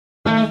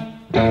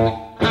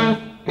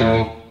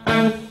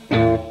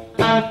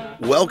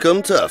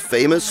Welcome to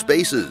Famous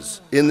Spaces.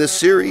 In this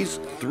series,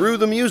 Through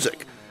the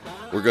Music,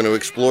 we're going to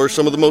explore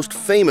some of the most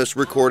famous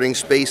recording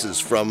spaces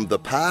from the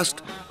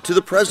past to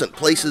the present,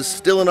 places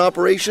still in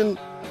operation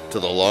to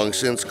the long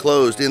since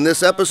closed. In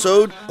this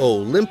episode,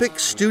 Olympic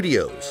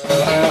Studios.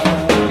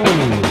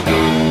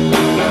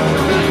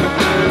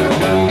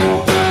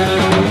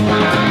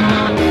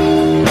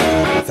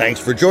 Thanks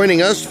for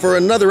joining us for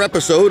another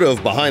episode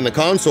of Behind the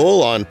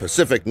Console on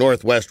Pacific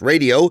Northwest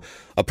Radio,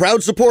 a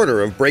proud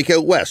supporter of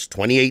Breakout West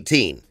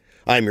 2018.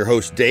 I'm your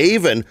host,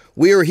 Dave, and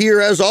we are here,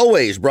 as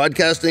always,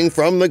 broadcasting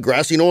from the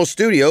Grassy Knoll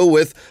studio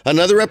with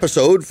another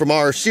episode from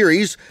our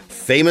series,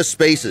 Famous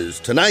Spaces.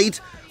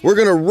 Tonight, we're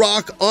going to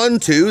rock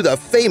onto the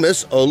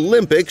famous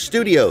Olympic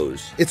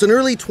Studios. It's an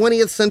early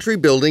 20th century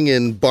building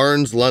in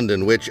Barnes,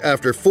 London, which,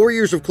 after 4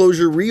 years of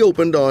closure,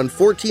 reopened on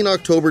 14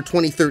 October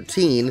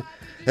 2013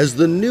 as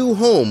the new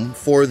home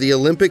for the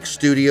Olympic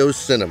Studios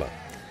Cinema.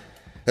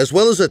 As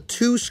well as a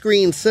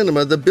two-screen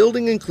cinema, the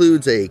building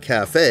includes a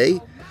cafe,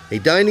 a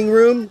dining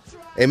room,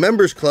 a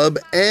members club,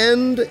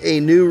 and a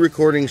new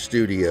recording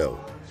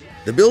studio.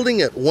 The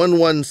building at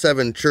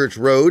 117 Church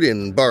Road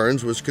in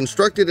Barnes was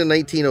constructed in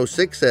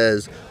 1906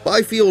 as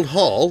Byfield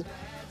Hall,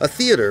 a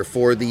theater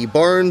for the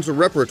Barnes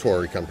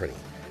Repertory Company,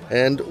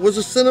 and was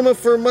a cinema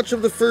for much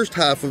of the first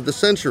half of the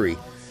century,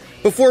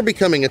 before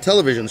becoming a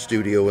television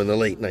studio in the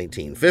late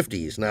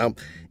 1950s. Now,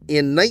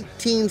 in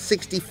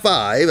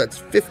 1965, that's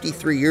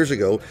 53 years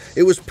ago,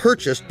 it was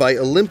purchased by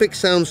Olympic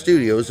Sound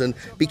Studios and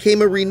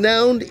became a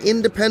renowned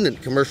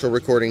independent commercial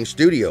recording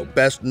studio,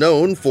 best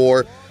known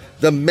for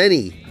the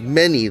many,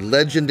 many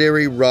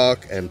legendary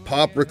rock and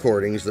pop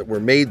recordings that were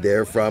made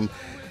there from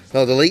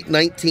the late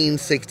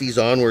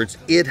 1960s onwards.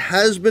 It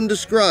has been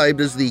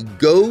described as the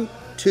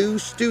go-to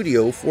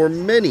studio for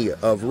many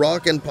of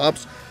rock and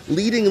pop's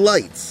leading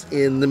lights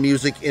in the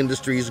music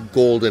industry's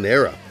golden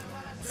era.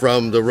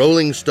 From the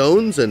Rolling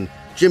Stones and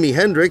Jimi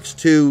Hendrix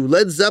to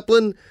Led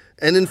Zeppelin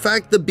and, in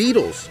fact, the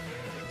Beatles.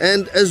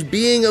 And as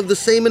being of the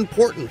same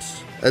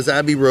importance as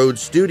Abbey Road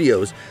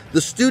Studios, the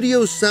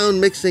studio's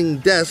sound mixing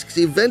desks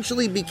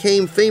eventually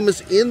became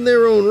famous in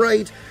their own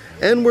right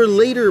and were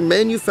later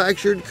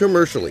manufactured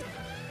commercially.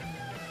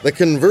 The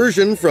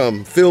conversion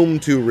from film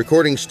to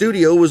recording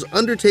studio was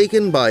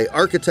undertaken by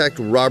architect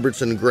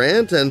Robertson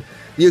Grant, and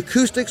the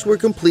acoustics were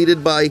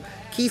completed by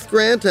Keith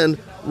Grant and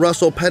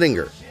Russell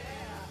Pettinger.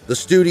 The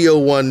studio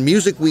won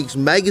Music Week's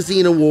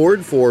Magazine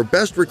Award for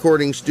Best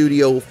Recording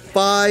Studio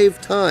 5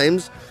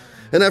 times,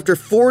 and after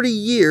 40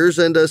 years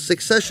and a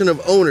succession of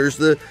owners,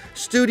 the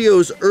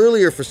studio's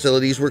earlier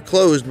facilities were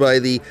closed by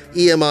the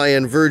EMI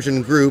and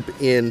Virgin Group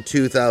in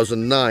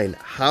 2009.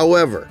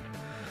 However,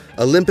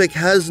 Olympic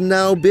has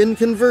now been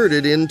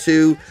converted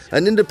into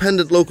an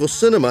independent local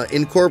cinema,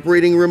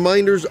 incorporating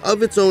reminders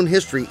of its own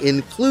history,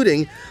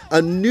 including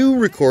a new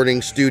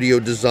recording studio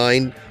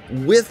design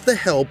with the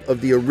help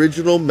of the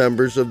original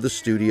members of the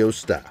studio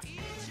staff.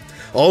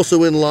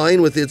 Also in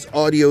line with its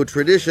audio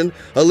tradition,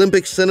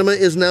 Olympic Cinema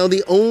is now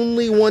the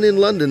only one in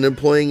London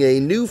employing a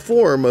new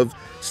form of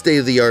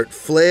state-of-the-art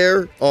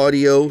Flair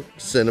audio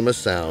cinema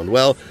sound.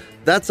 Well,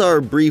 that's our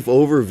brief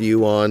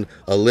overview on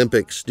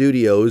Olympic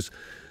Studios.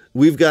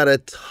 We've got a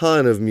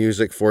ton of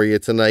music for you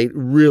tonight,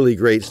 really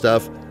great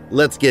stuff.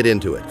 Let's get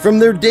into it. From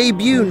their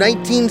debut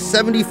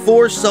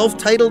 1974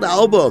 self-titled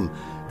album,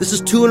 this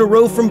is two in a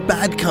row from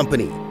Bad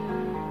Company.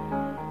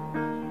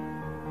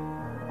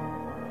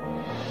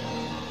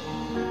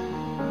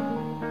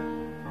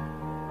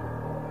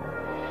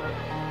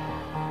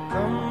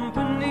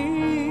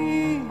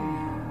 Company,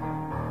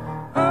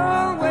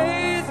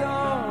 always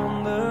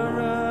on the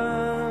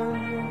run.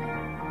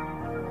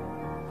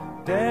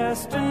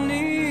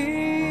 Destiny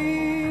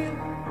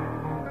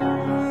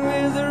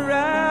is a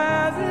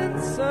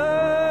rising sun.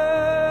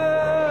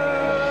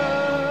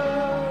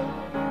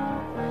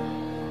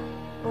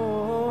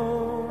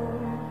 Oh,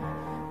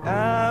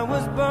 I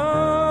was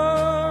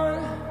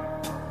born,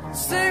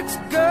 6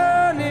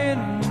 gun in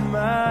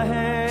my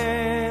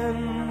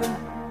hand.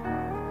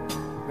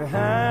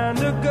 Behind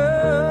a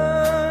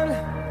gun,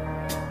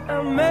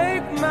 I'll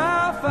make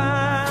my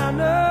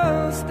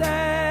final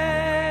stand.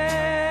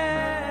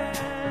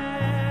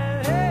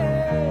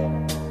 Hey,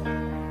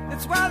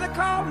 that's why they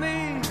call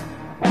me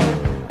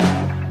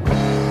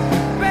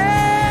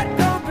Bad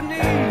Company,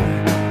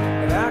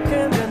 and I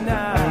can't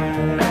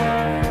deny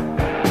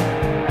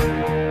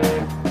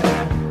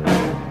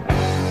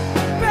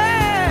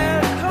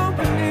Bad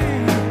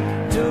Company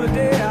till the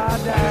day I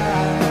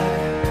die.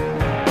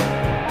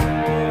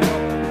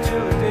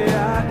 Till the day I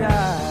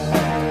die.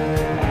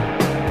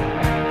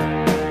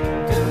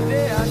 Till the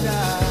day I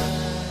die.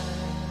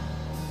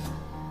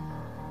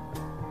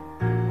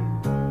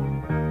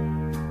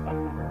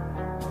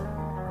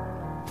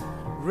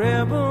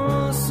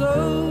 Rebel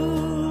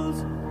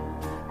souls,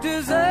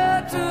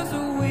 deserters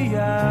we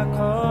are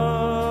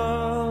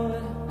called.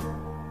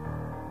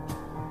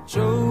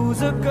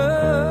 Chose a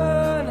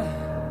gun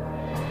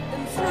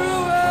and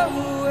threw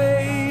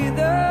away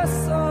the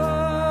sword.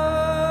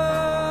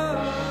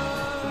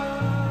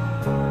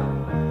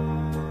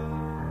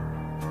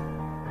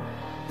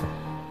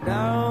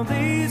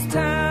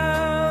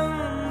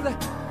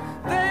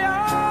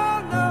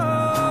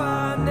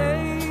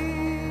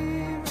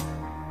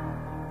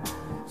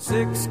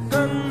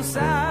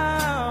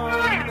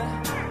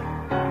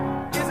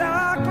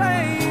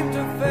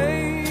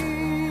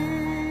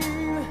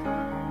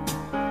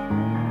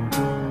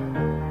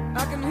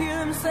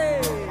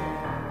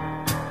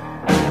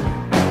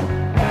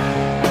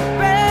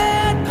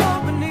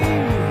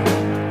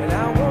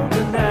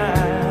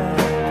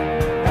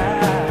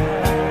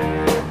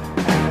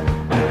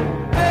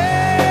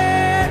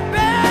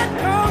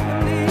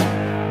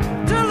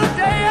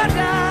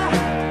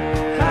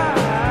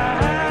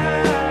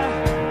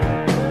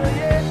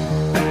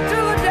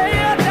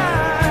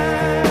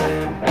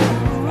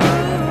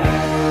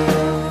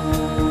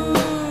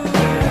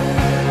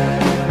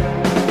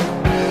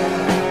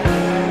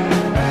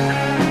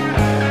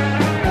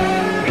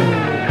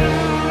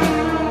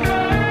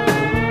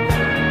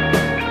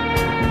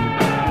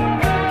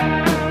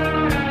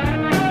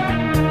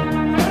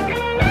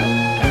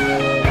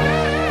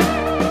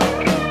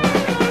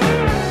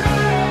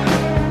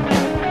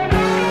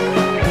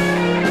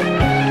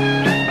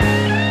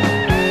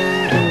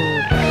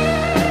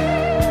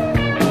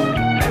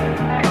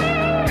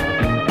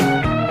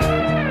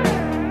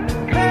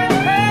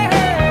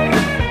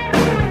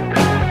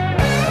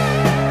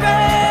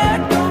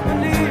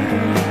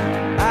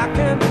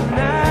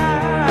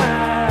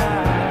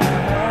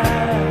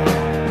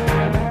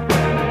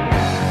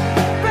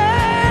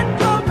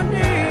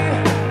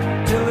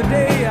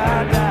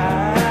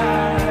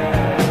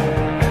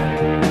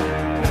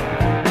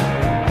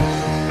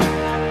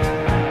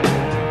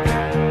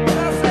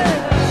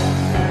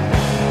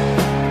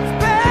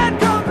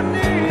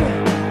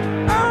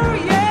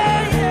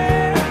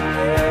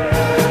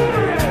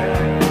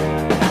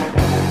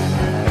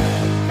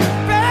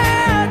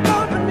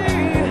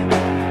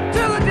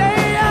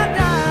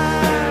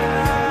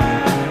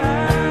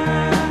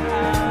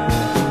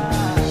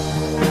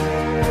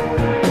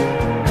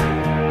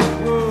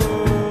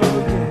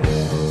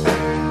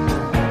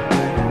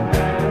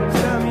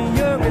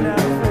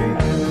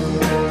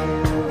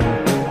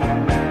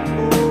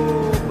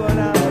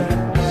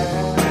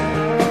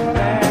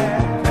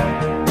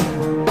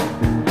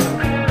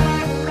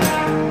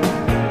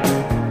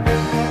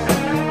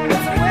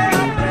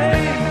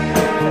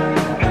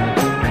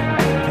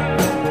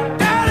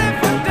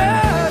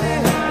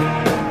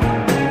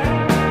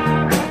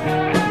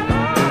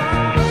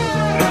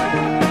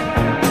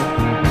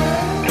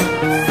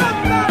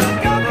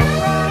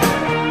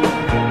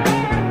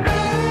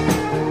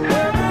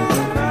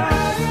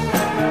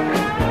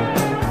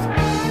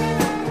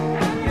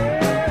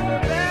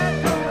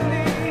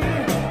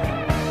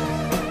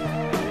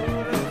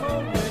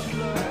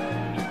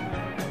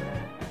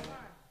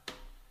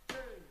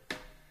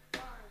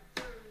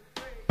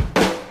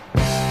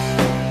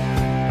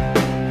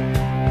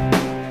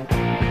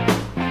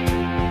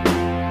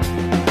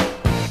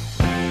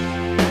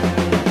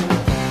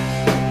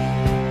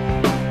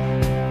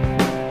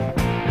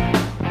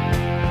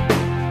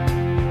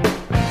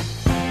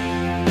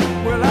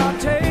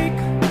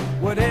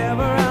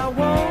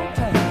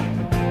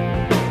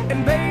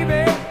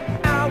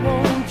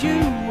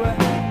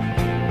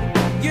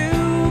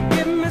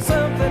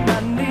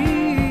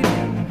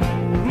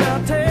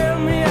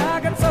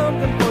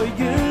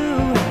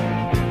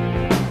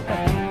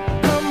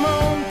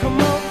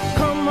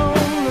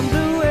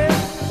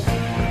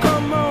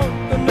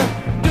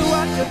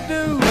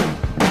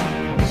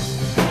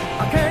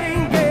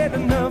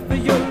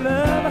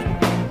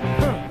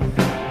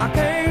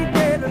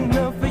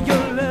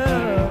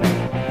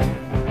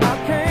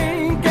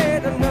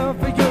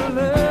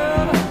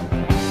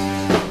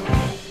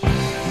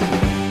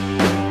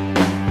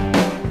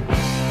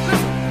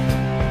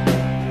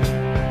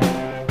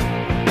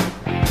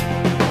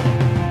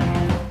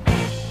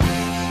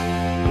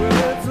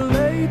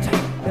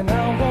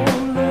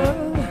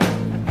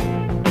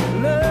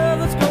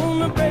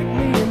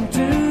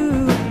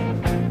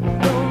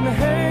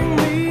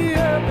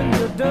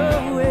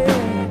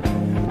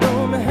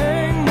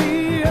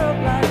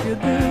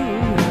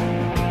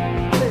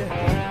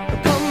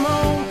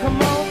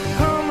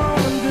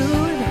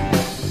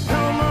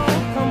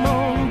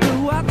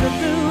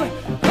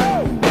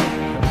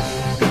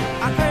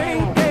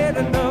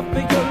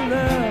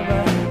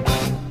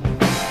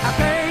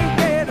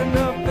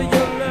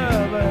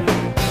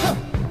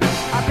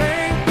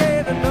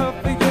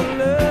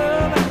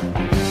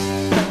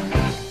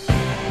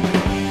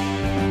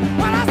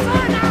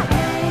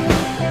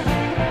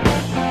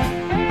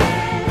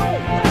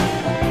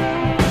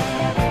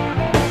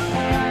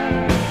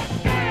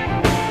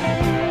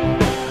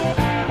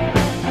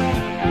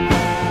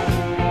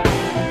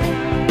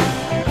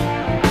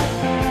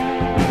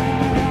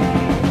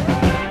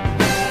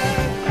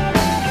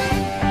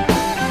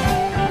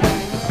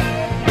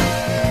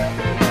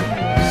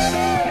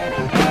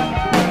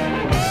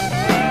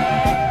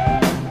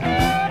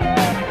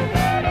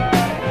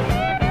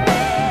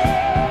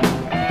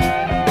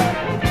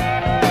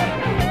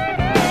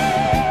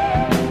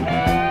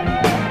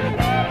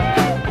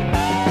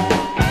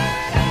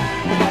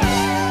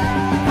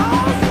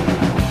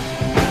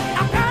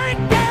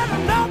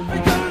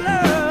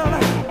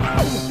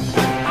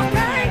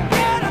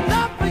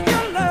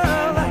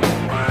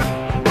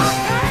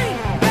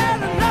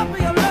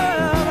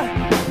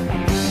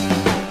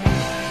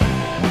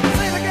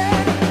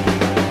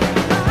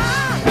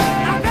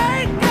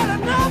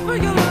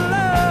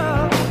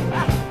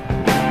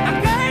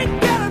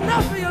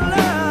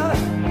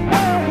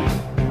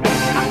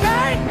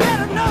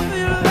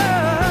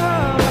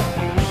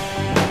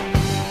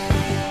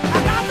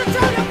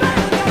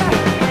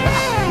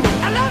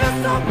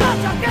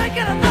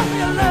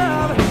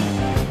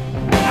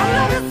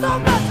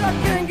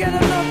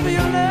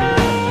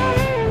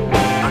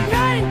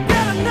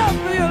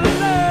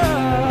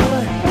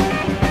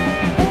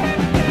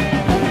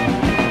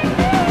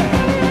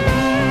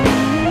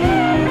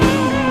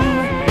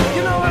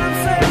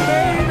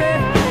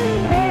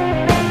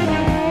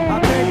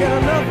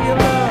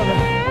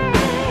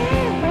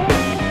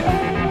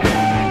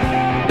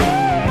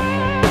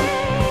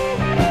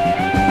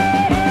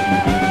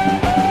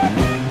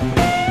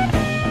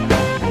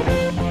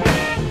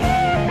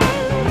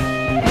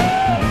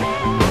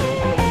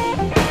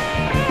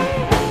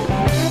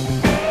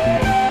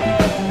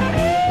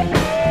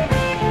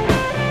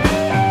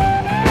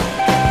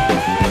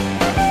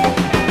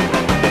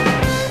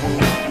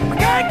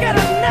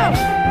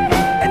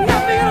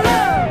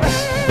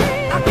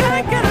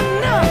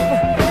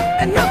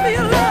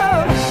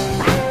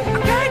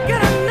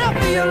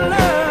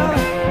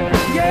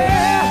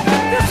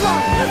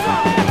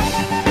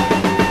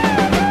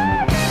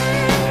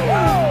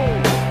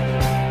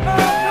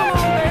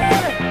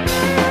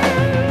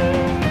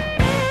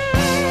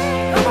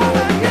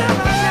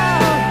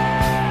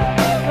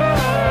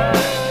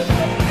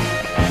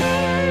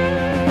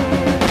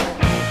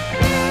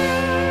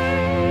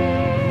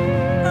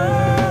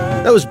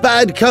 That was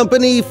Bad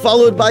Company,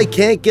 followed by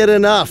Can't Get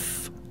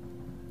Enough.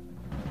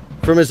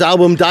 From his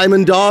album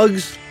Diamond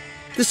Dogs,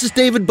 this is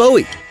David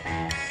Bowie.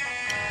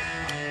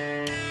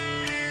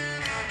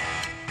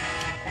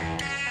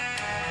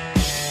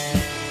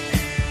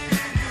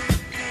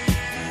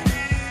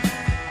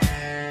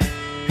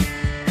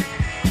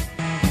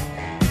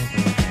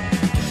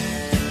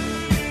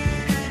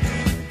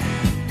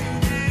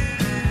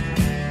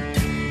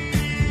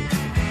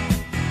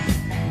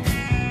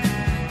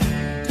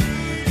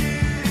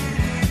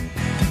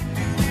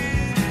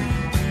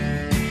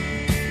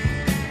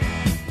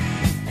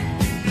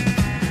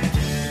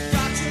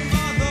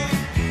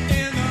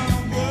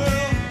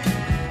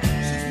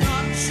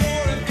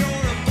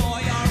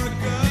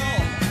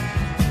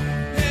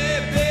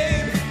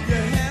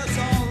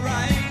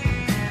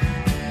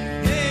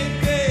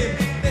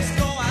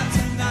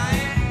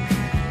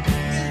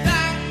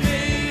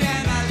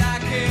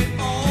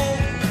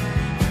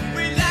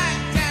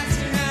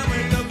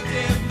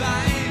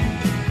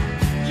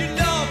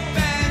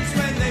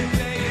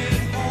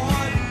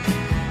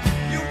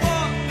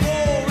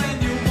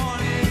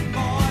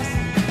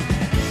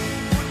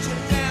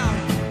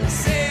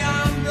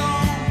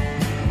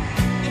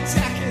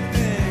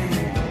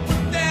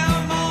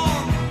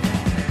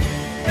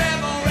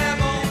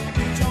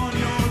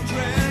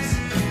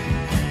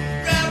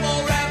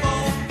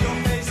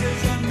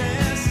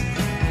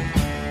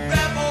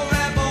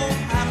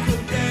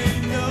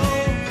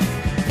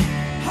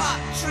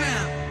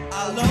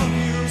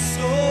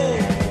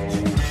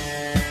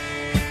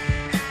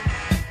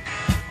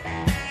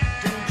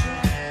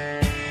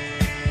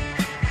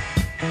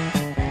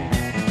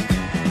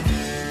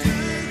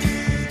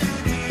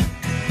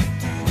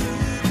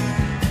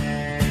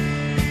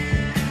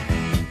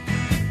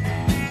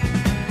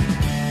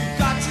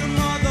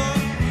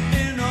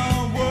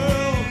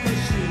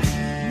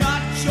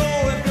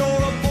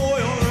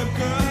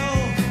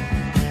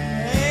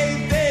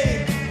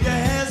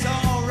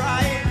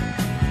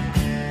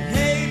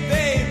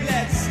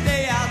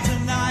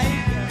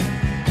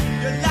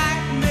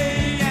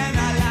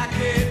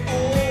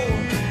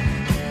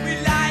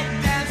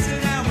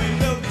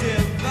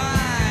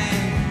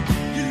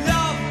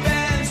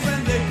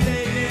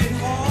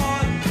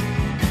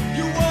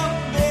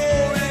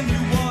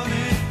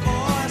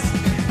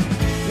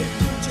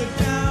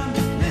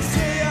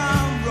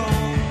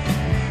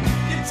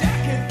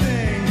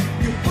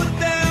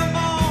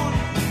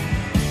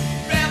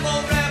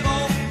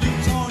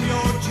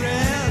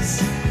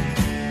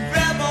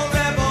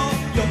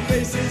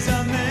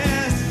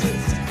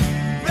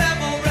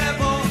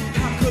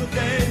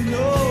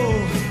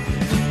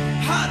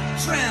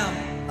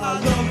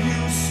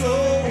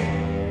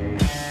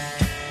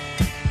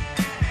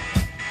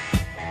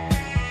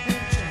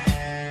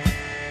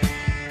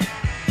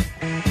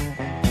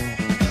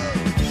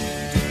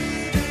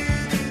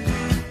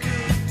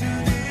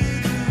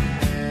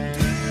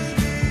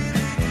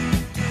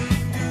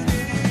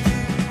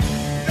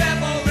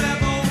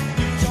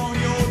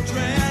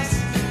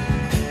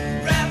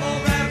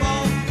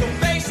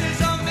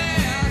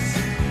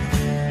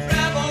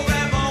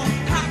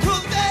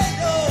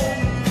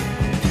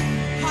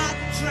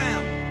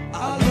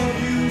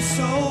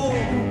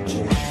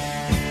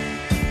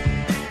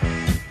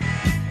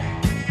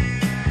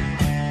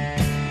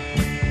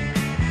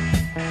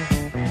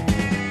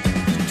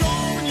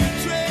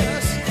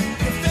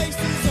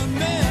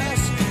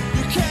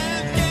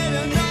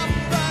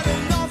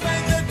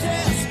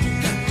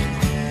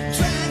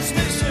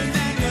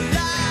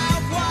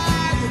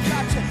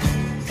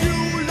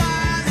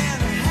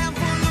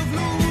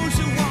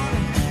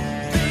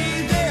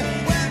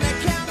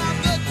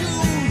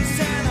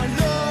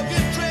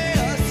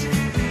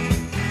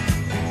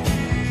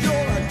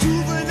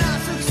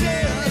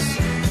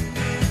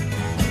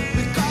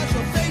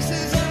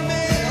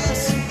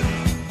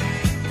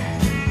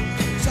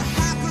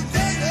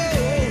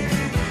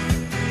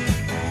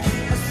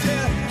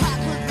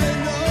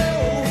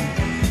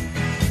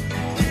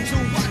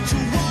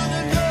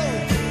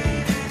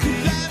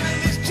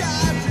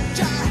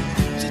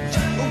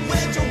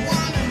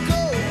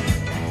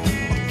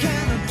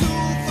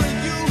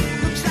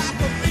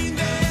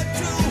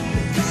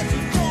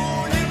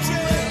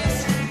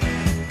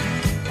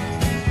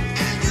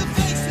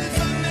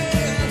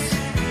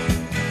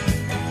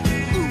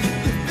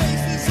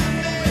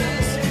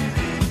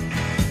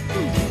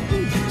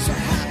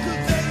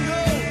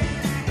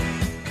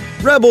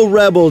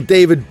 Rebel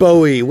David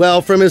Bowie.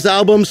 Well, from his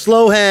album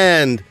Slow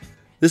Hand,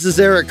 this is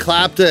Eric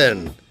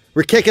Clapton.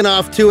 We're kicking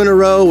off 2 in a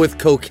row with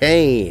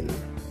Cocaine.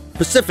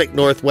 Pacific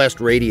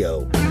Northwest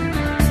Radio.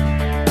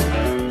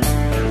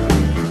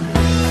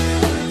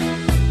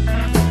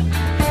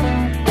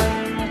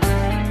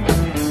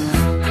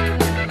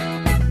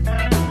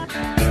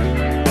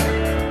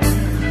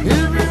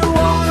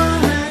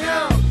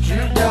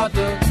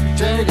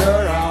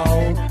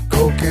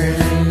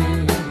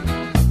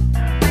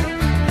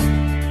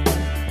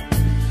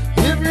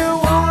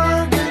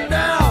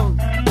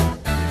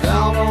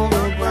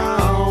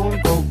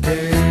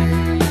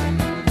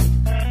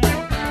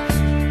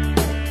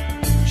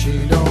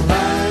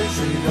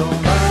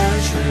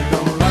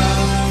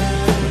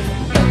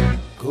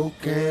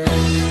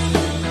 cocaine.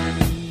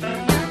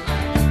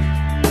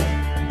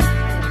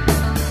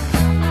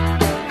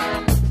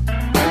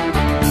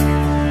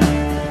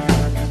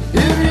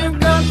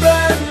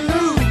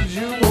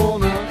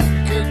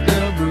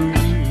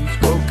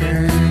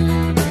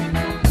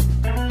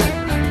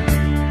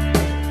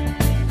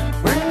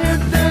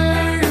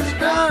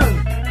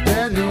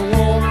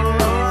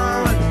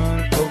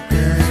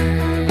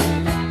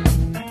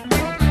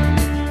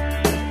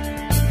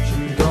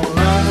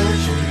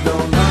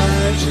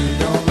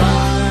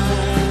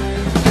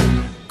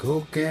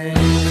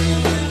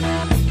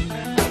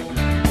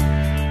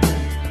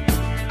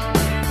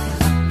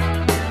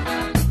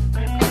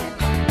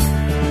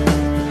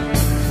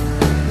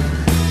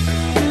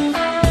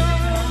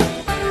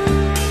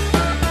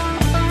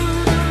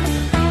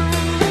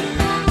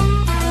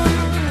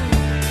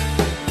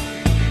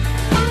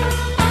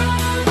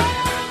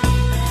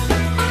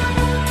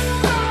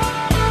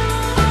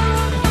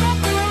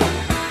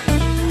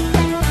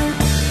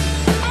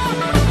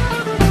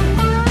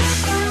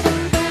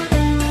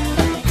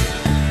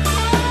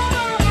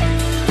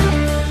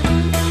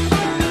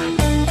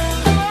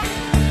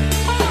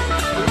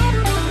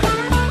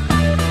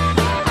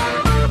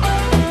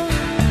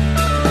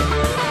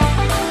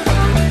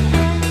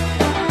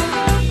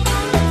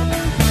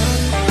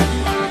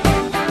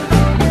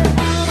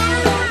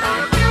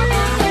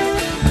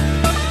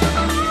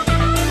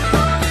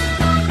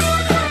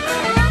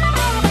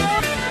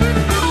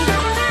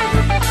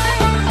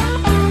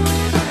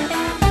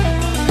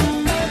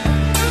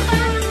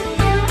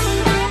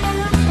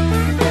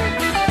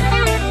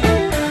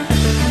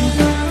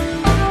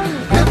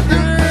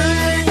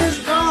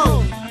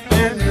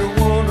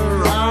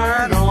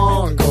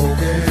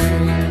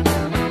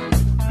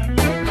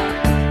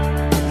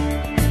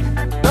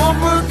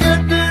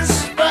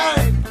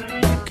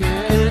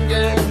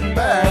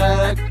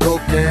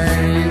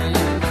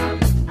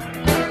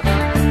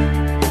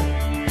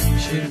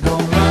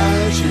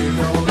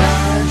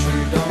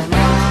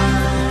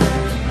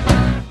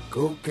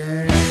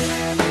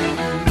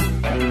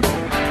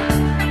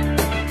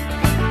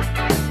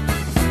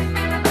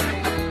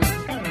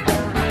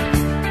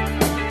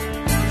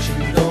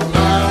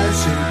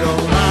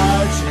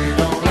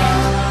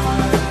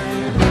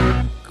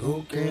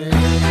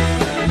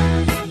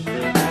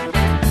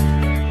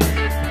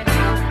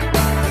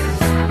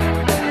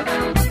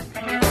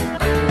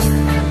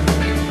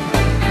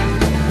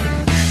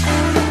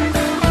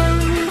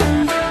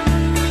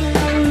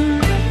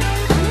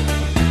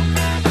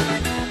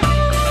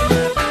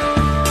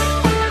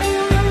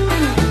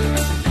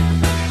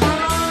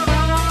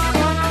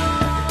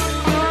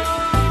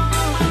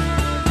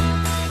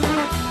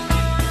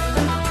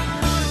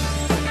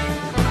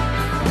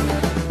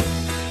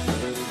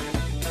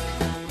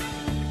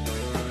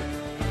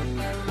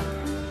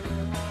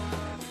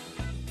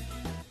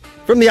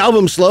 From the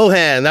album Slow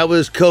Hand, that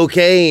was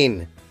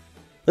Cocaine.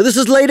 This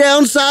is Lay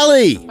Down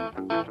Sally.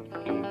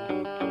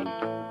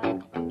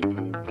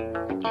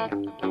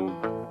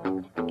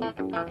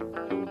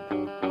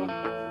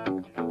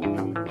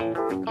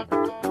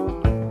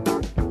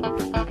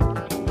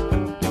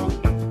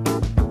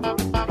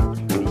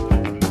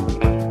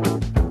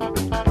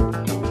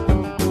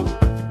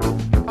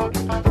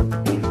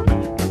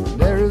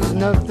 There is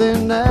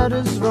nothing that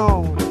is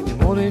wrong in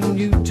wanting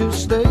you to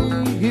stay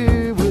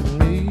here with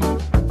me.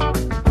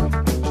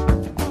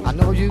 I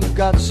know you've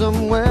got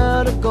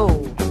somewhere to go,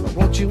 but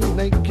won't you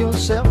make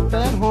yourself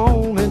at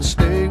home and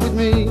stay with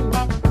me?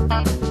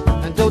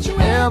 And don't you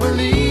ever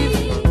leave.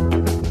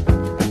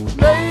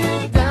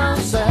 Lay down,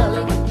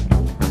 Sally,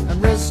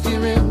 and rest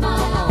here in my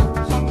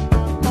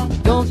arms.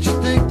 Don't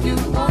you think you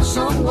want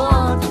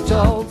someone to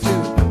talk to?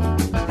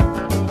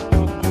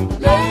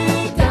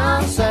 Lay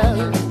down,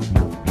 Sally,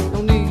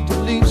 no need to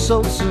leave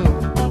so soon.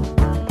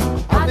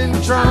 I've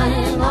been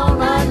trying all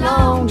night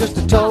long just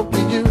to talk to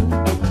you.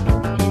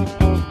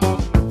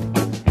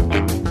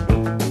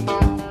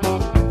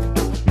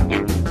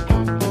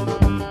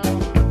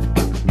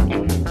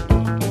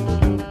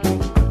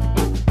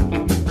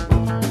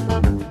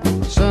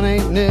 Sun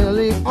ain't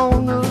nearly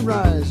on the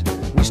rise,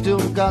 we still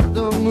got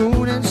the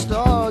moon and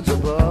stars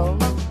above.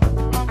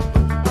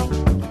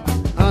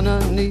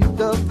 Underneath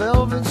the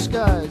velvet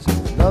skies,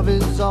 love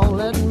is all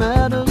that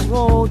matters.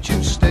 Won't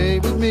you stay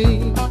with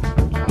me?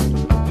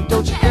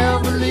 Don't you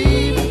ever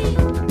leave.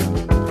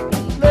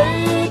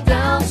 Lay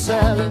down,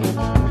 Sally,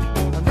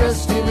 and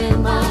rest here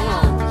in my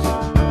arms.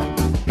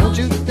 Don't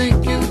you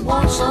think you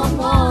want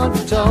someone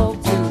to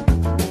talk to?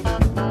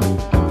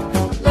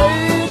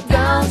 Lay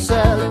down,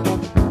 Sally,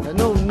 and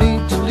no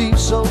need to leave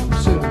so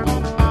soon.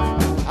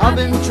 I've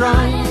been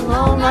trying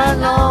all night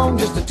long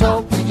just to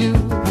talk to you.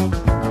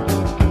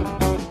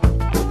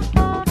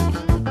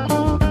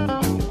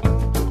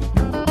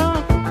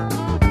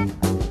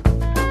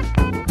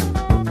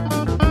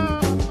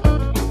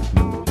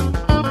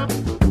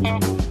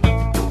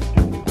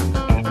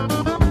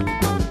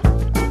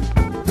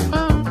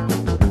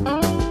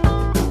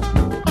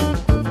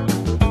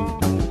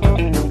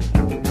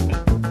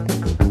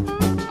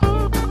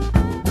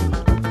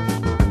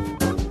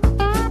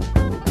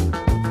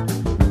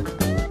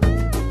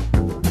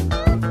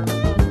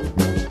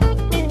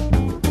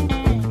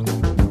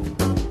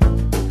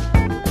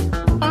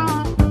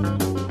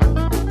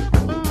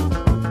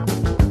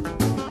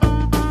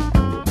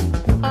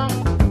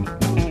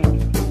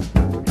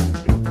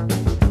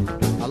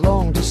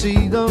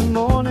 see the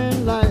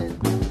morning light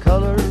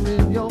color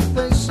in your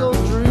face so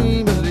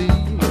dreamily.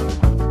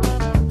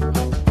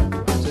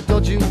 So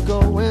don't you go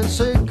and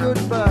say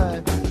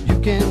goodbye. You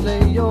can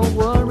lay your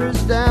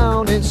worries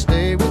down and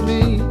stay with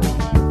me.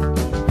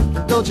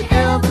 Don't you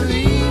ever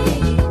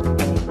leave.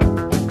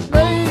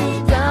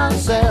 Lay down,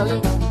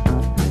 Sally,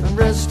 and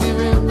rest here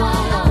in my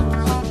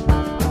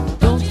arms.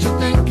 Don't you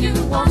think you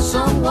want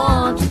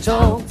someone to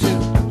talk to?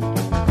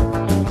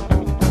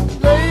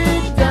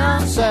 Lay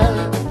down,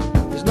 Sally,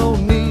 there's no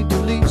need to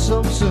leave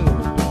so soon.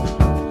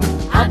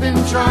 I've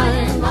been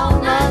trying all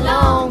night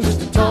long just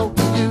to talk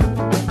to you.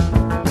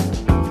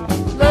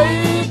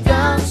 Lay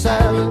down,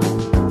 Sally,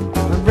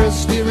 and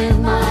rest here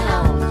in my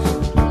arms.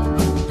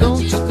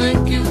 Don't you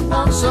think you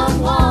want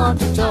someone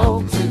to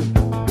talk to?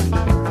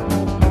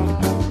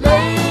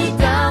 Lay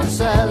down,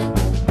 Sally,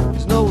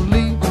 there's no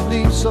need to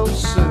leave so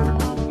soon.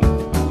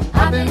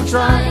 I've been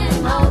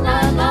trying all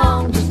night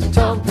long just to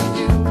talk to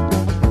you.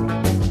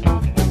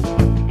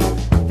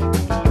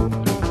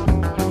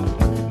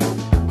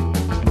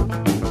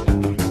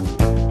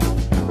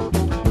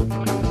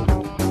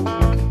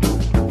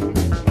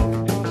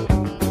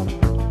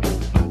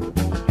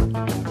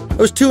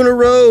 That was 2 in a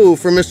row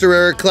for Mr.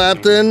 Eric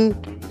Clapton,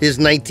 his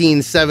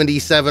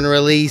 1977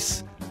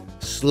 release,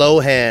 Slow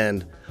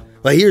Hand.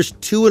 Well, here's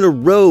 2 in a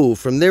row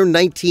from their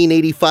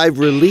 1985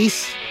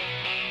 release,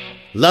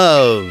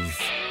 Love.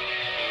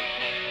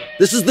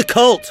 This is The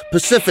Cult,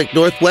 Pacific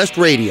Northwest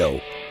Radio.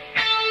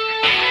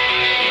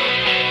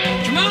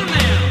 Come on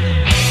now.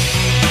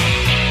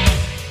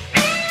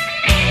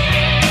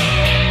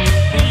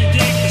 When you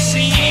dig the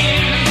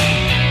scene,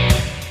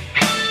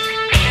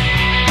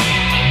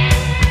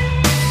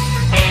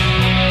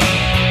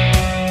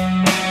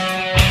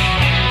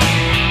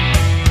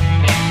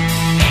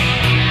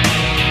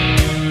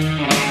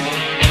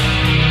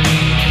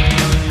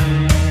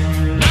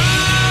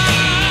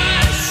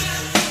 nice,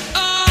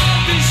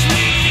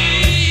 obviously,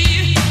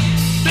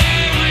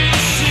 very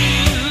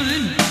soon.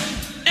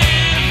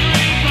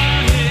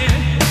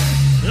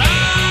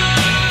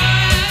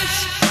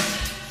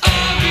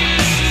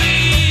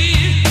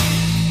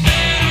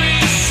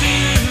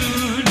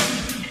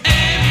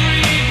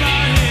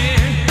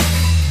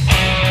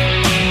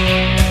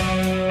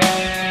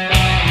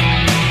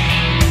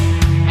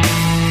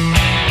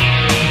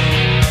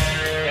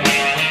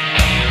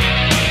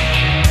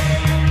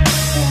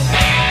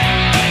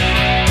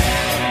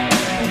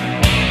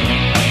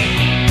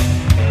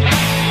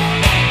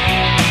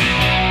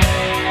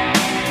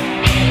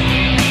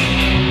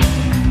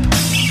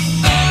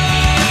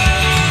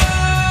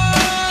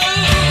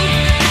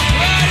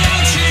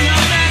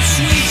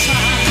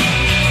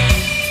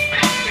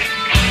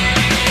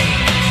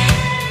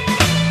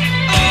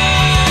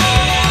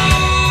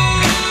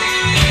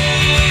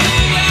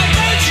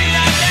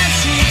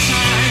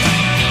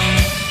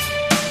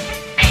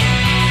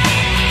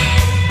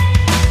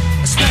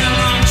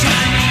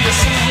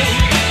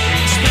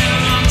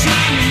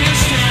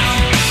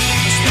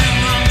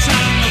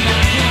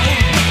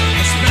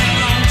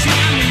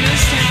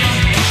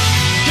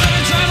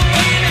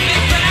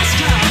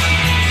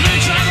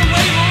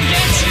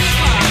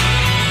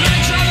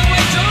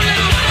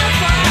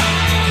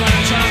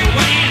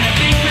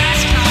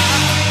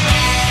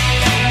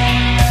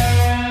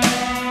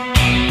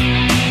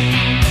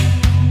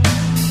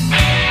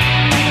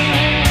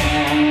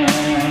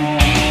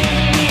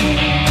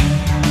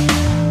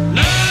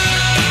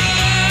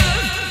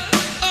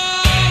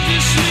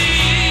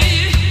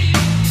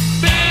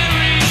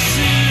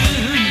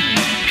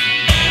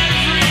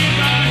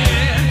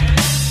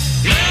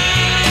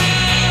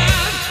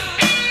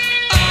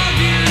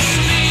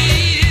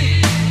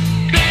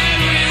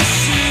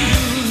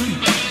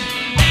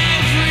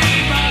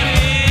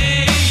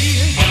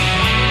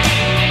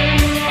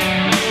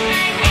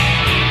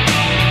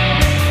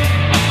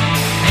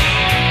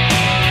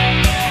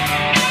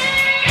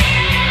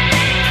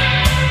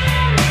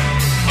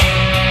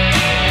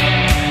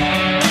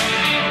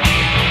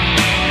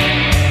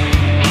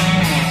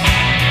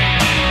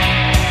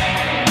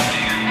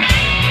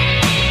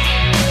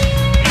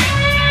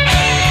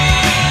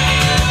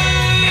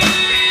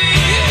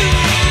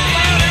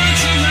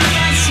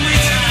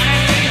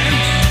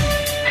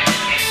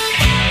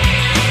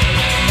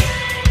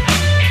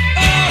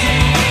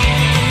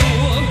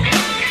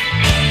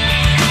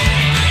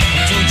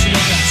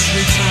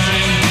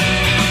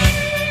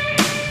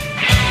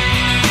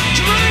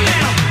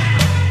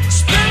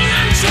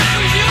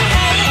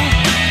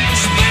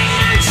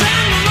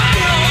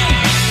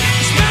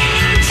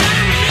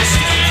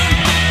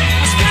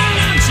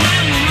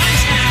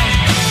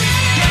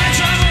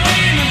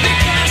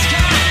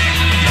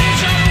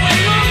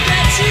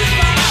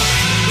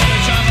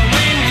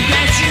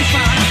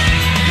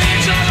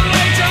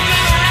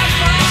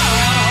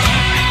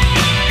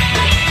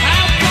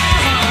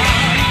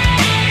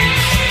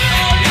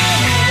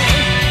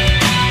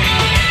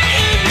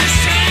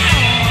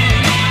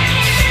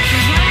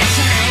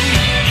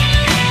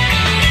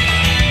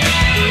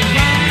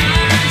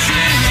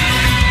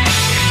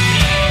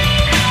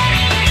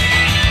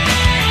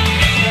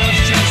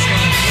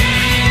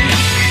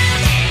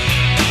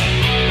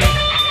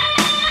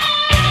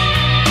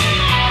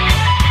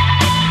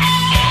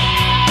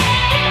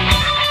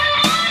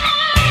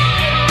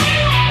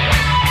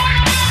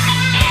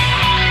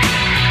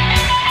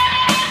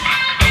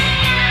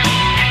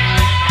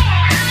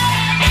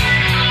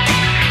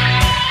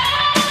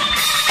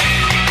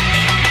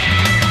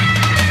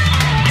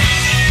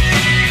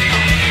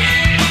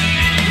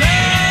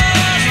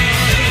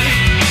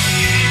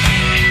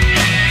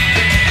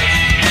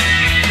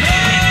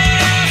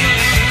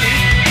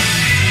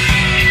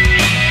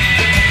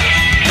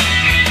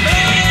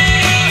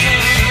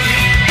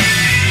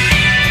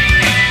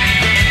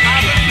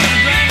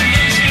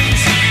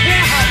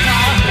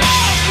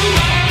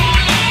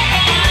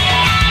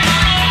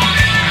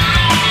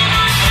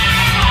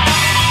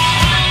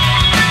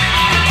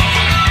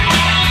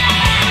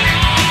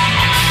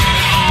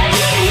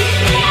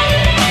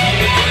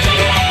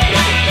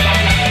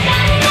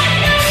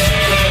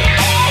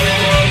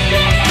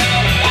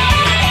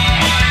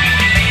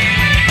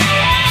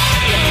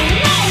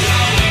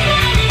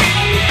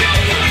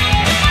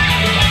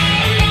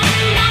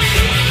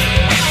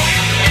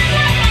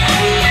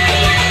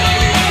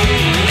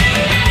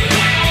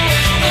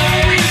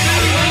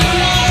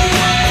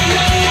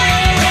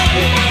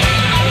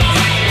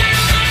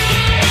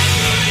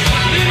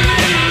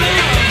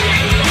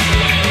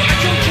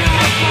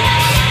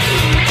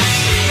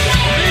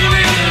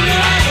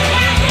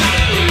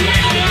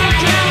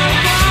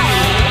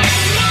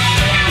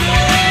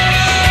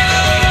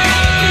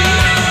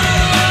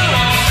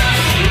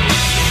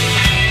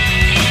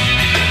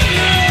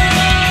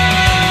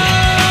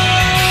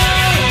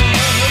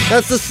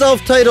 That's the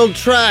self-titled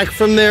track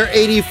from their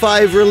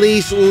 85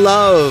 release,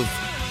 Love.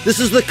 This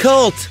is The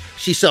Cult.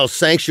 She sells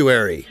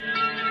Sanctuary.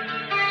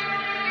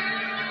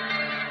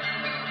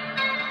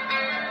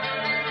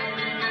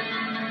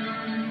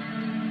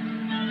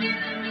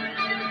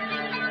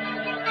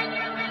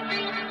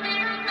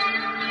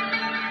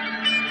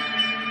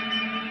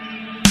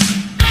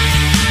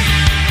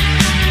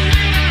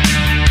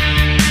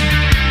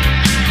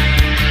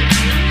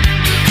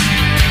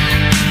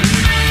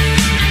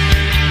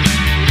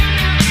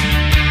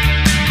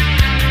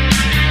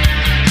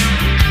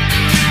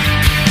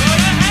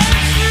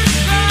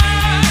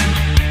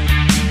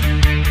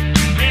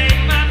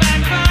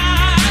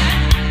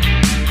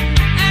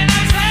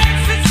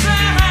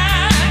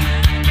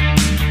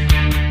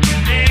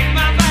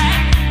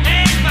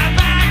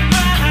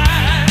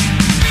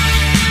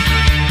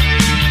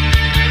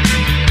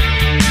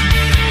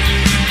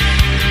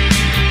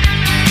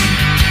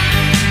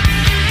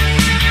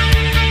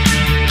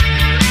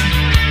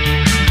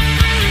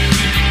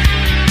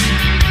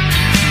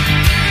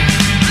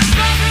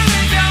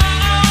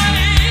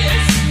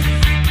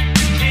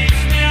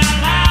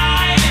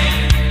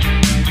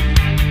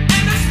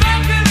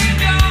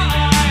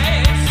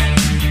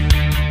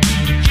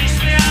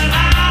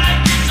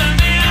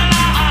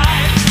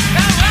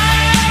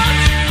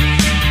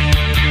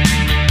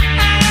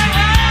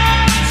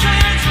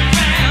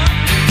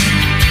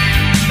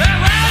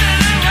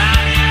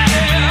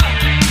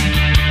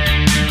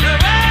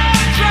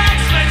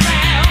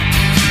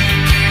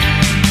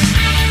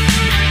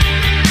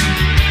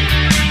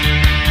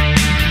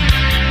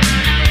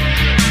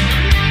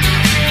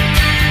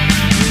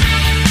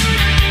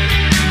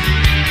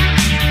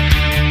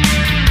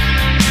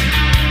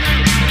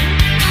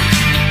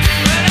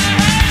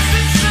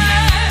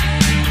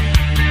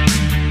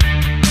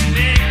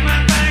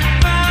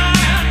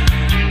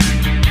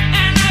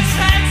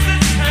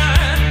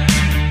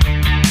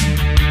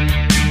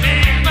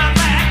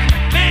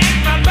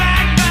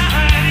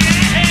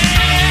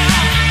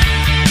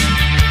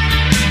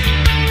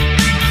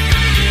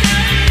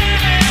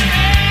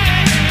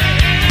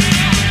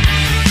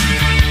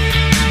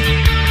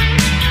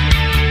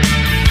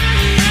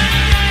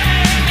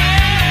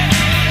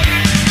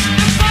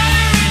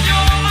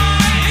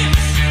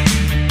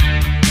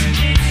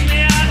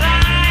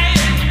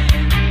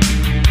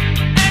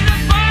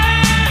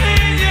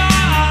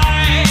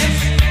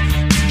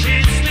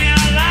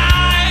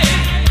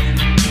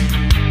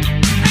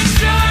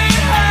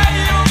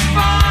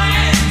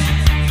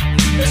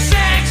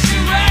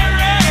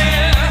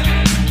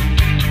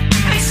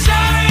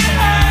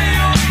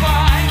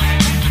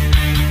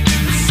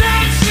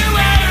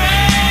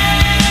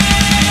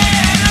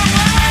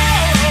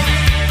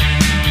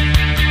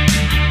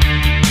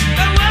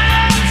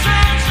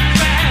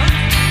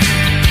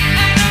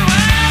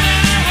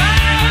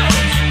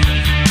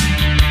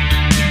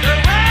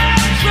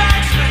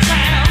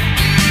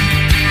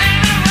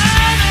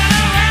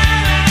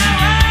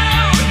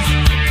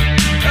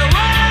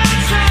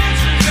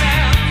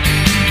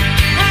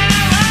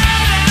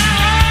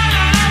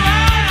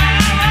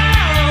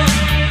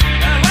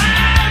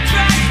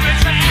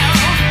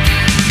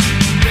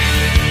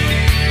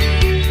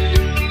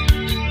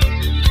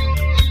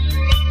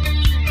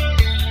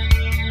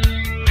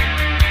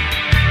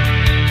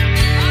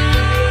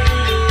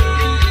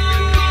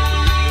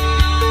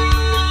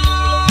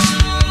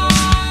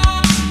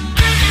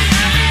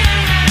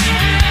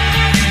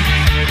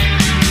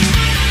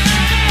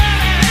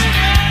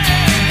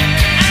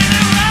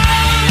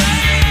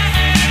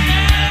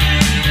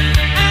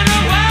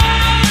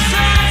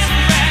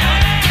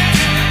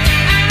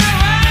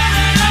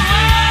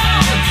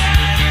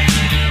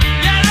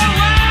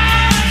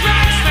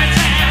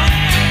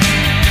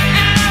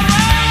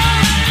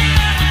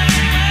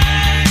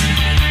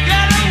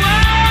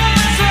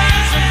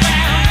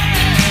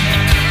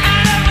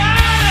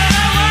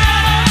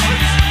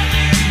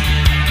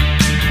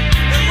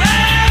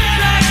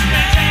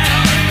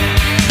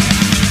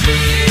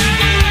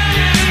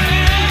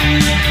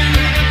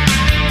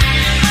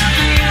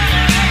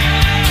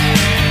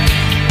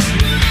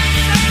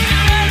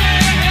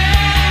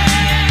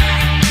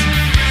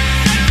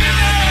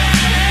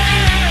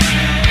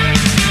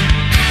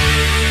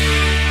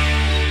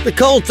 The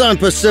Cult on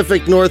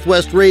Pacific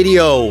Northwest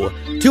Radio.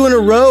 2 in a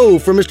row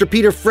for Mr.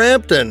 Peter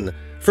Frampton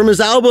from his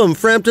album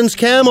Frampton's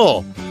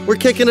Camel. We're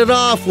kicking it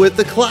off with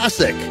the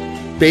classic,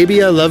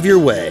 Baby I Love Your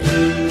Way.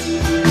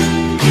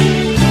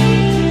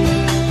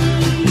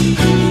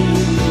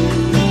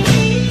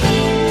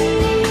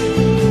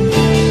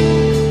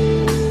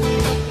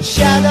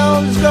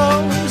 Shadows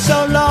go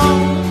so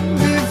long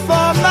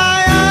before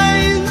my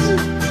eyes,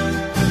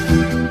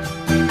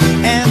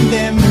 and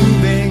they're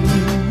moving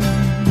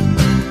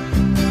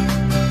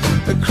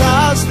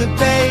across the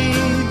page.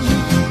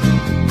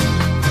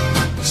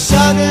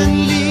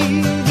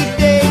 Suddenly the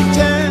day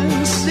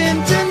turns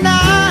into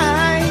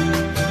night,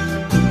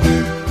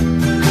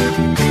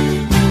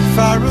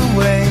 far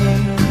away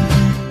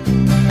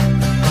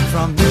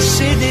from the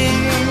city.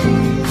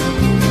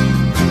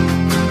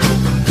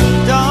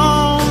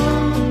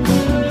 Dawn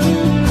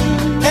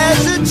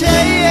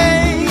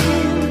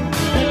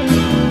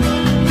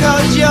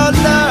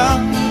your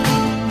love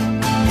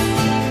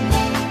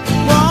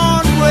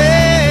won't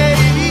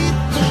wait.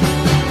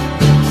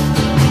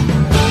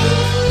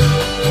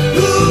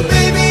 Ooh,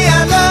 baby,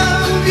 I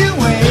love you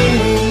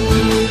wait.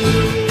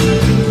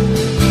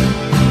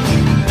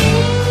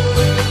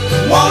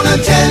 Wanna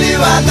tell you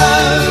I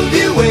love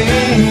you wait.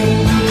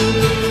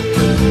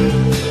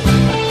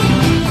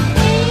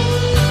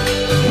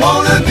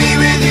 Wanna be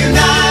with you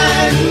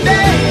night and day.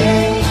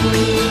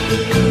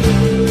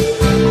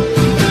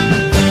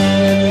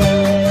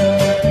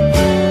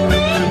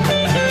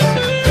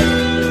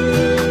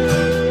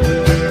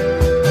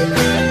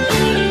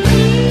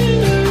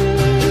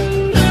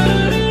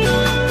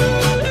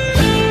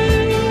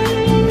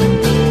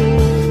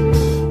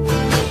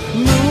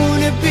 Moon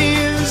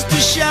appears to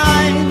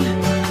shine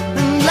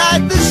and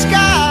light the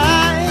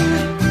sky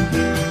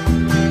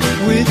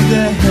with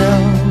the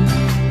help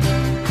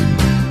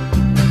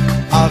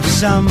of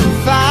some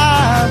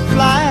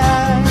firefly.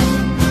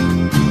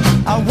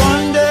 I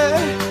wonder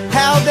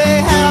how they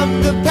have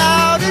the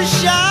power to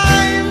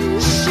shine,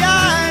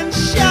 shine,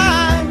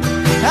 shine.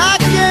 I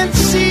can't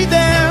see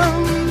them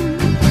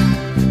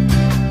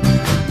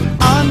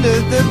under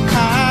the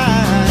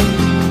pine,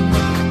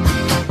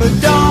 but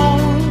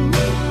don't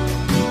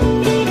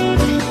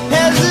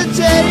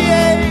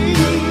hesitate,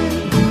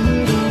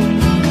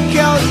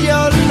 'cause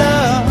your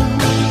love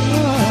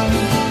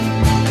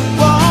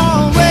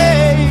won't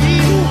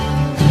wait.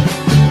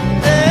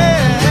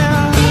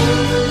 Yeah.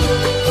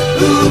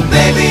 Ooh,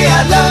 baby,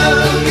 I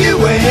love you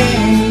wait.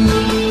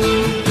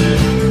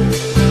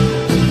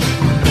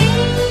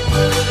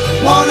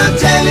 Wanna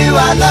tell you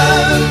I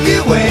love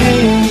you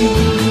wait.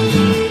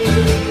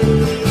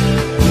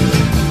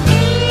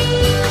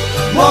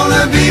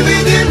 Wanna be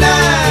with you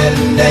night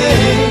and day.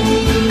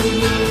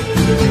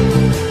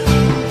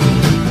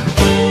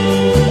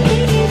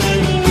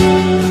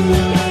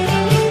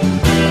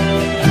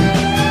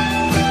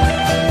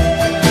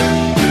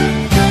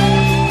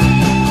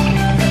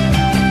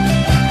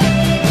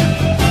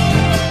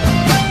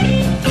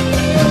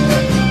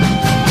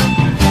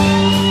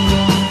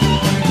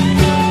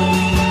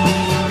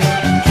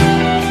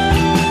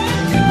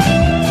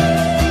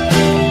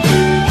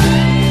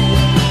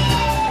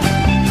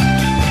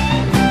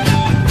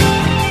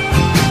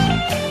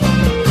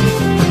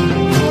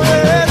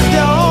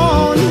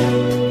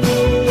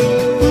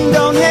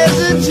 Don't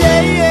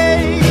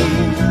hesitate,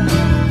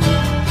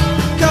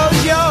 'cause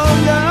your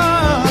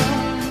love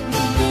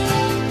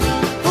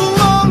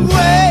won't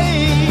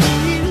wait.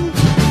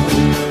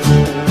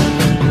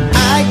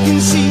 I can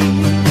see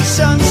the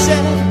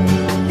sunset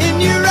in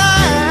your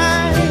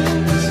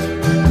eyes,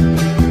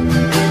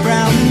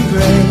 brown and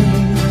gray,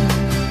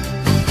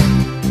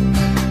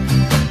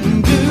 and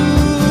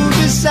blue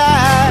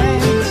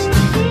besides.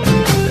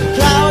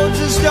 Clouds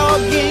are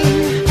stalking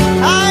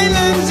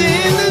islands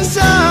in the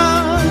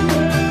sun.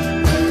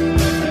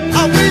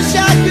 I wish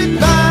I could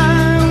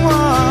buy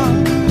one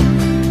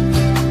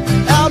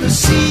out of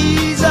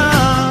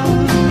season.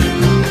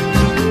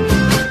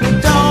 But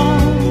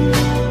don't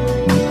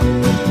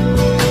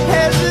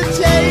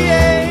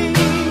hesitate,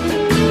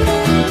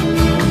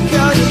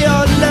 'cause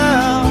your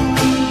love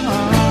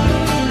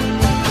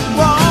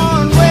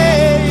won't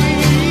wait.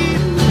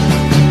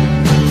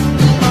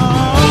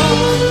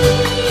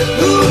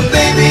 Oh. Ooh,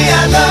 baby,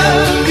 I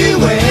love you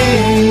wait.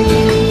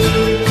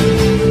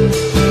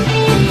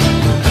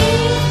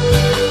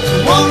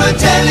 Wanna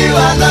tell you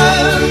I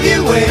love you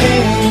wait.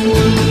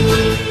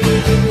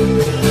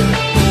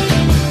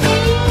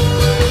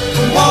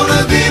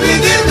 Wanna be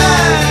with you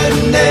night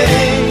and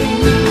day.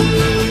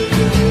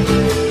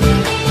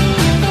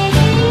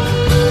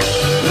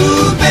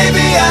 Ooh,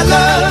 baby, I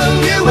love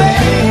you wait.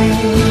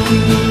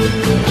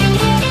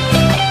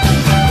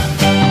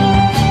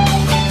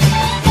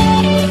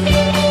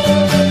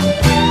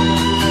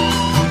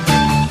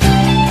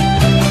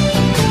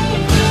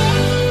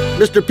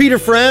 Mr. Peter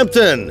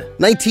Frampton,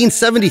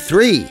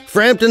 1973,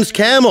 Frampton's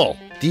Camel.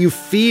 Do you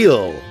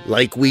feel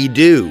like we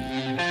do?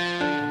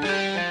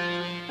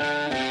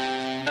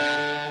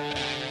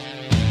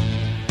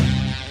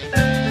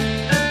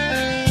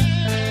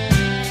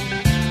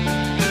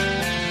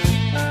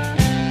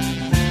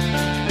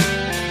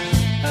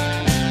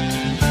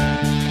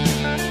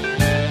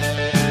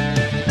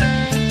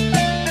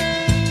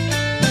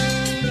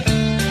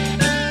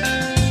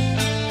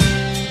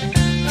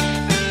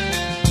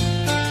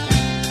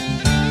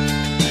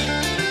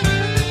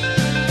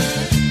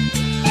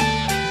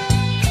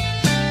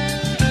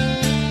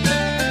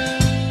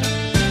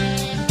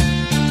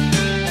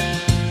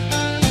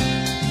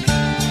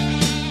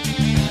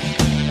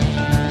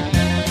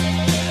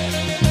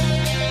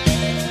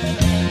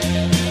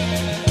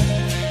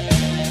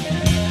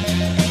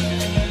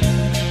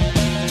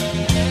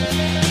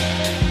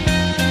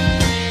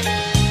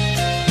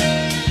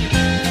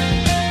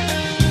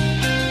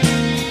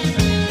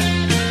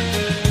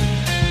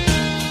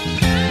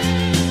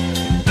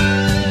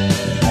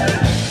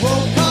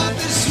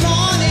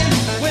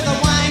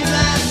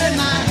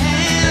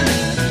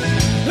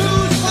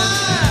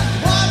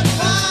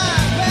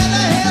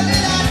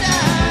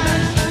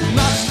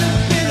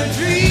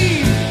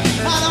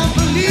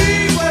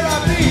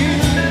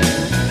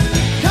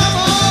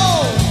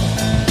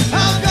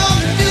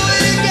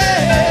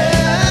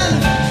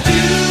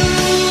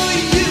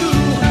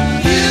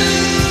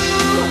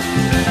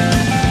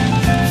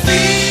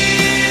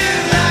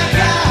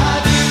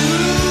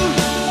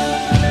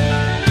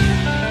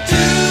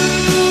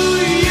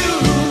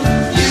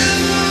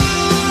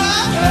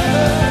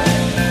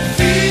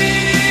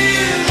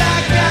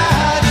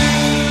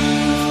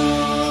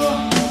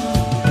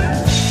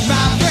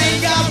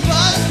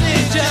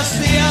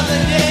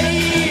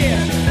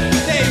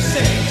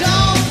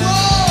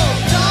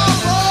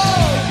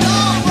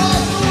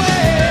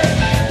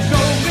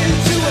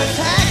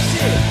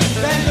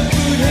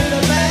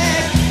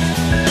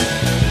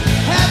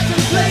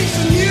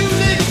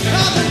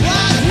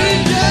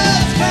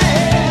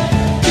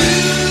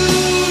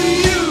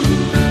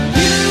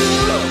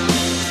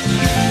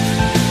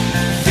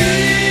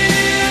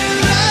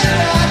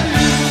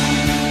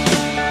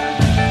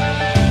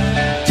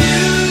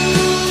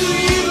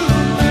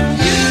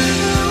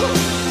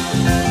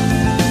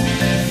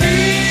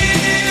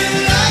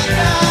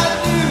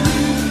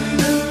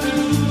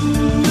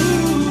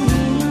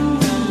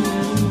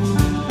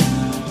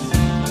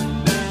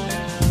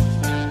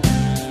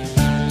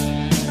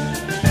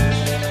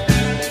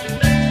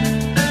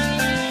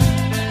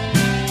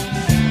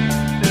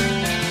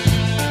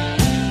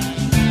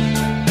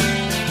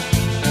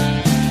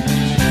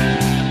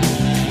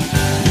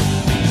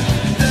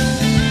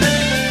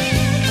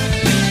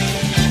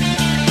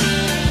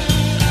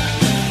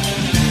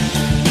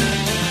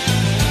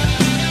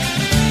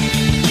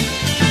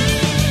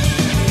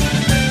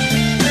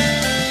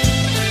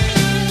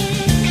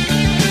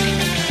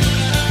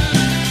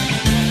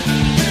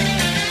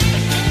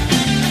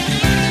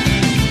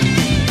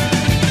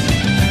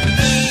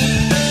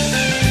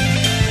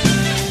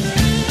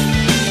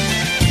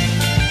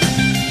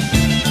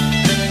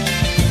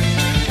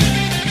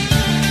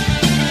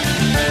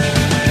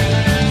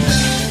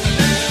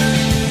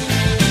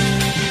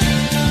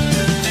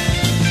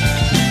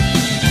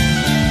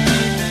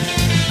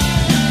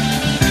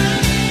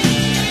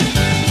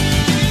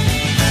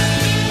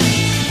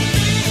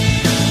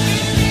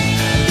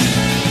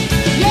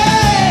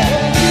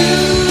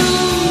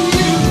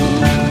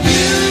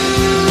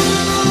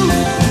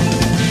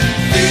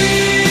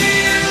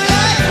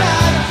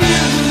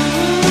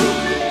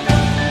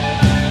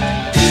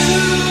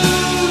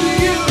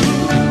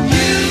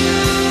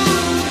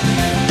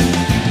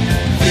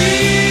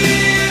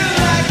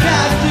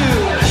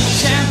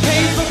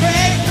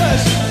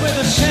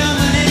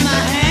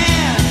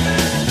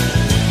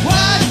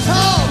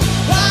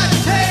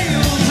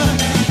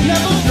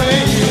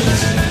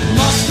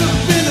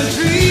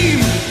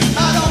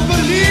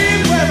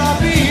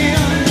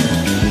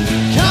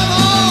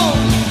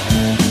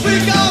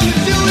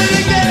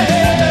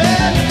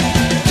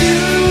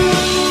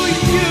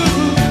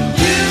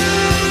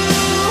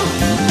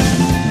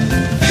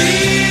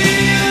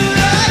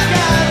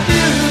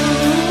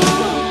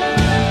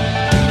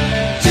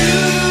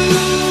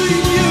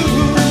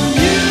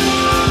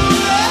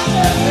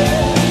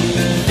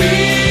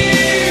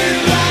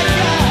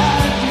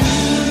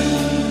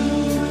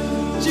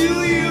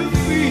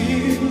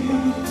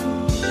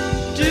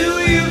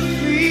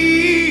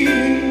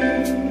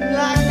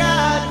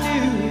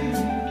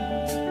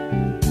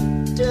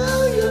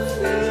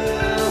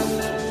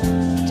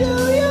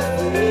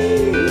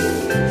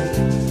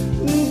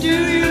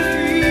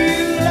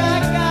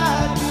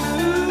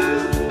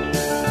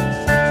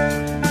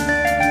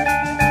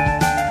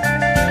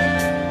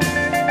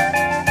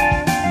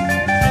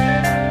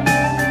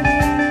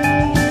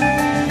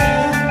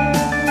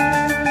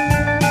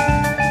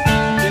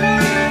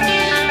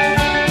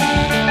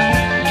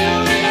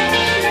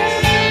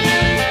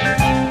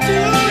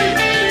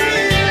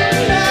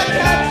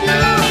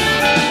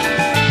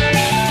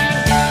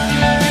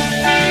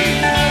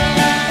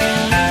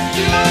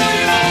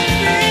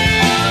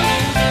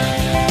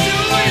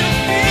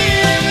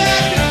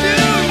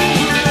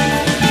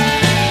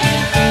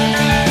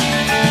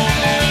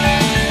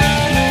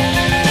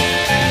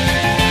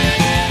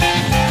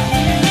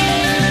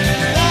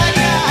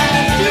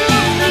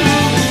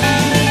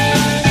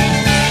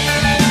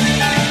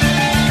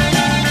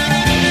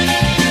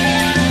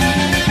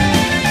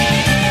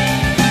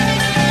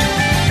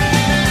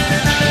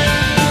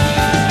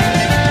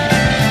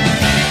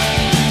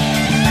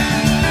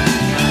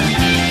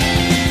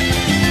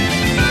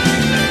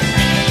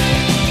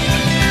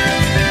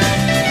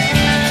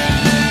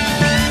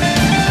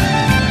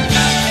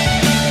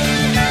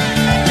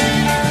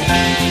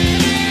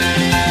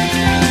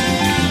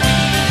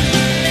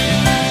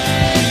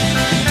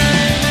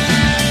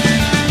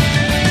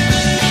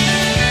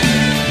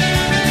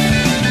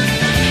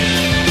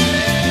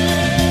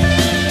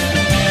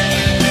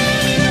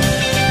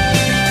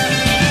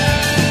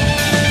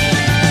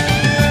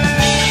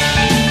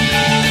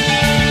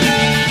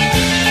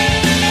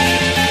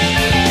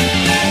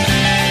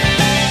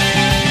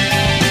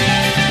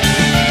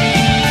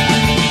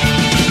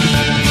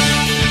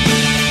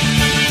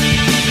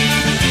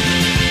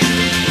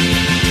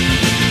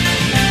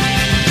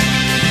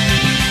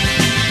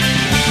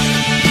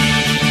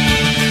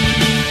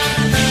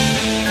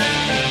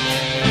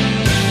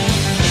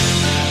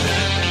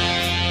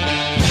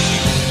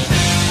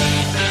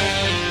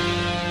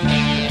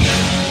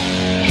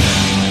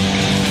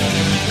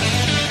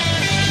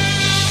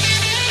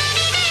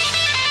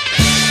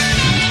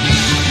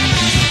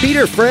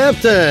 Peter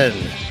Frampton.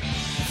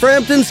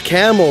 Frampton's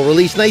Camel,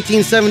 released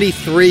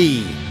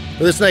 1973.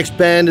 This next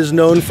band is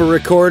known for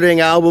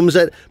recording albums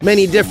at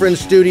many different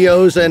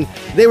studios, and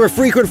they were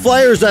frequent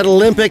flyers at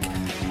Olympic.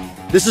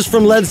 This is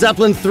from Led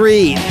Zeppelin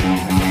 3.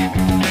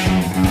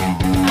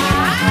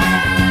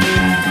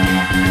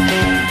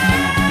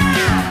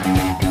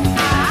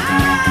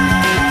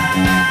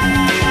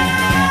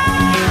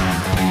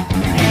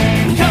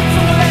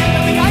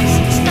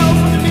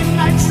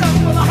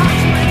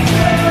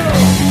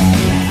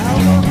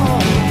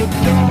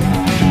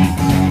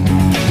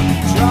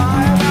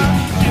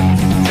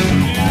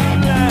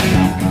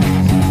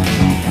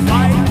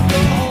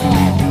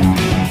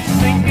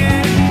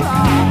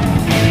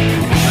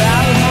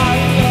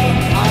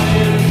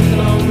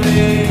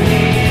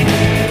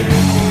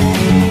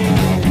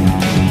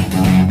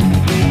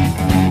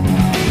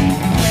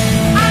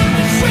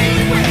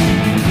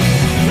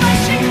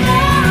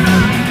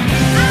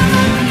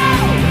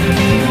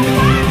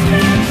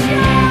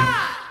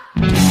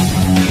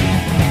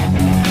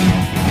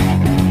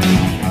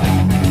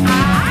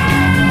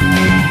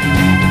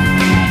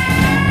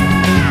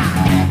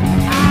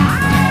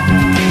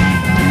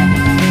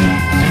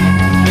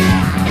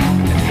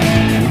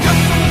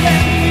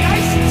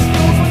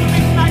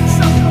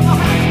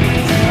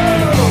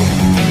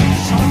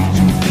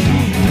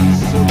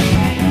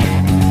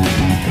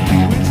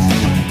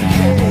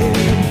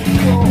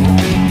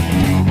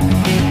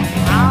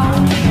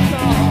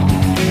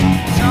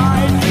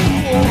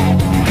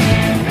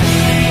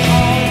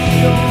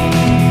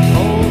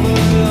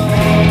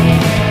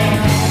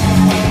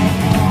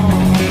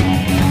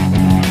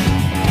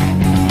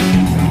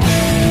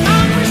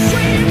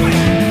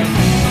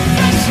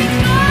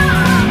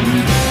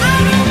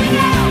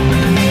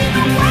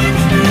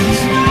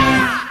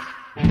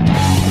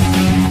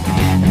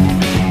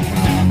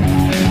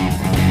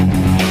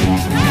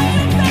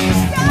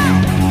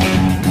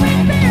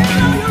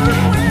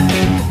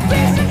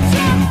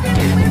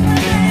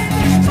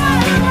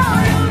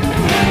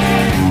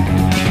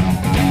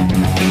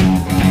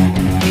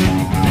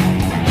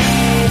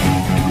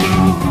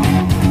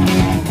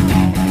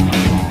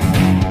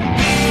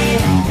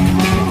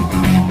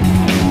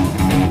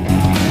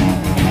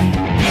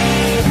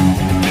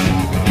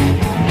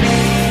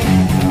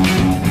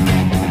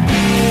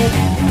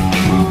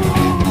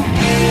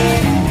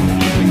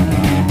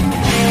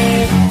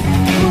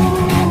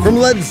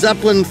 Led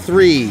Zeppelin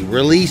 3,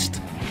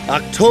 released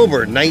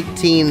October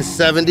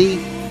 1970.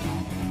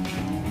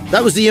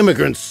 That was the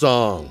Immigrant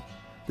Song.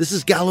 This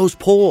is Gallows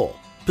Pole,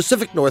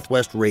 Pacific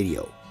Northwest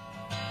Radio.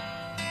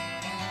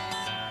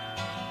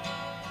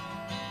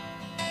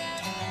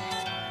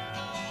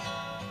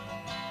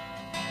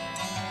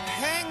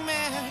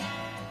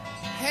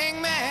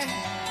 Hangman,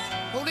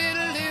 hold it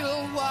a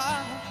little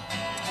while.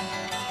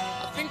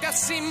 I think I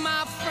see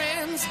my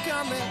friends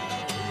coming,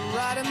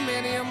 riding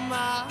many a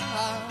mile.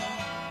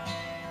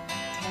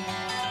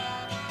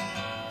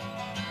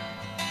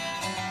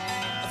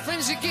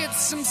 Friends, you get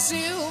some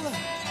silver,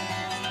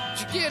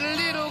 you get a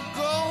little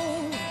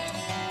gold.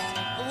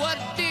 What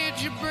did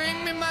you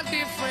bring me, my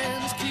dear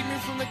friends? Keep me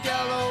from the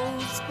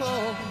gallows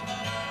pole.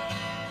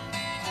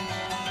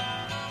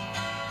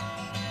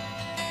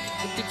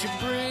 What did you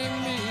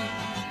bring me?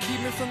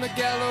 Keep me from the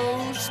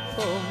gallows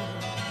pole.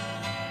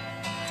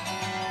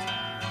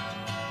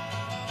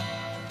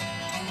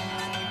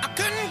 I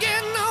couldn't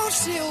get no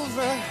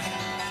silver,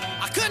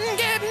 I couldn't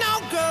get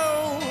no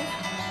gold.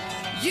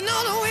 You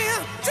know that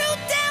we're too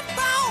damn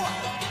poor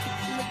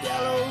from the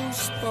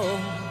gallows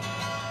pole.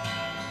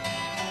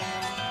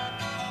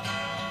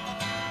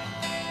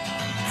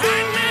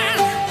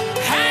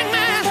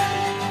 Hangman,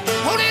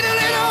 hold it a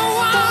little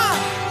while.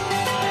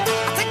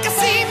 I think I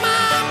see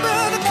my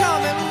brother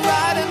coming,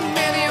 riding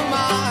many a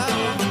mile.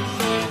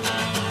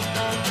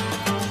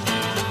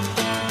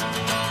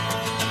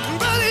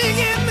 Brother, you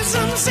give me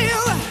some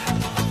silver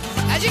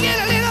as you get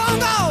a little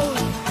gold.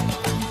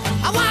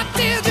 What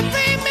did you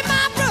bring me,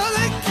 my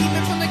brother? Keep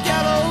me from the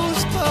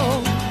gallows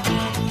pole.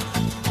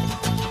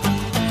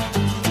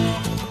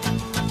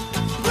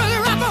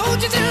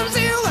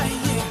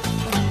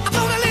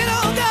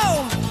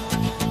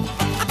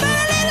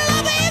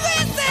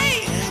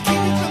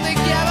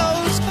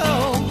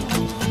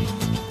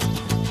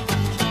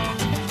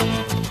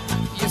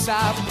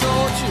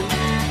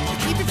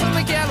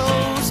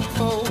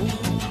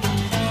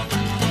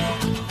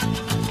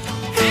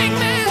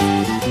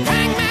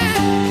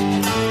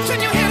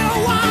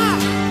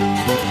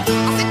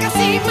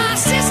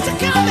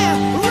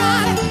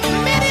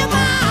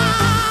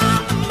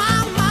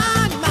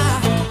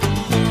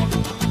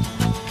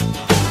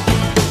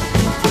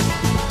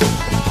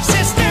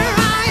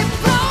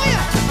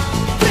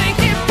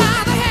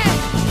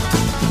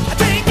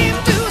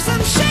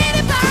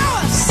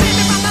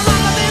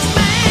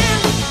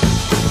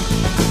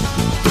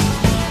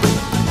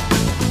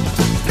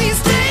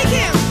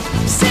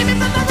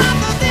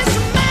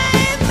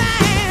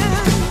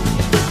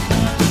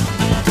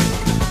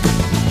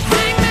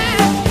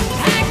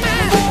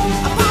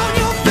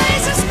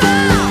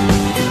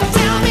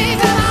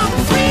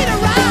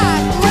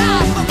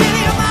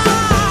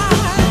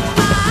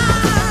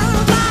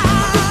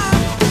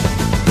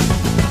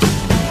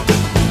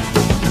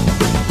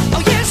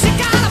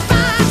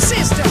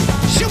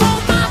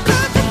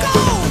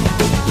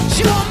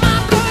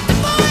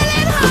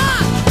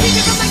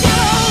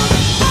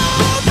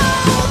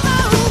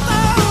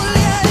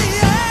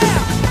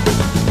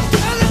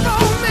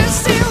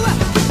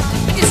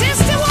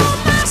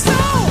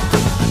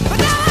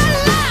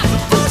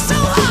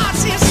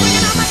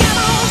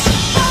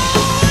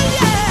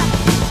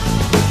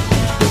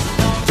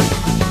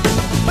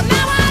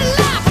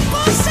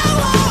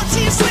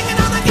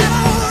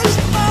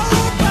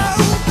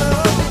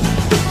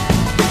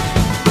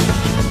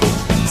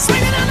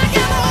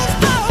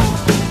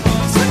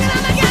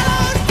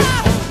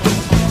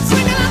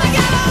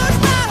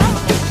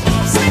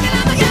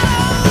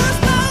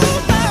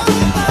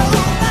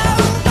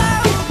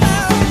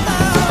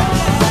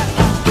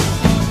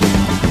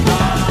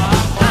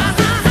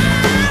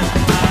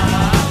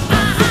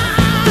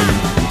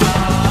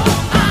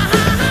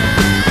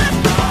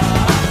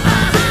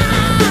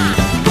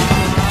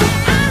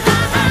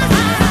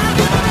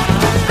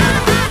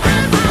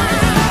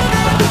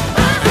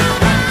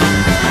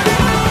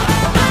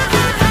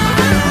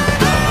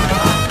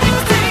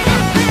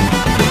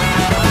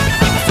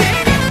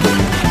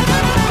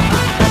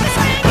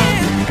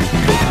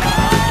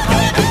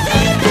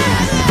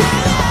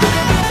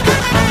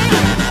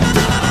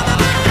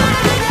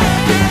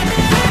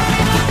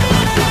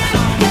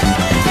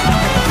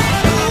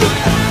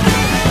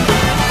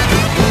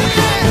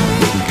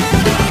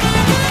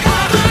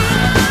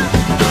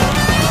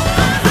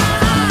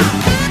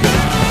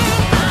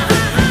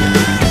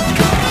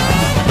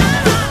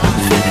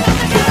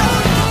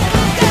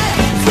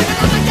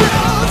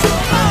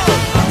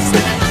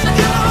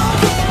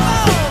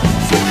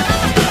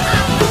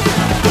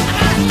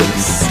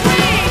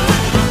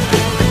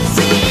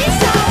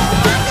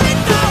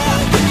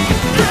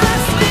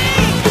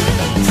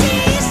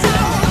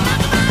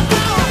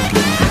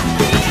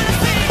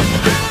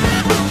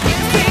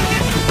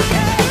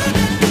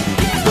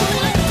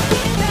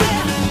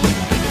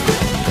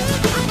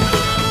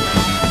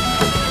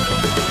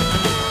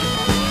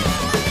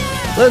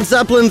 Led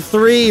Zeppelin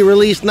 3,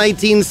 released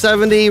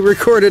 1970,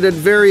 recorded at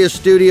various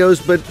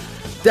studios, but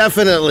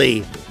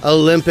definitely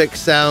Olympic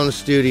Sound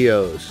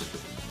Studios.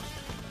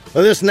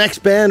 Well, this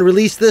next band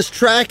released this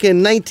track in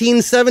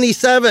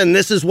 1977.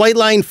 This is White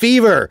Line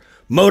Fever,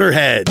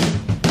 Motorhead.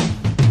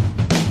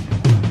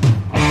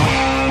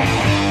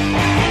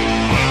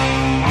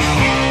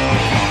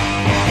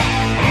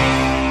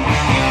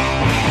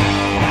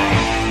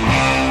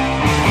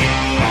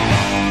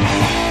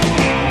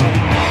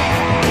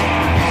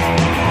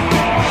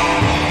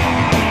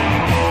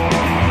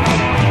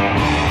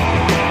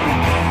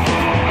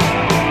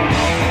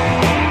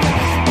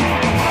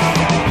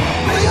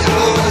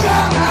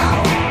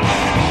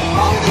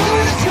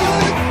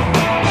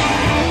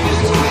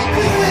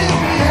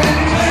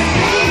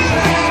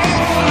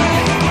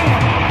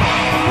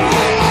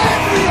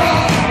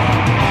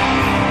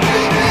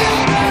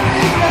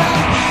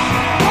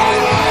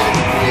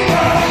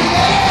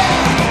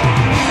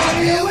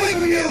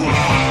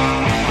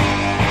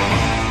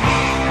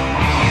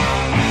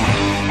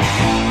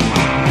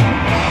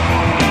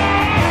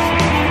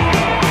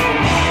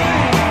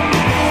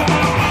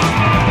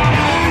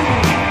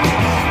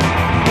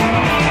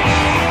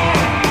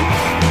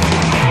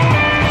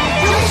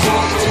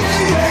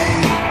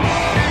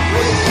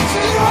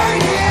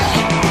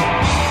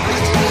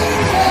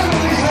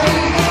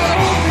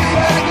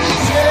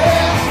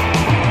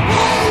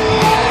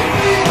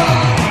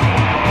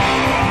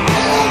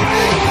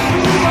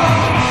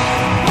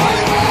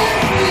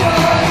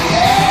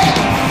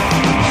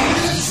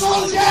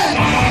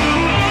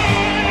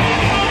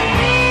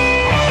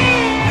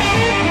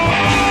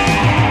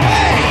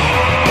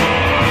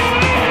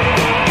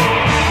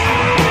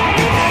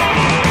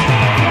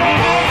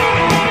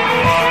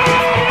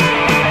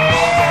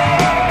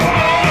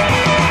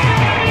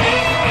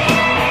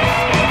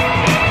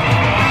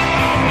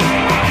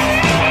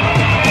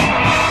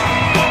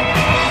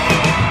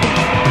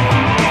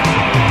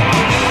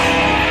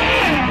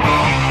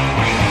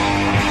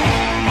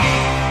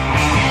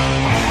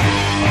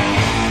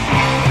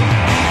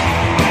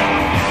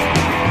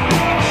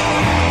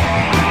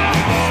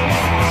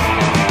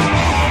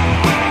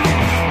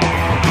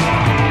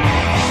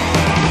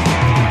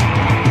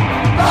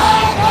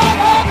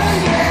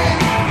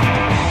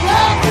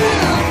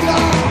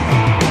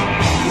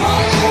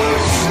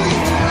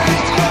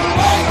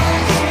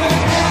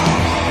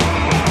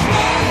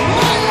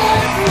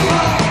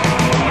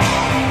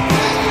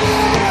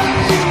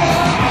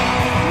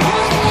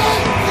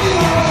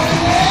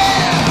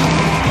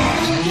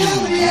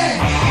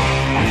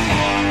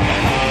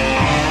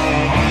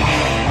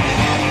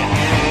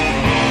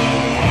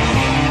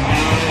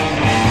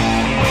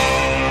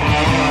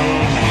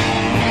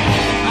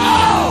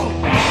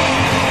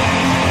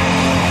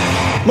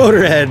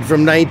 Motorhead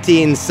from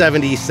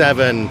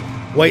 1977,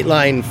 White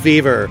Line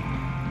Fever.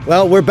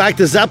 Well, we're back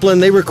to Zeppelin.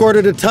 They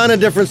recorded a ton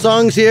of different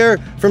songs here.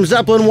 From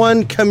Zeppelin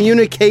 1,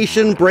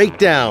 Communication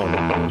Breakdown.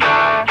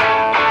 Yeah.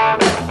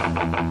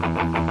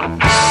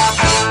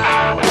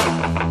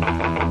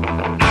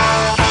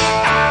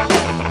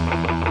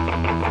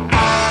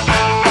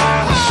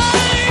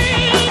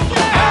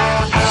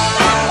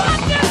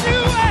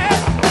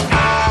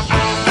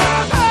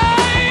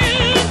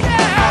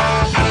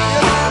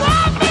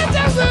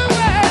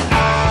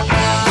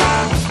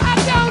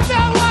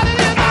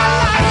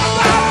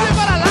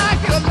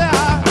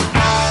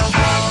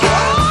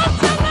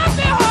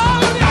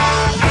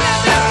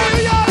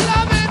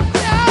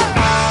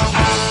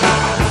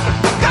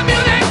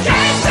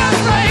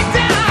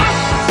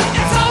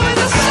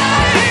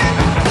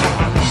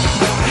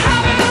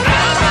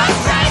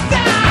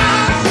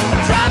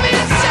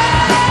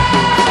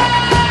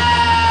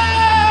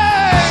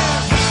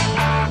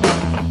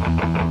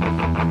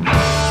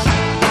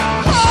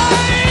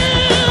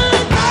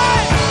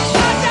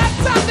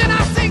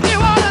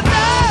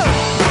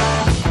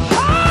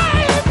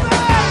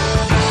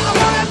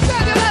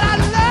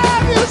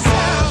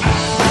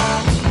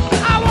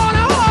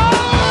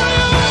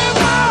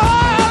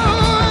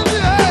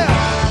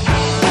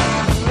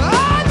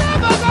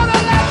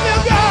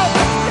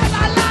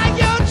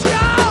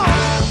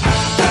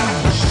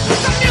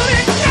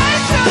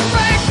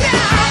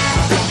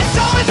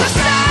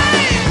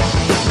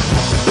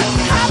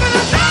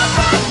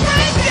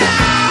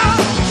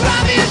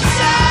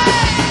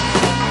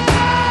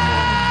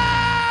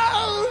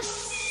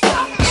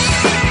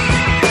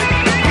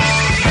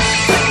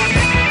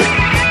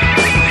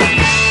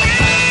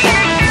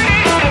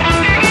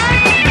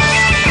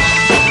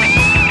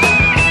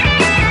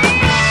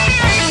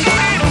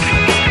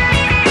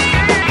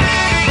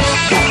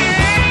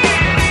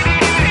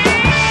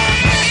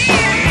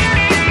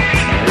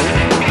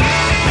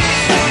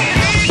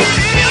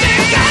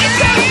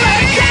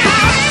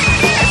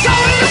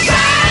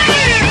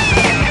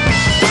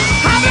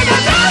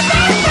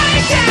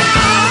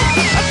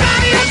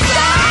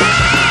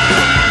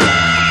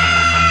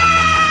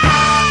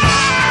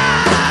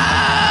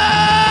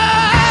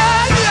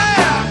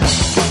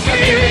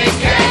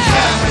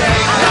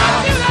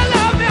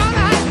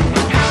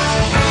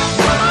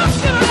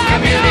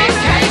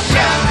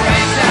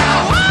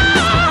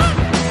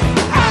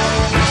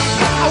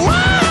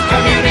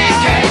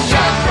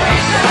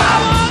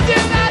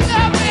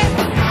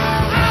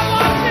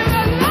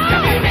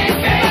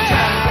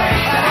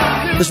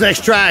 This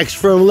next track's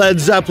from Led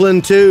Zeppelin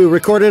 2,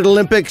 recorded at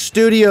Olympic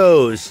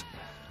Studios.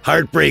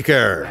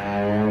 Heartbreaker.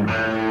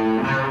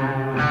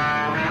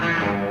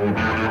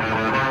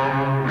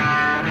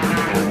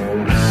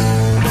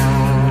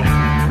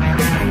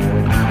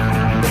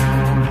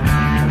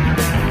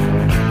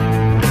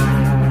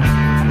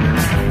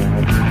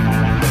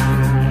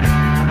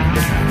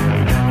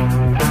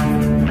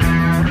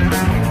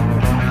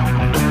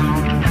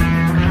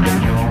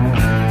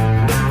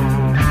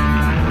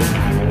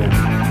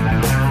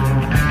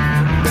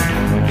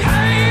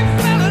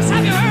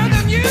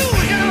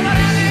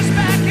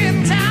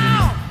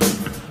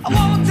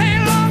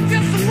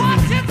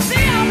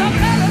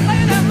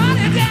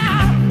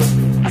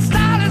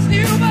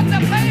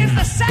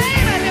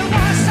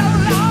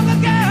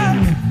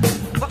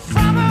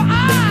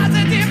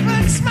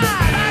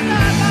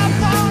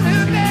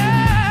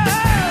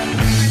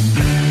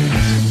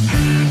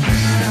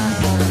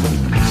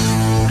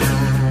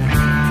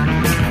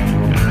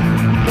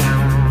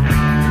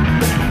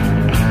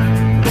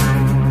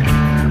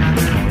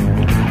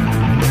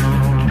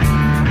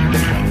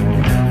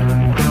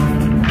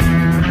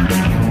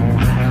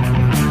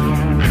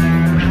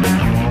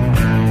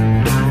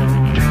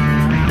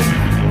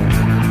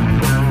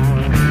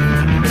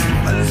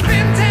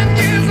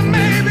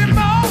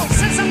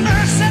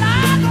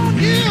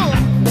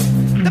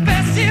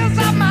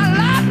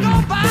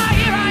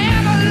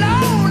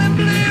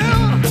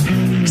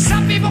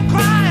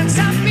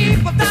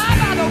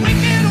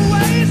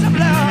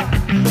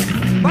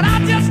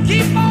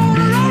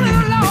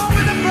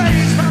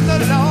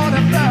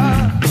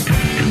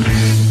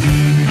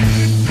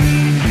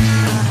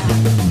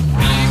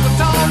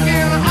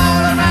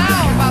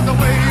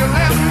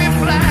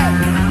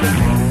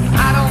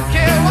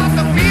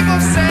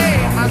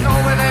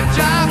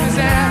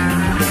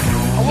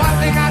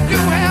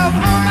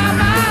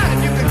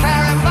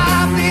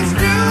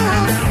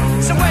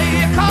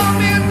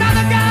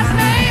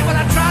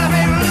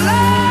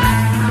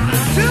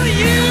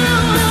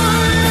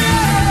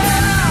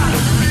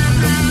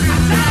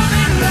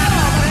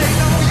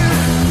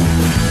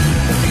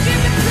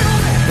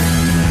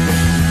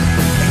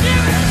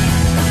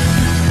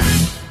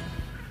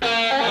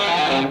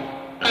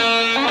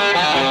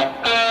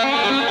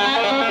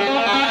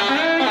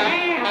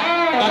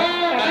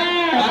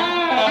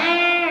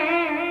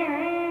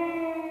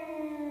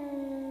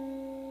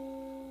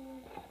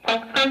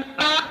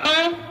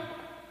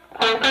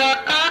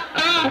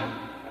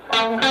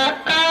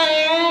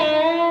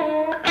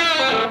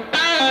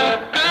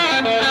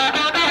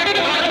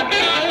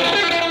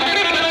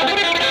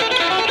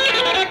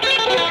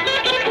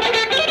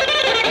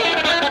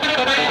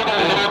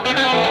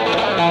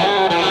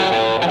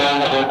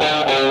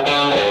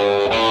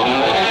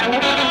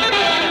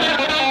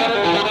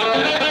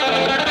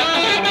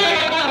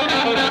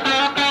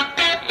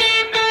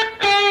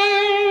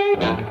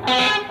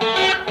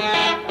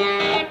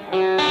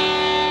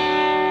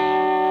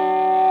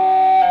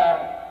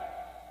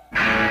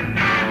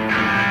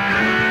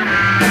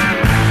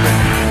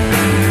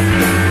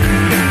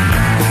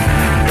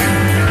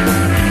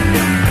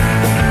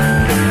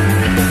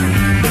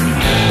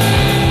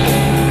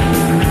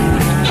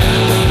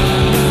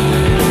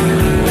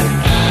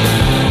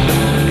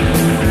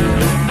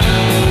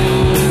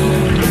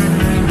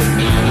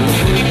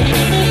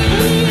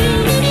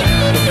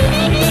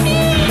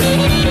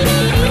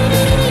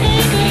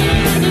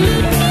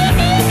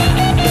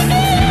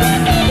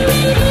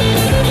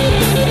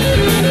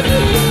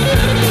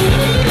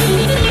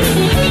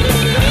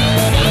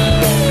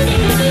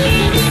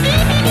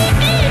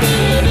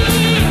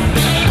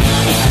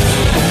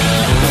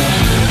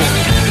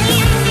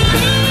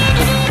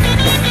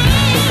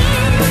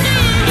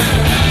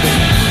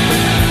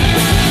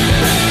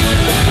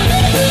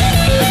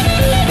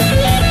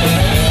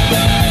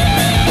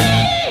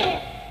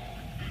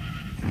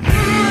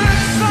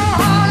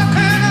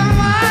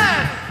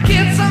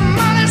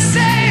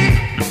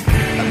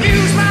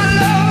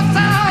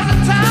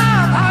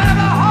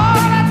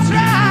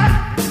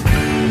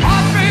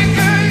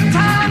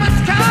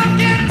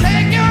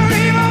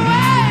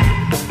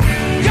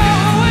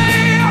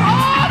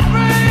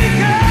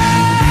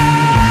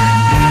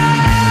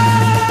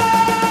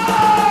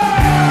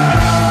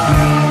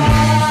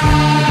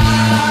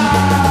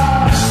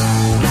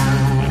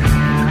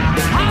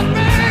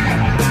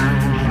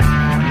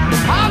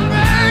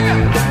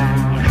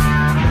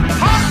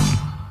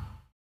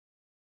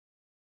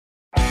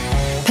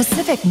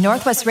 Pacific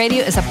Northwest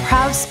Radio is a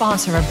proud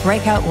sponsor of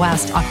Breakout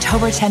West,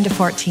 October 10 to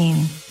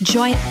 14.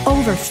 Join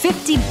over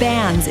 50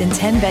 bands in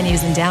 10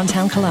 venues in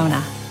downtown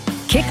Kelowna.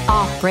 Kick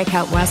off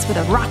Breakout West with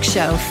a rock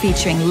show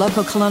featuring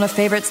local Kelowna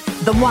favorites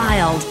The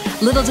Wild,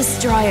 Little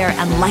Destroyer,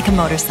 and Like a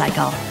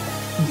Motorcycle.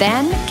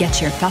 Then get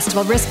your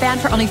festival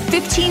wristband for only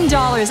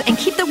 $15 and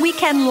keep the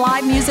weekend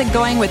live music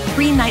going with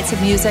 3 nights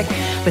of music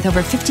with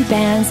over 50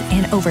 bands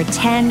in over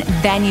 10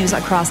 venues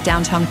across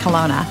downtown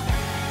Kelowna.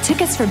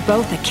 Tickets for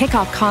both the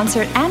kickoff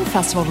concert and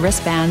festival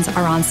wristbands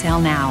are on sale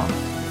now.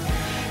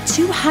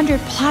 200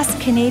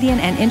 plus Canadian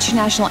and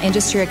international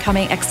industry are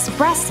coming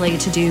expressly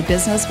to do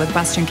business with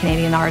Western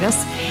Canadian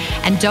artists.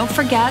 And don't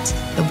forget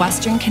the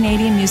Western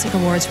Canadian Music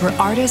Awards, where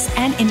artists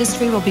and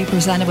industry will be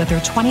presented with their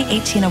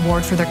 2018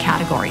 award for their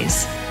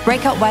categories.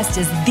 Breakout West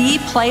is the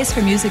place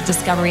for music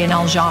discovery in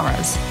all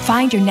genres.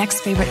 Find your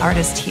next favorite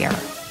artist here.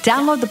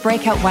 Download the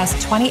Breakout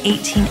West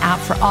 2018 app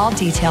for all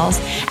details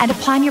and to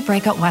plan your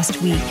Breakout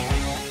West week.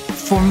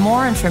 For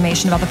more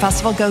information about the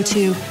festival, go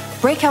to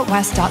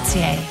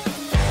breakoutwest.ca.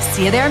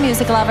 See you there,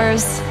 music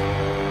lovers.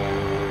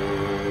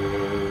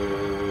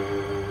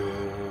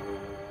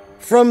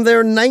 From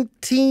their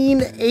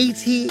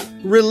 1980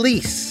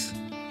 release,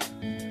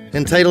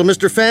 entitled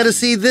Mr.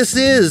 Fantasy, this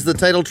is the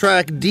title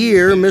track,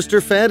 Dear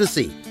Mr.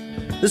 Fantasy.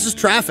 This is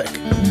Traffic.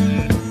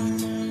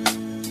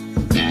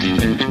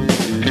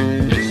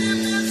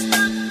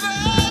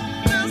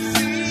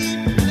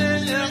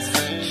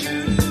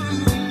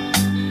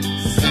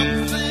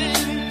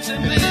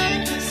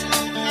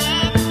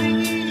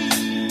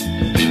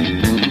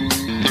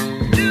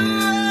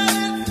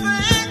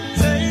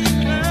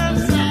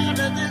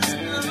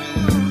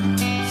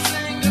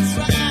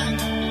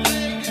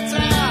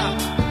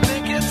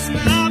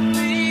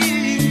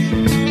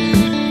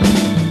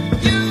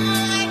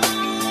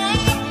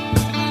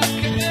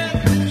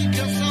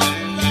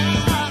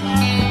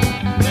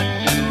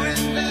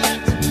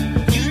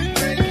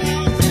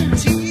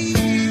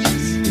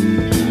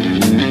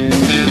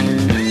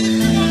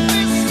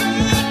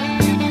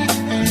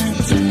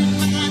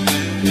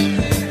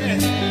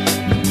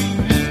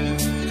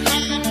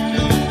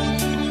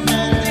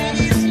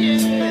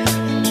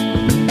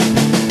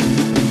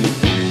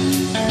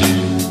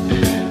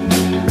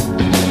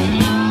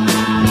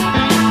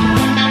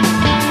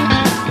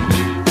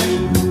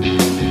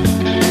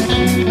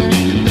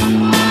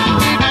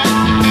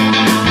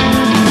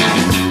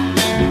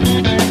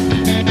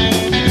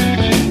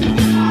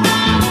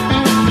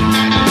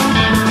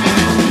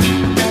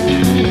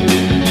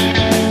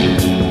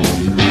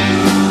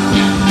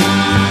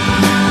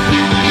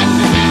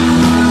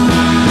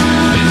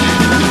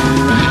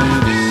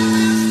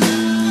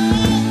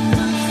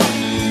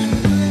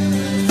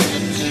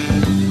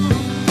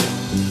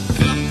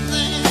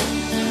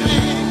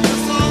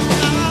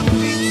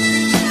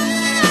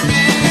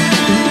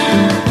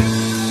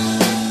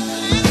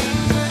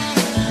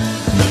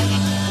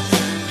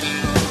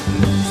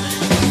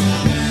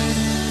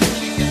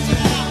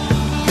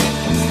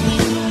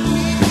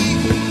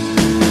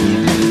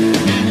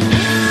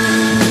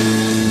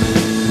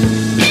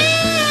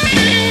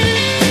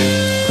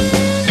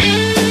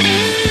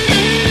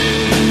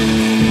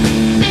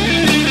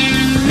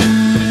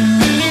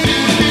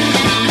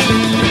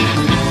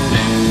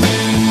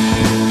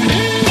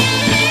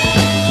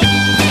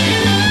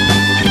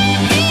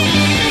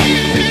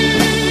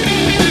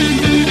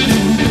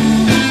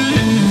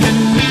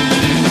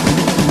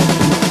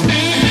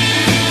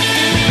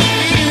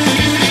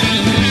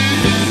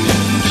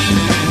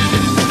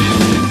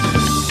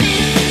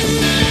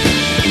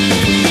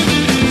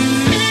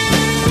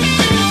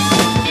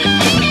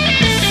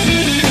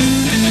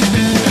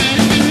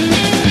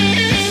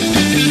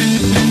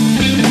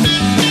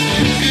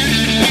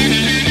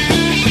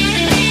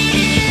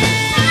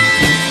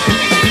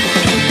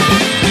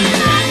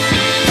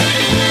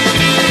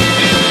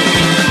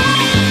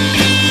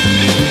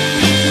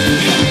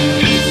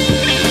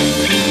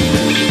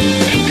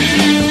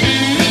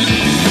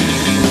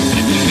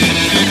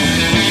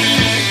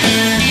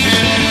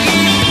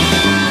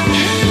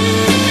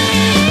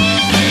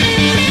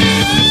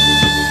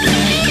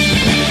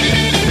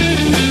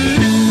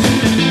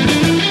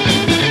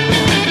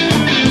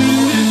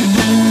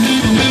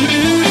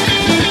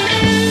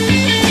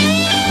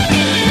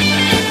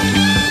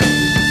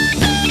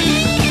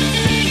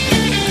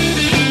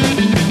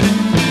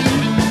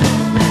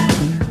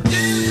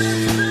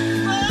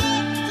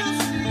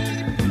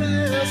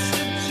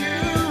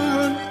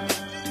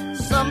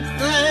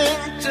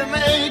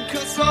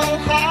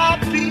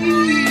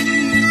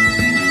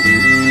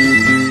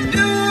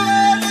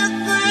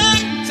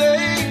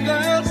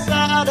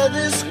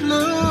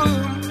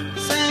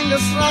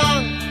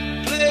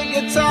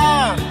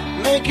 guitar,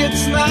 make it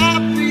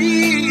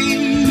snappy.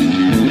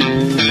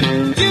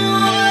 You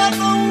are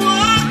the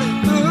one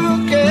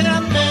who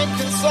can make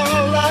us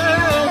all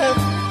laugh.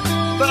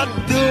 But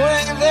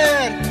doing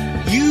that,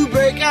 you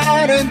break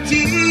out in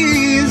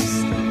tears.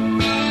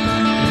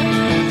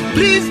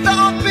 Please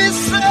don't be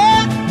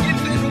sad. If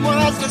it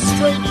was a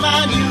straight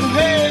line you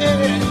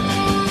had,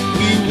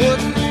 we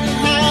wouldn't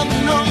have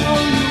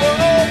known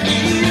what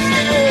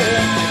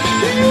easier.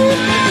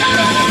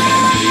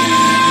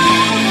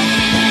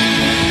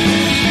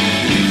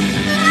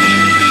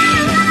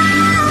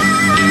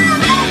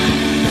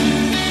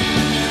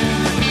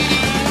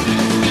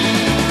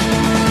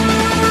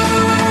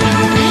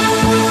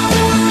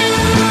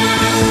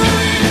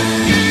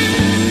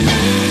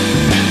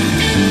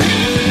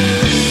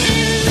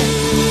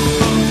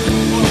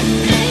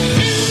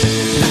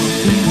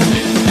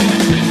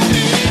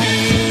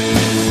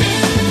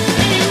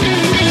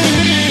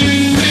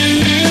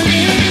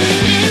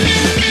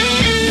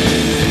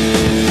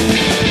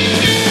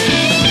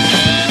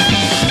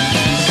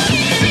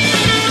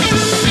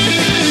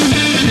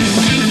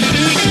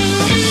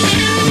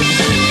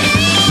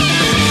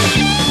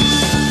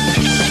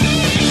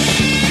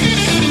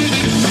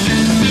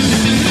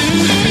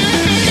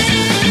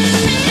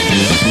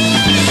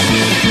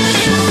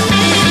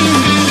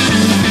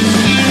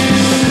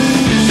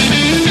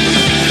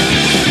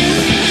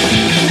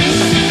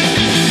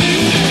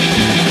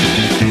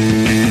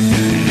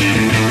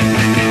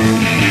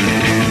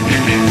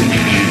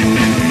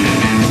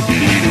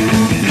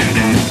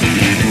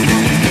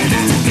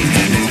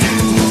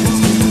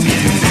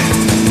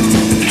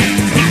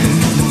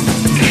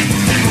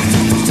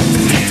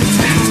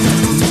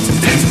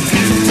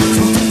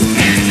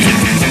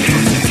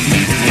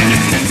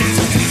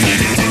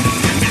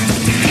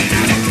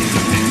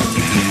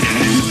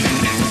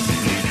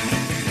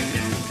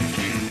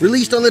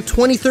 released on the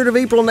 23rd of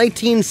April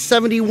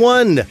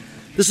 1971.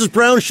 This is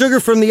Brown Sugar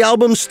from the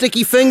album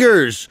Sticky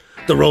Fingers,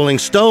 The Rolling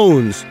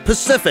Stones,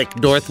 Pacific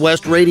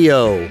Northwest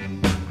Radio.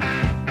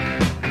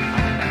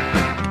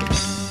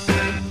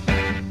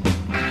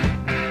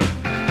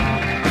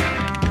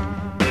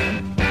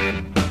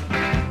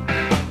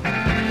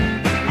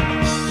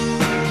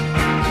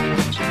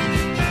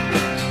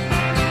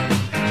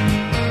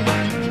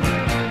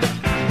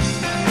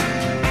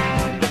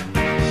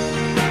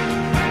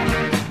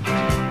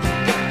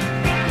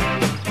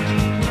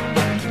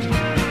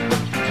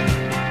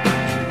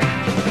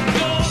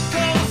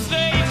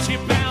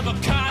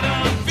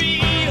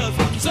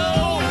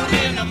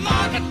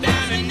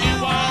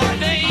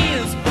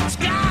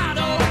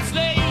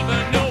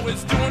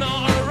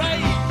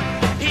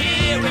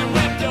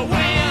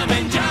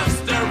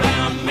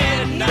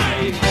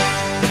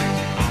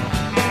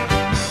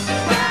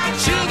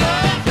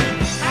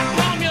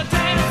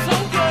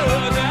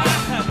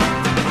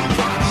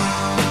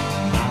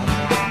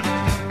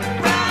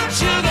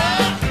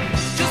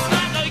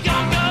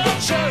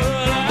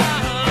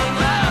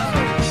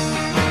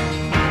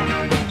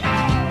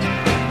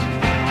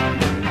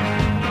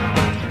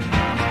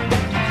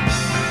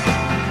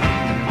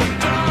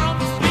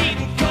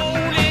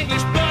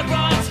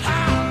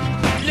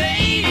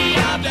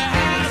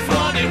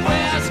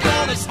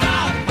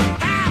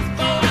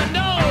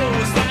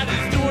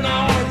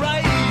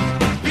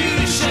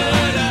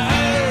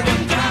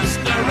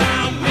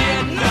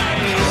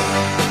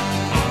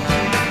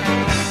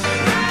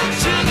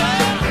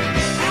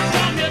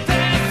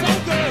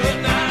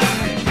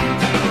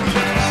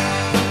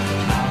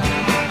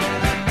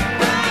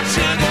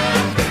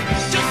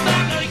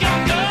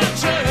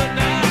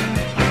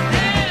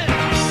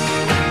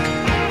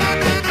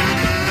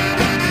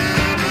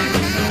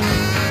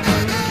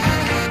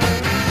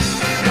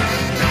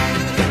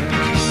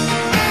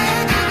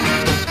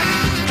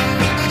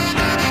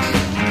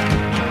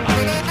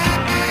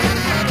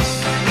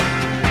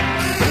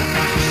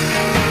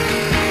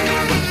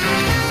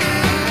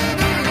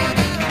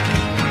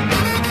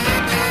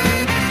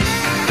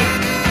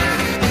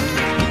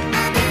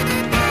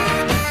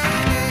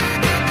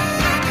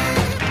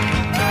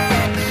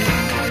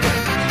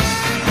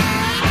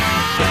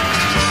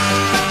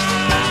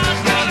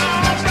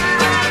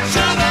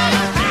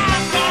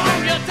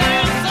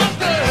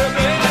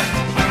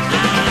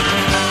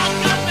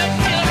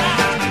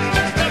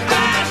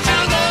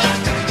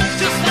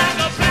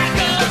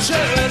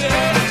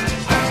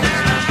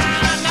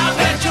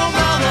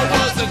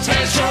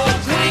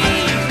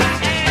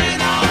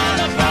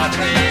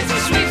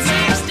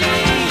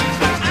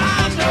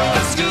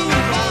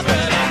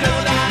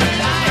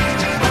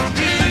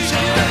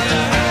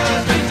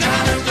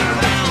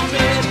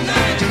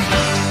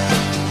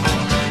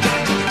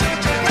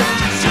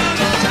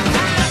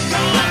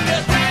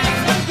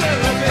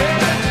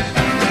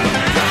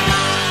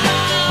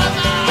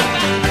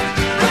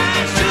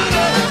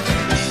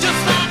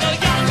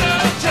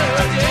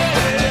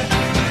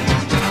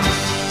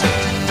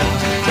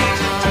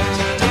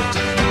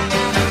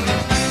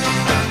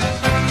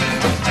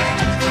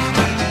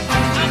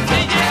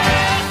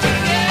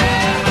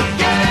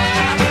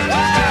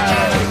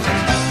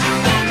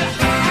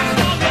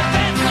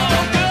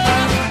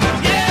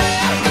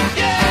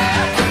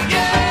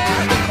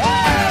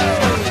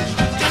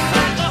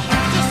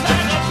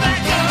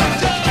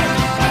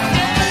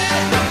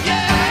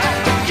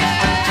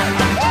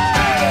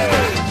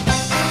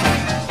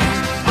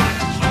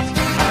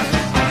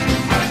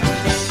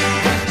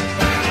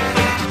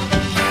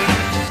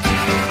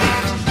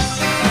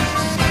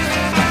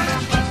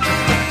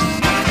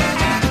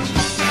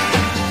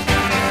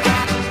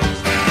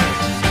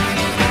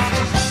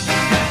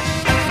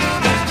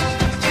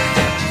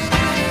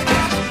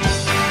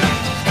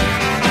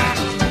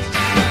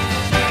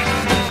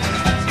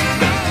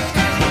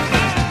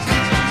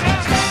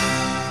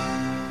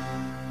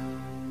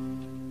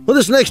 Well,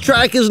 this next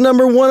track is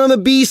number 1 on the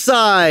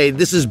B-side.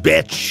 This is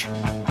Bitch.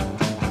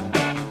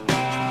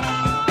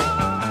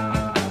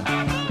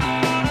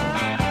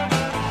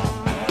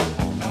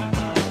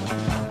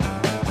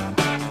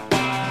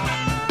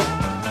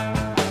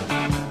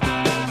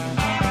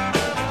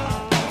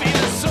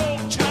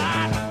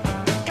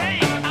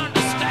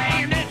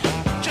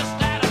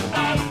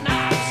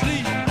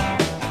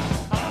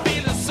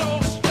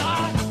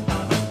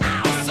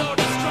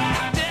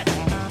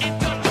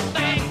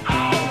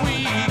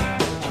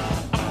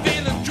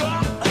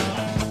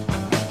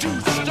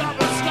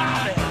 Stop and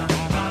start it.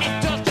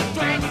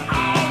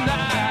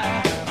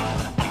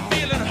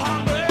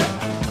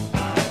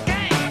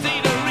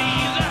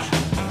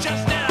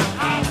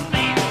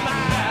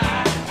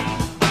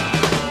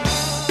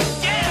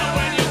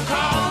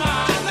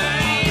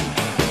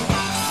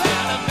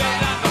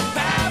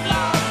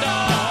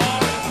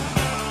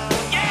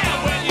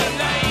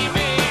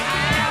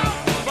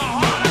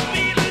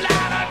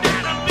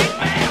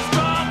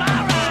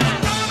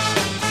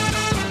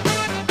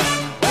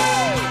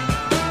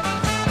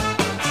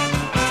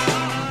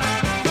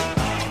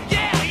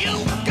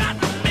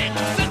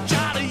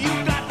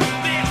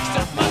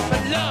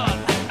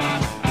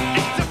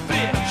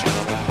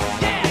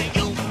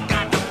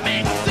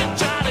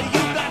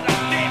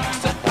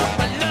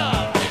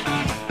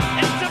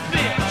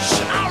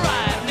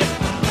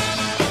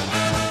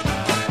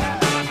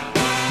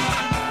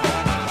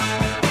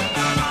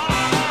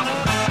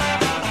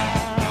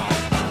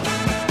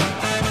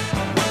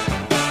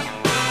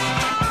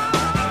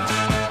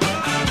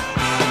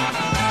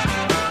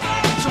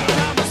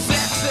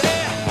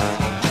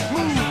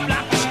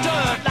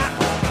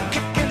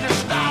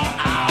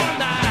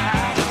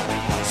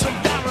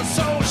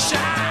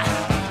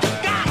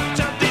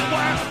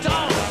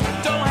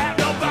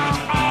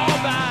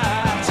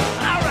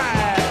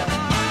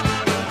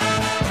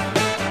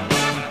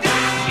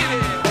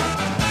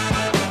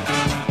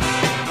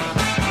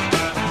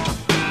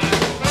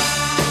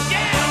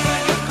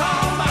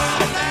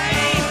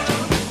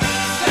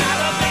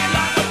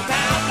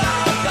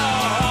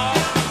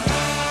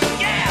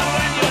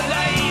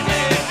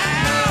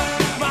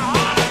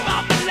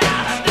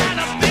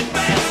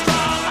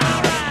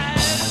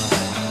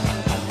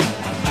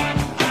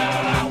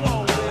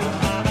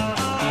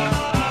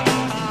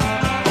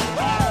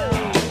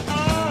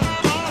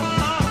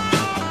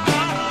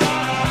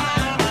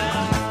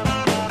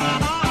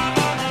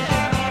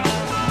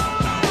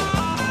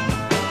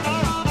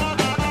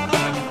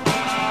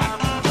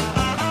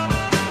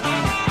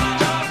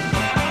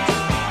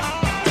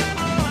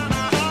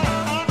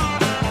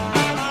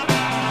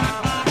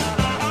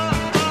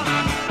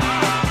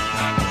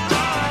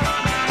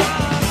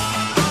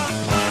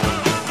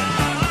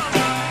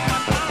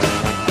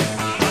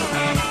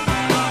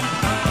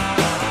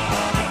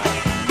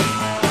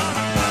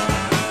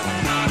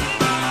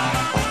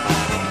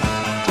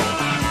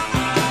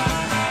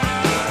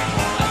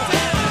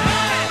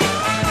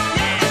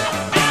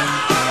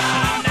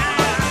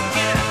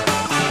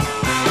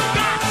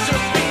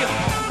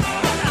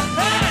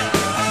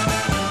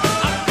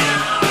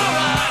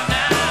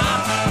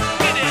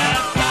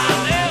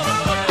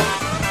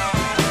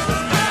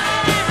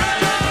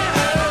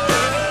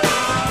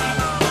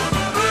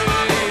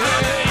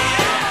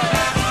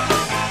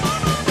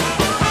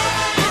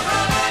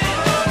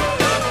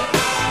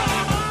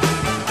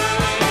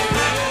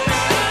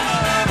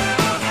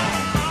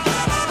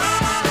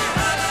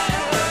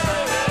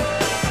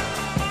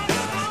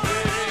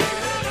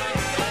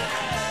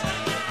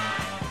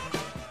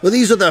 Well,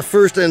 these are the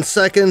first and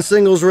second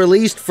singles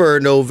released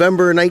for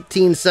November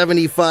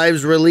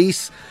 1975's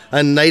release,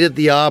 A Night at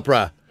the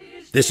Opera.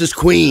 This is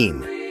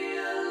Queen.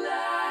 Real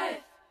life?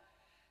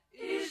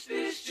 Is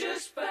this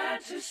just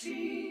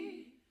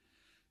fantasy?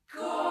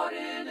 Caught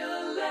in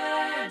a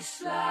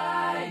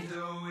landslide,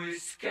 no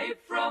escape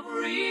from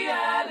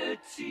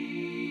reality.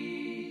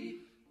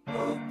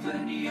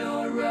 Open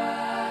your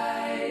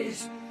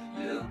eyes,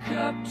 look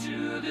up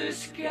to the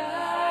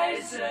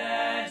skies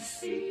and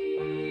see.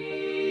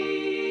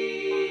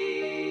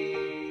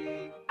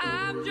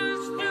 I'm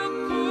just a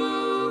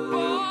poor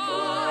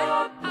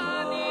boy,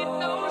 I need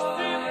no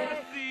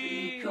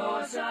sympathy,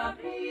 because I'm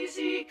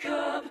easy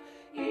come,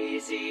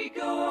 easy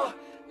go,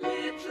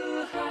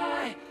 little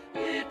high,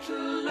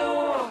 little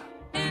low.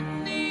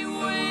 Any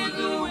way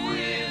the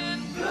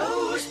wind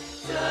blows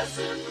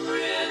doesn't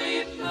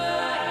really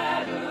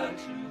matter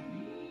to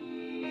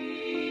me.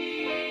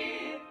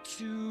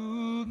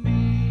 To me.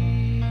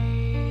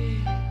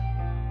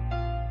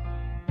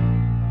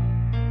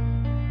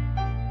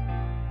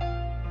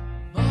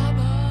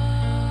 Mama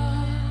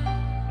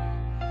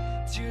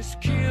just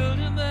killed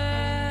a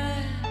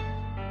man,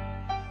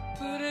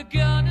 put a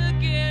gun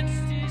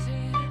against his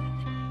head,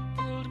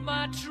 pulled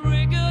my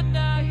trigger,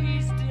 now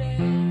he's dead.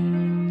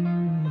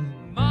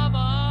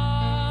 Mama,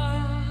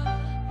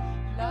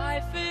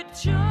 life had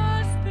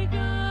just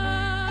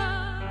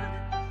begun,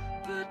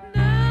 but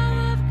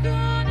now I've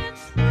gone and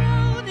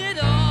thrown it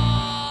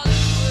all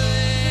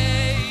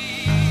away.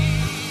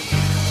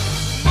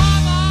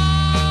 Mama,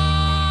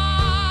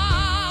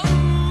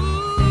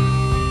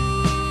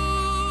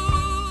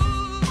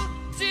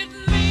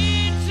 didn't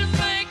mean to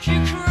make you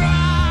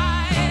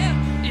cry.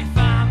 If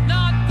I'm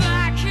not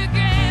back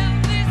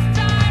again this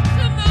time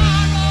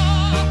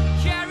tomorrow,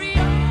 carry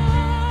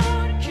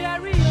on,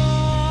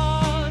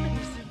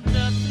 as if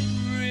nothing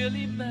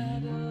really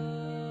matters.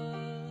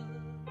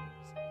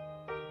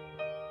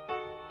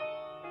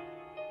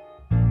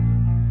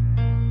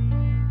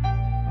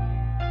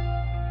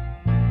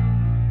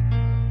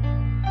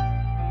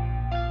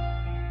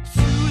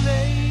 Too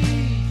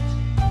late,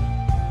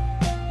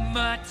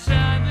 my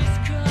time has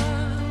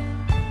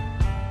come.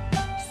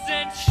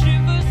 Sent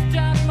shivers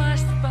down my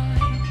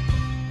spine,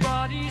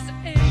 body's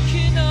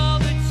aching all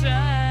the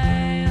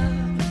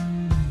time.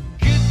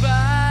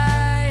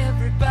 Goodbye,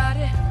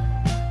 everybody,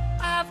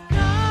 I've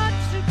got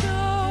to go.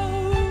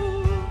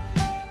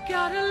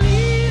 Gotta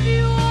leave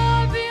you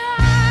all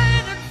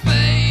behind and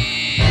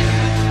face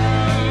the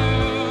truth.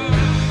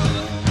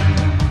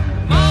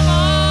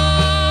 Mama,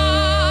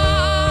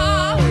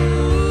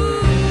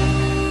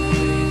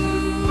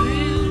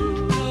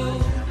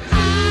 I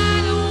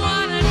don't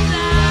wanna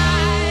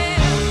die.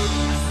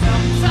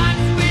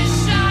 Sometimes wish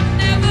I'd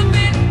never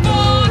been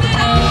born at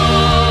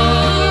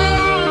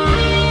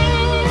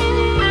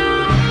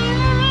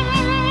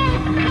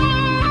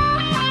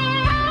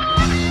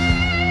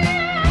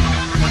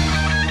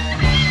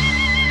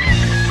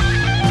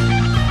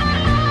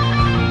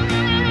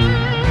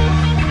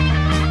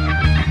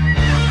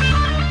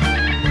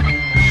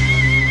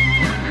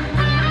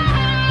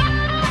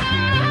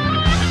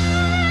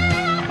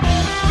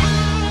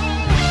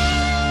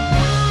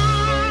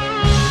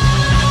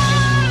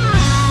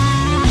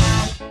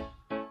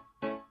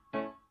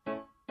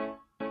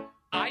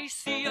I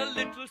see a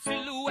little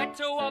silhouette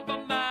of a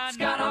man.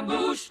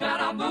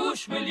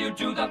 Scaramouche, will you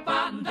do the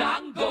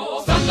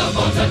fandango?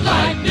 Thunderbolt and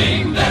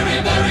lightning,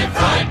 very, very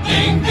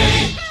frightening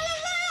me.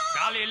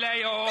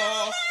 Galileo,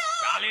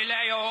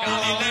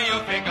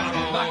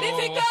 Figaro.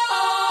 Magnifico!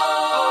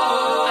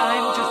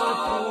 I'm just a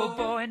poor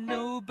boy,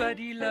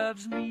 nobody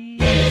loves me.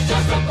 He's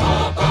just a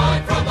poor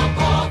boy from a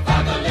poor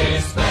family,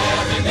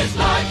 sparing his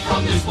life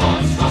from this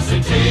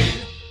monstrosity.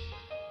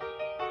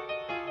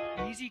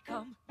 Easy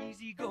come,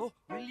 easy go,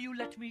 will you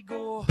let me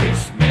go?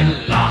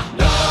 Bismillah,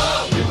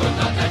 no, we will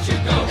not let you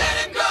go. Let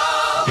him go!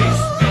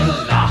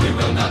 Bismillah, we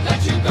will not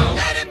let you go.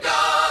 Let him go!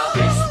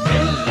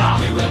 Bismillah,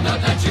 we will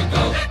not let you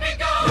go. Let me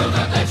go! We'll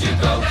not let you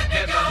go. Let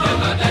me go! We'll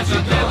not let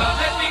you go.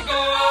 Let me go!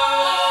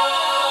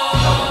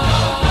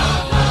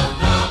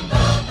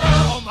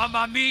 Oh,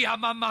 mamma mia,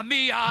 mamma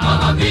mia.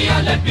 Mamma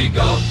mia, let me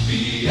go.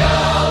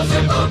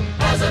 Beelzebub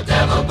has a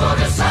devil put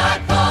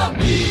aside for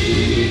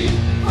me.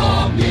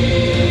 For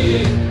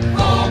me.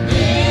 For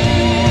me.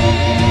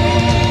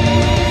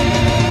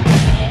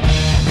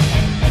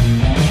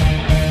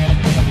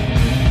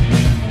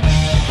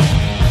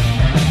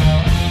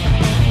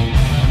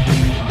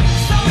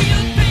 So you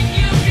think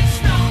you can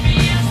stop me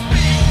and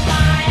spit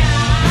my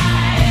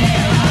eye?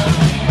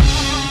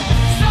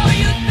 So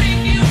you think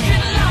you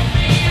can love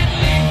me and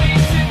leave me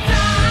to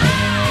die?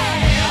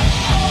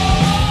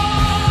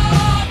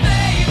 Oh,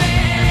 baby,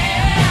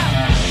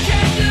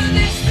 can't do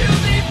this to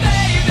me,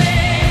 baby.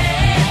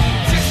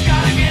 Just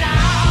gotta get out.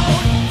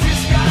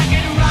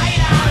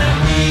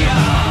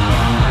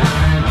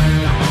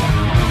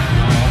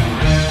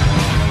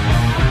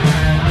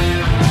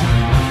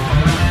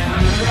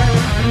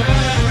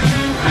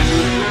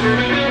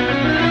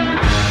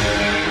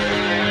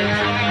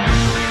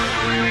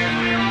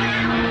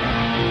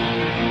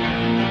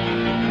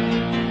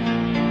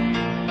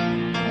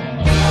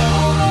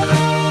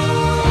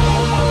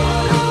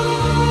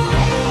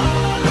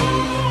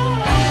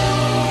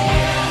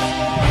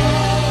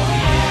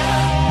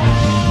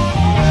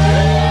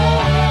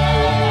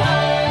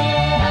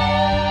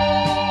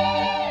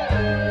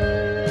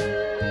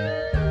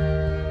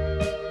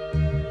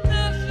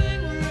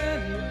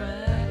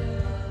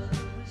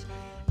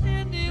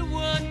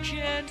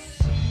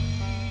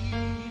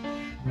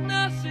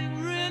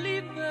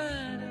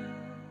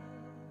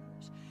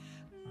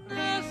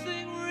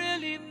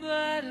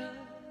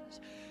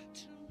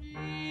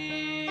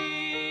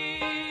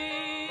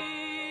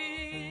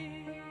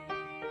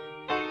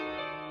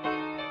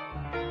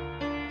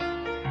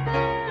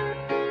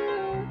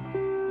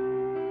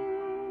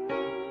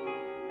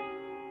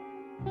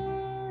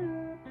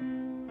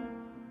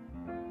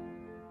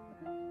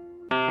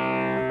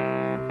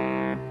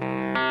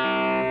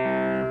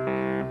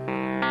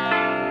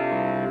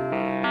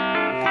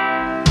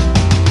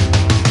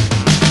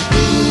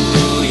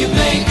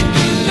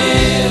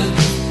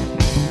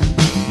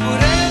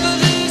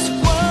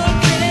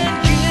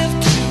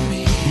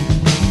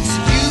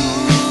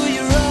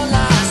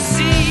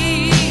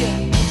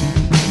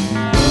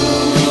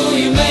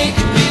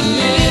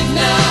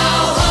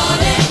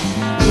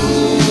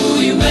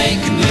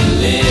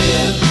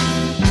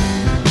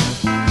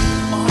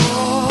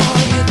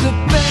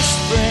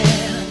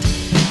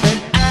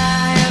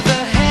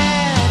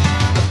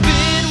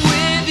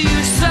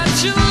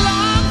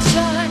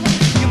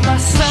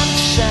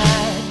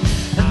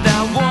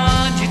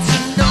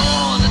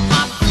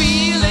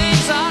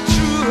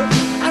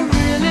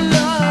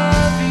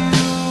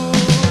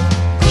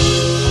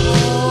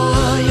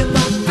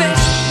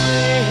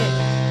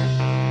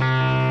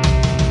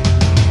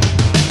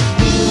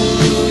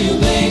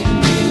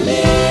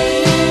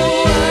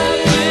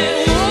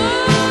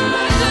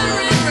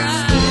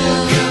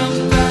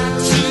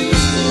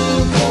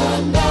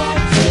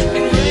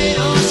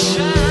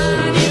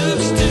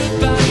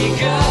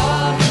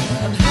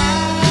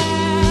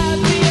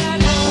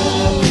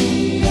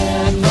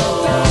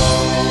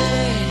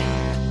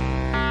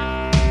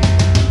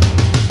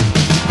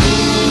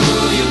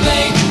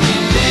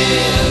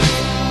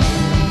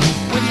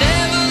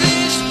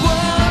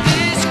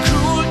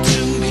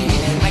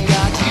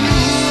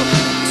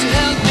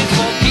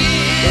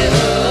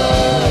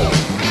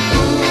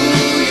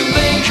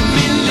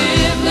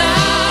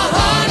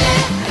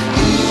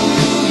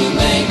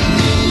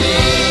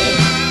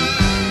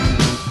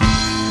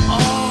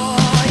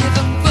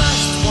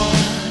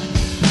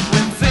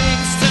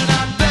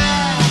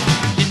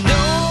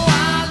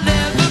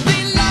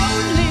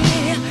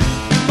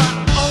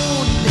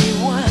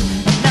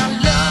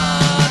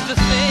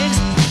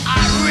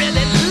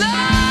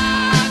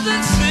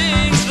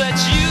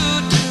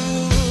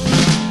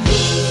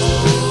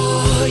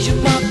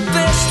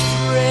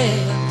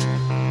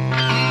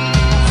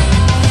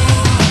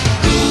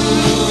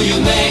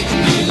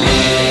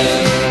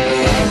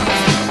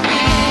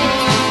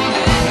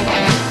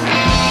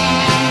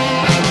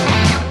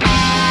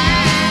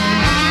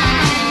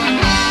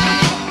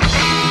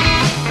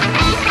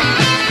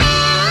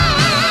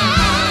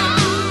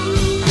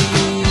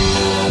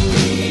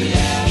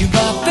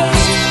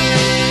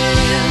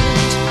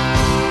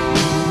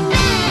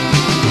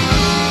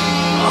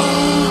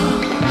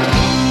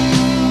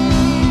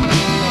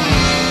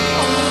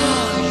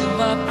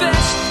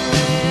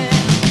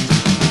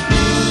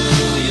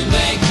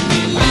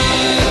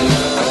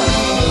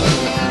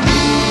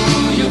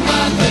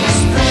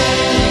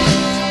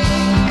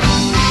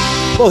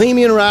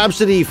 Bohemian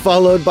Rhapsody,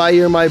 followed by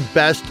You're My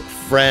Best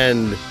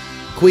Friend.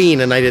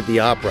 Queen, A Night at the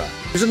Opera.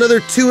 There's another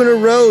 2 in a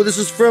row. This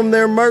is from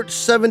their March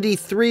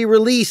 73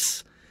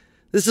 release.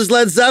 This is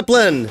Led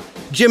Zeppelin,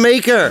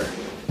 Jamaica.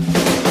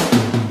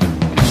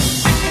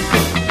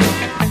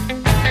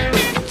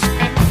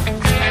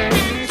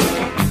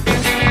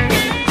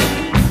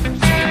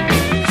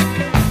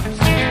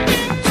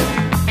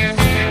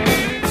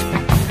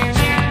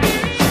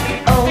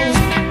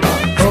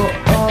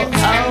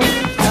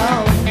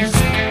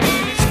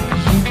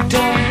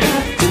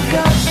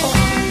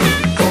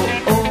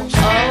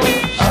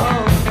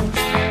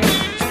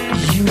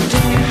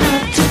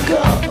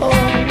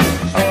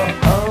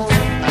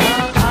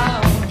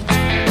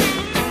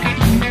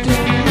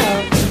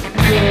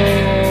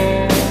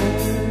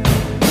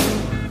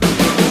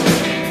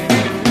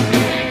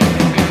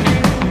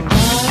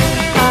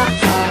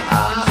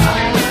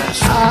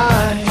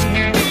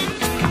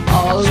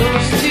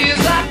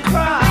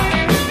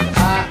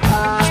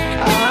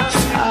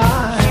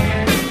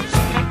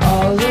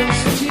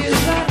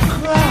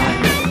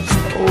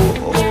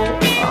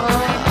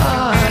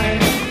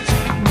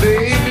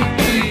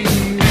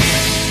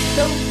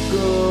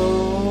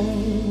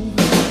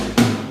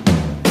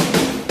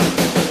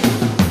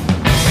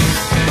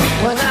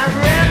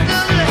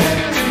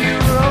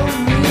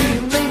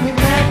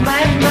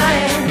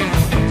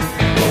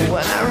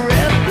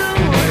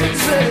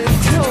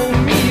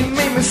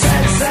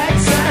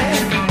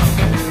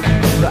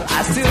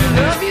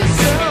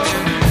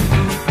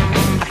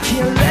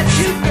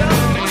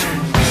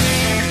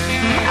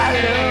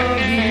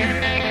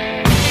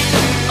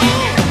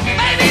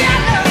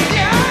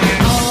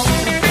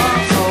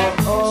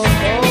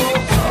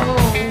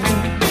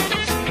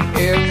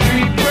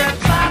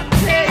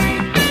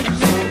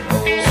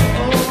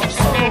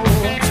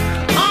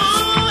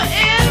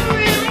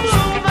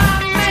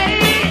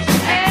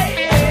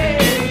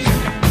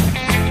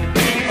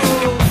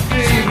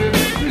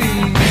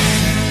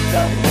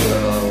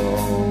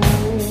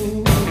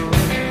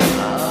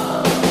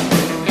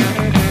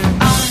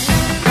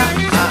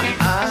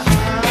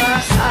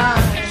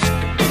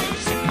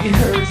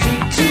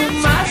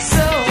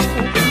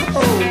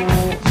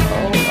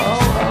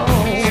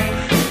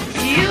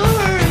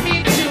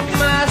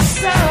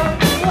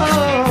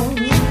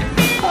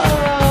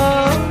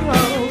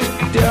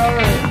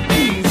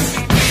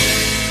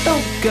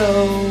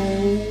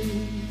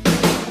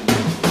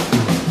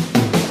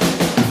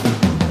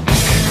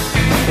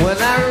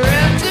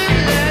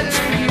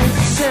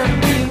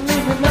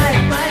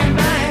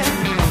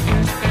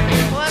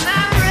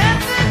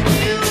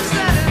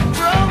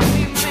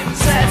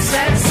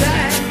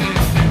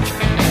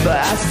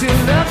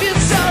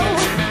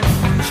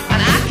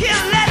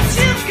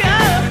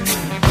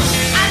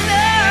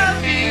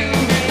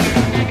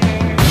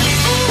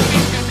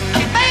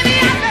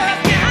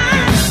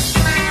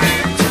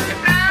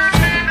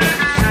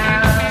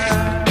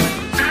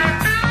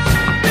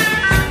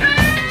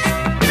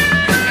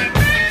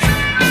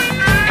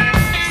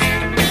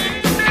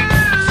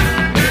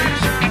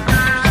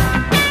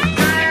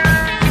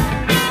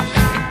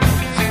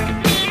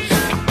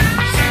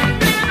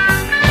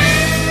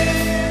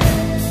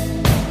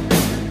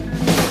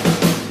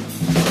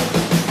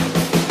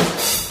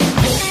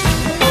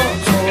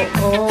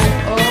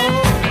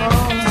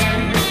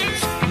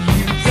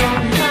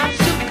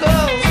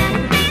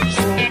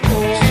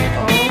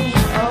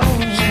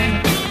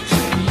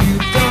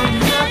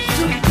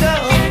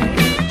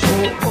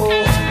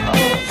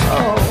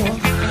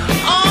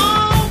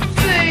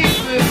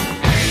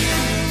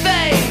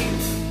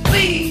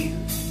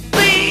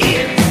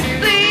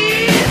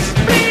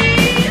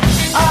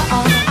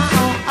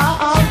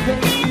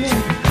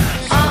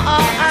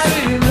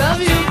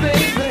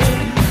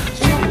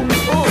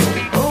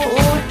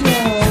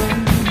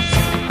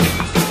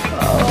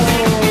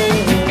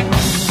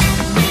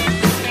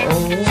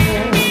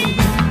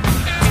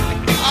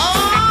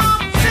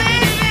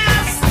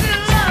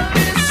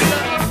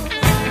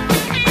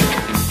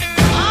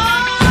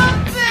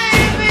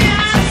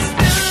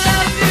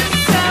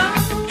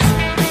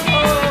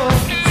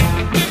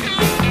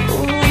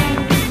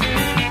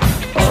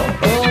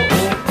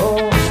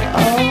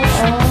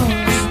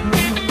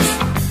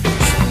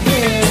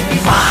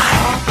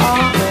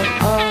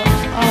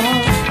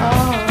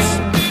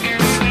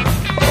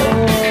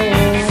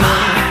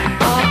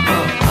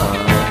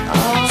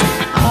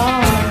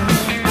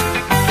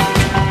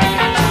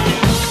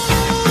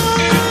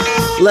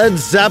 Led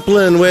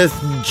Zeppelin with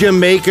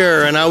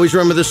Jamaica, and I always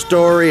remember the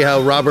story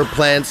how Robert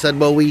Plant said,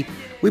 well, we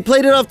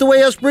played it off the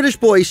way us British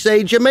boys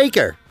say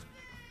Jamaica.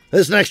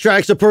 This next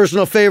track's a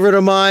personal favorite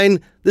of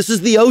mine. This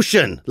is The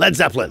Ocean, Led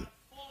Zeppelin.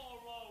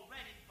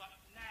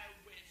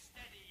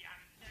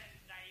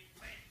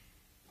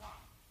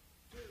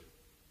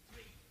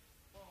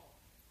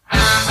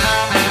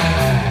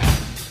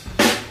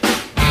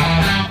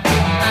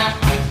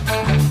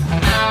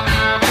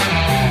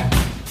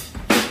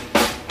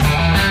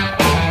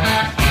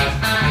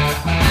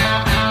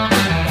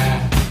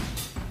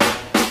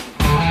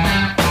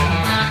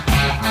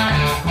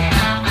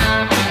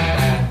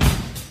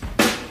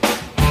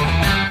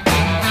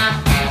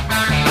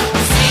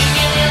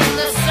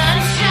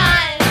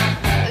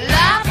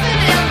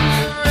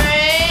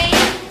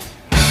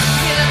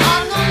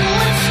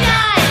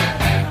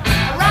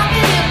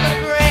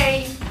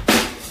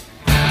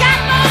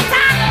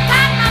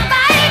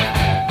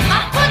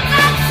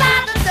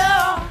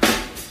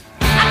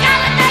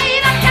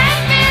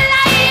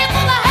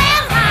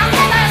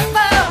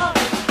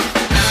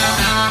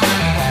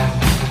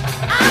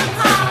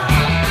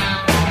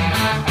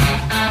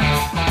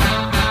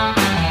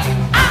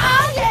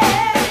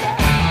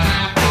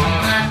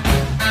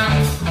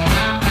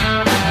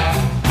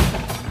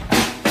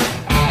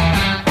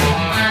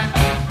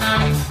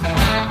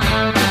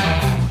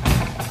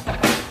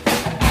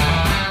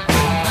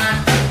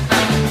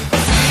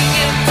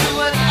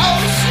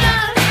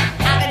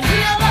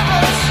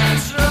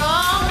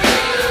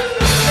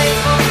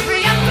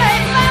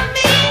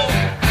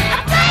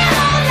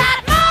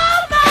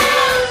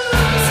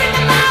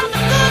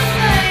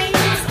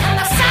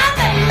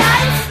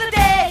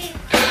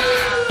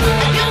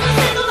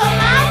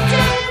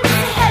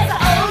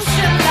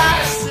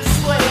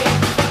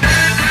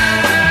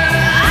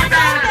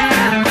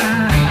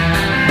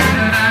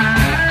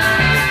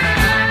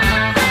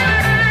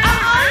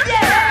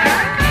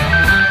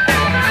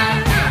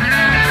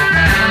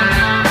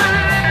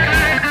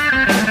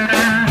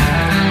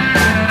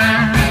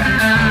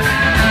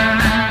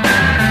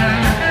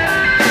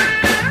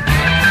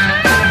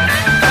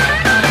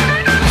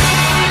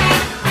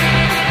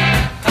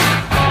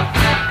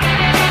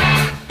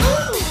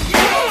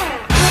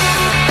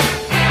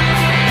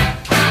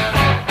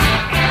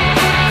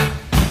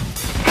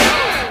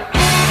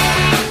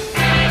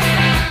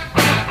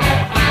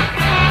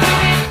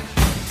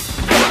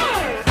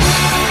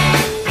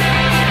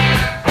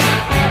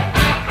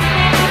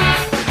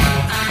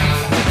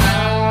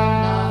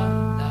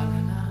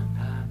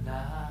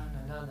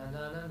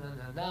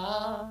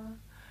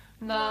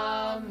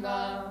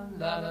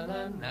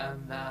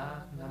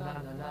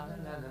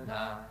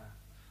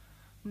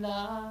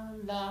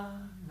 Around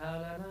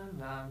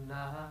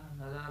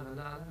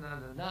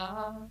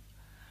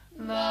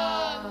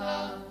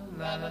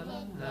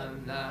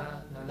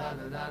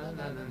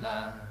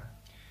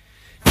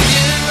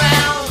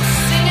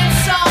singing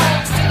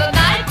songs till the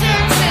night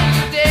turns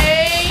into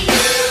day.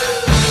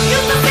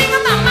 Used to sing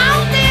about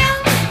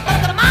mountains, but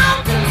the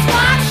mountains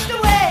washed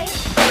away.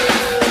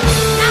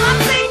 Now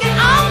I'm singing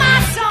all my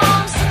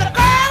songs to the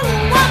girl who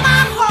won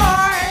my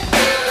heart.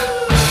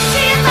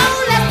 She is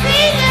only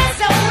 3 years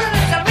old and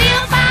it's a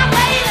real fine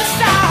way to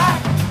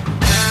start.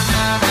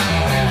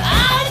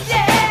 Oh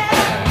yeah,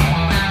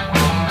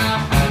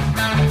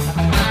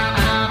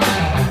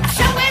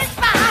 show is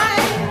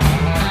fine.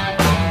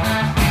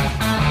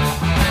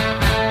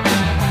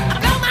 I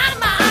blow my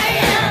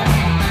mind.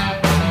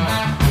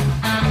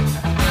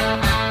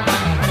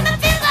 And the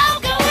feels all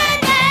going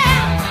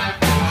down.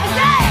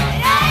 Yeah,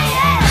 yeah,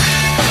 yeah.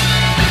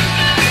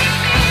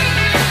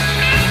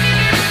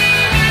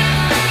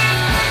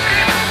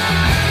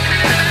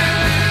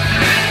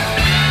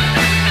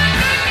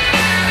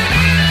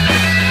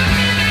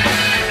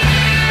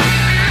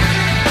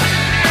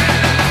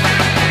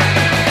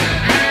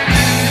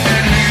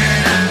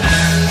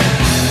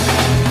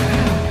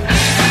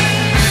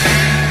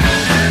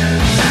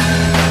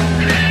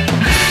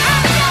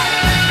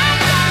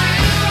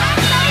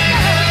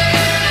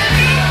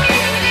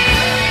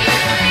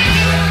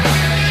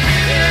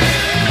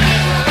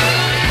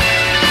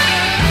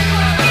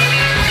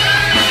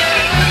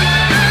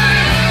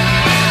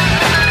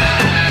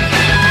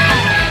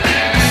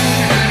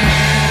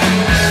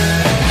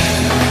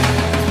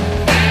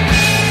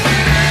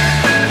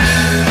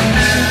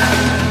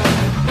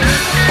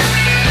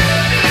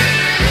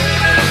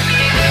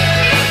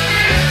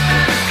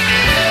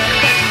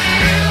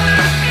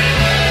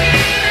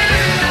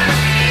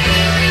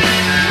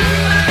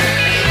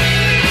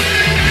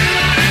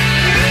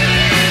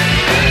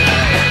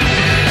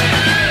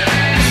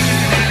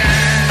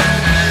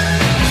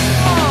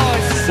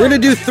 We're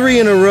going to do 3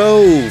 in a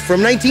row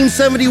from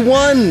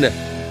 1971.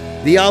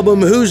 The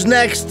album Who's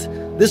Next?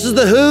 This is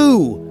The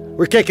Who.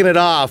 We're kicking it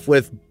off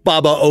with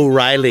Baba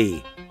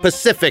O'Reilly,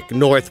 Pacific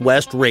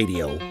Northwest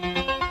Radio.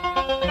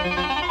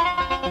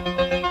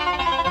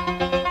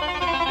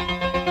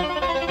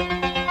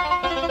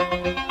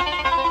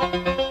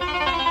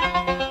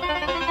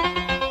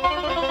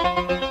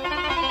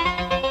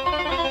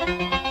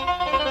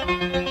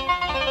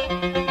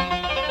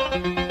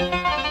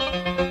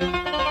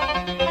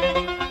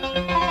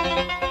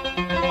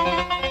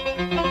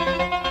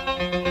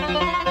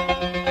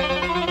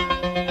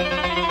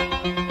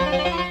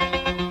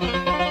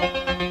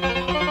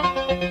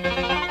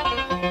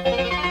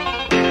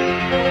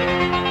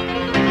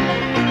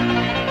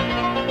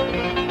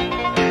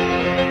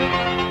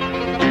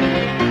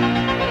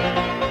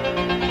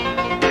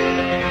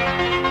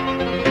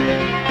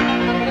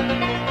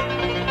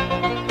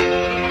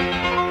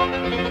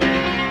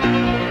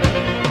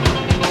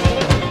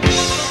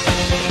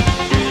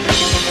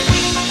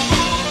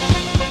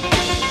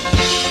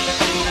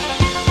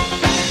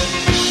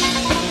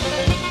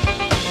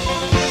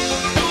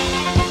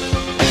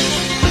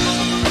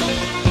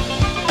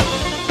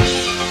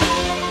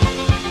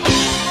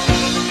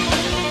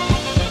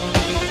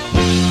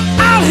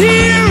 Out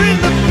here in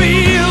the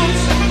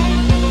fields,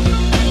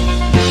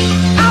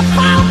 I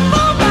found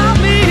for my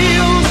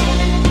meals.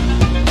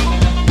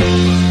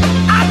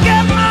 I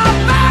get my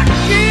back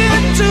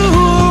into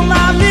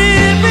my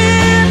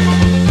living.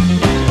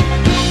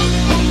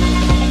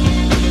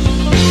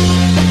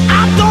 I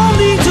don't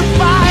need to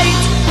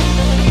fight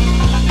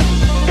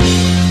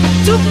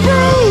to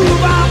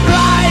prove I'm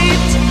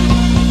right.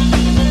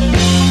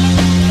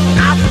 I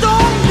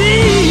don't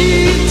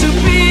need to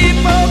be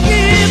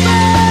forgiven.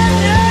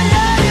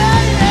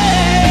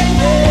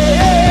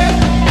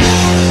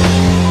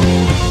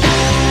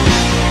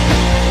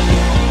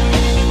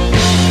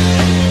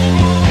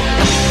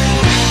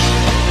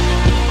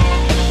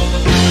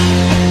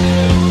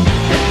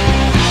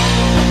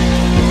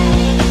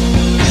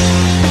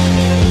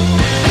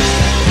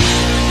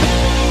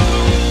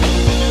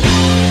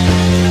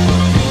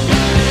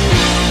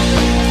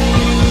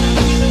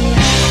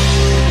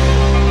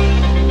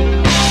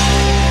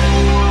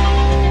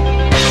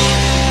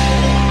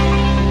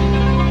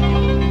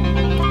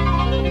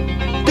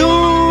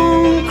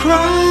 Don't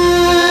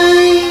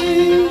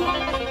cry,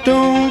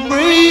 don't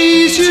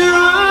raise your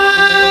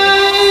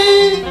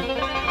eye.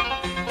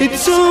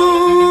 It's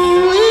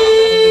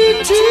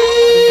only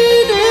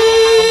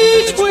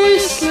teenage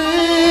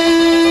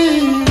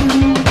wasteland.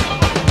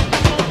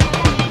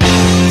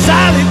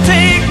 Sally,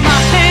 take my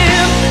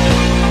hand.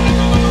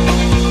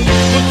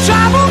 We'll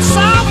travel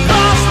south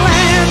cross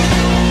land.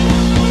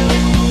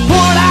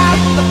 Put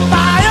out the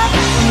fire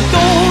and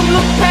don't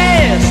look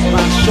past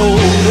my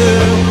shoulder.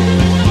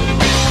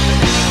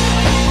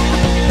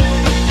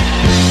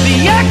 The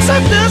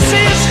exodus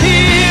is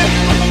here.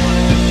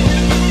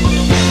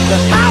 The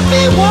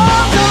happy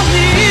ones are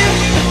near.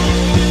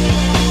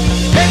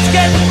 Let's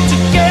get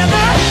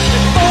together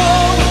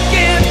before we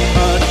get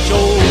much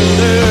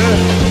older.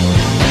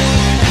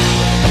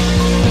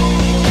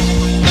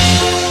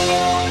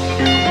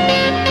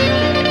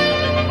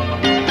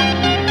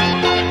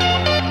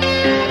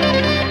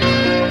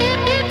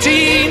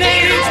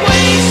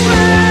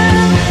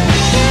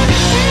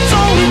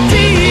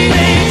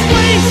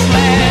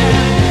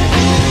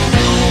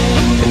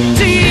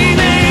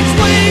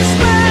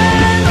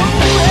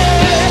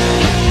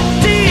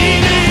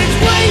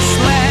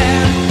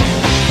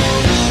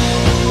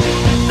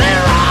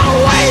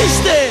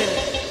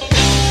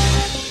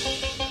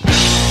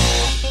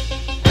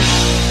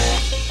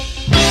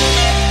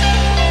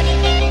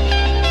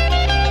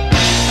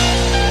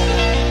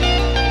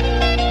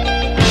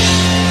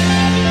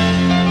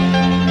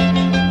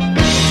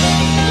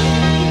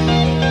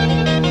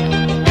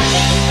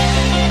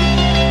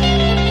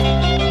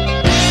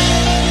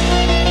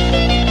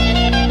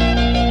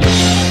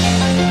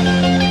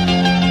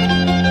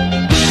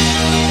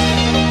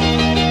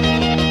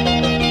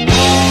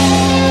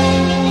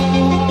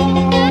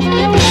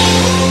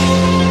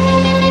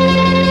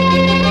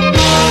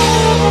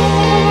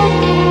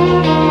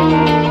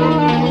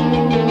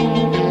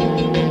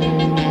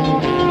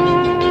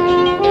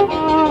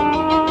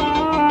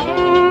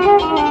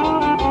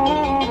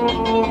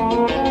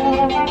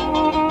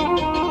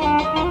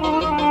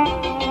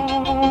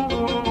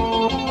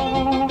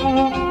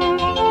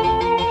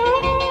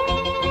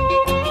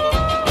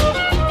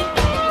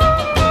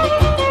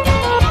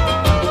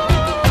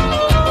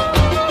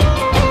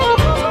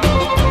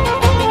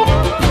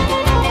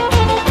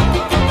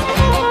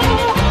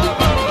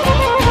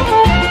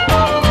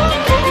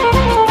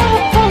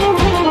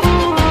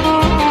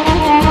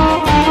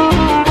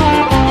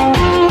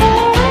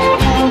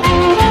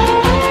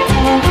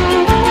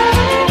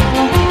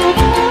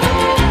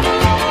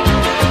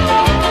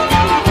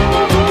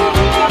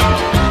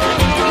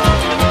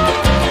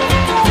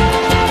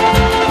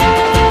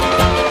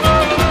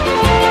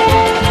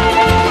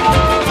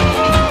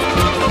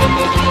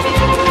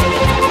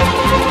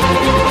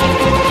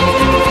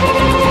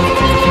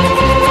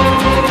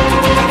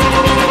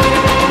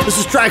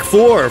 track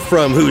 4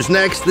 from Who's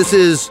Next. This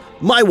is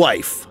My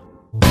Wife.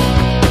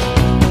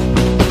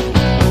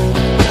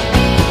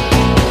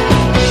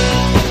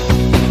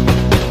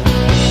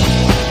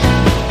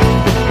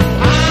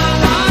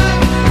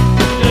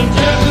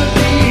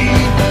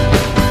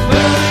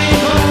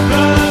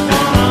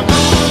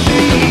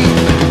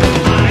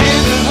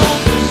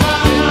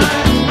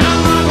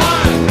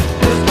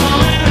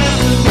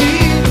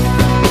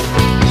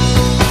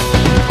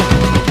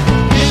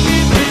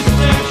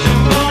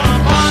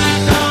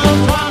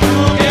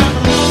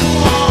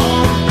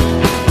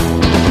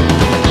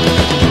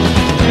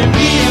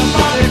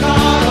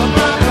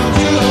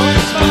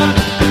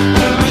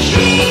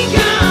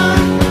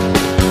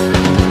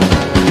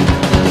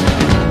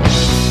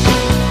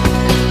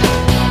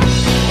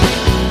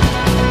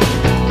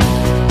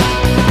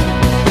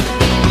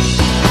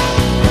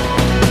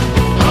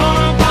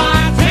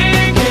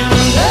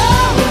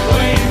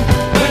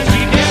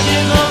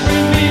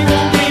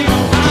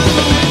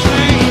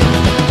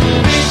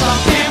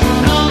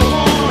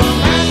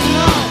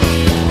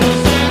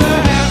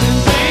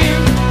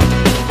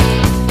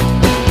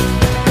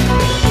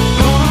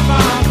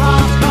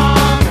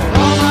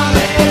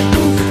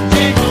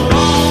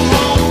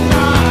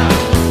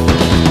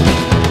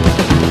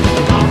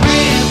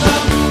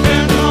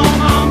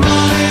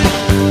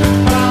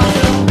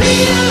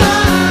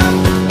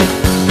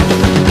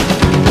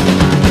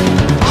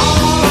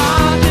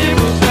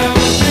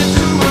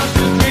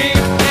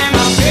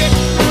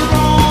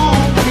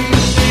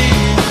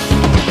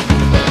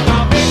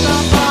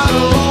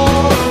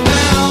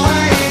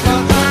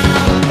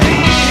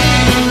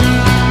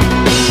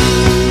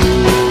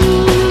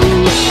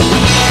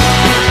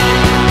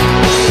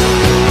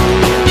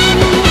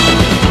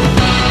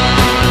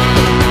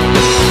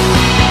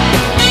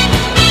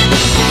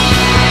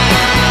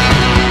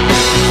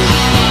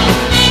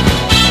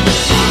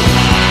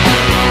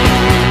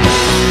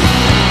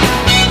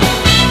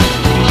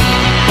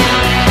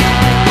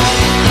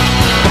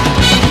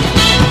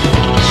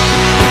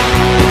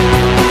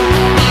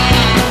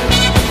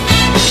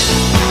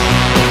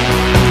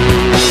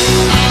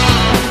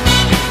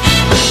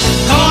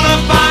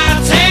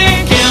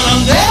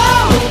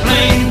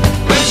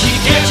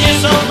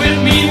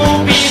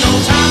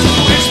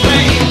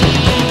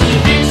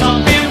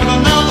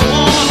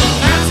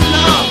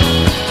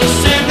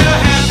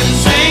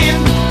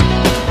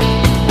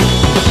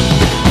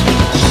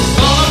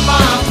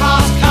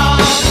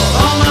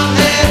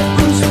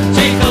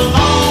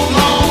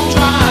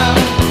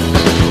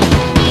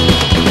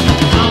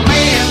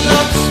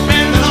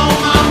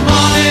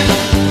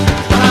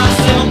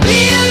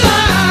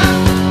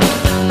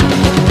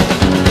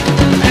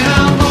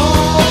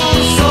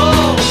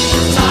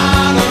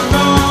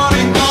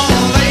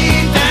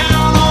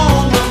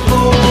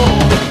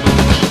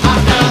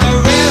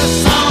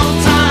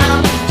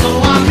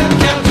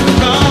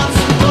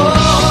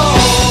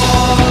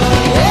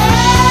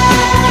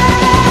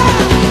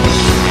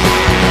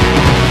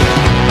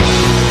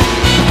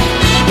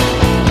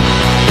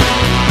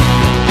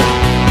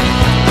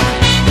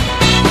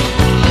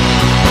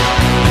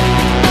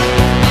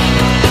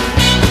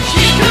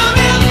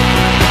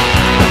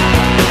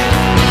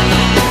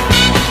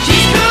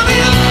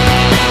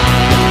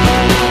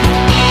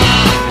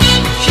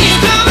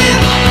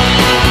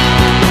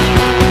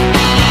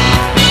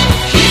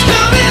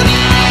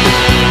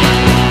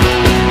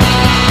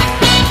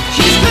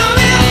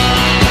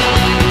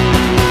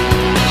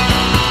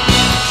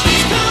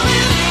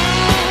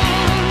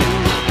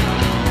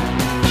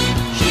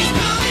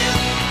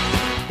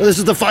 Well, this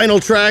is the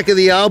final track of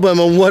the album,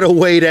 and what a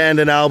way to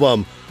end an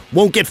album.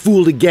 Won't Get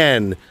Fooled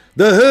Again.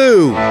 The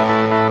Who.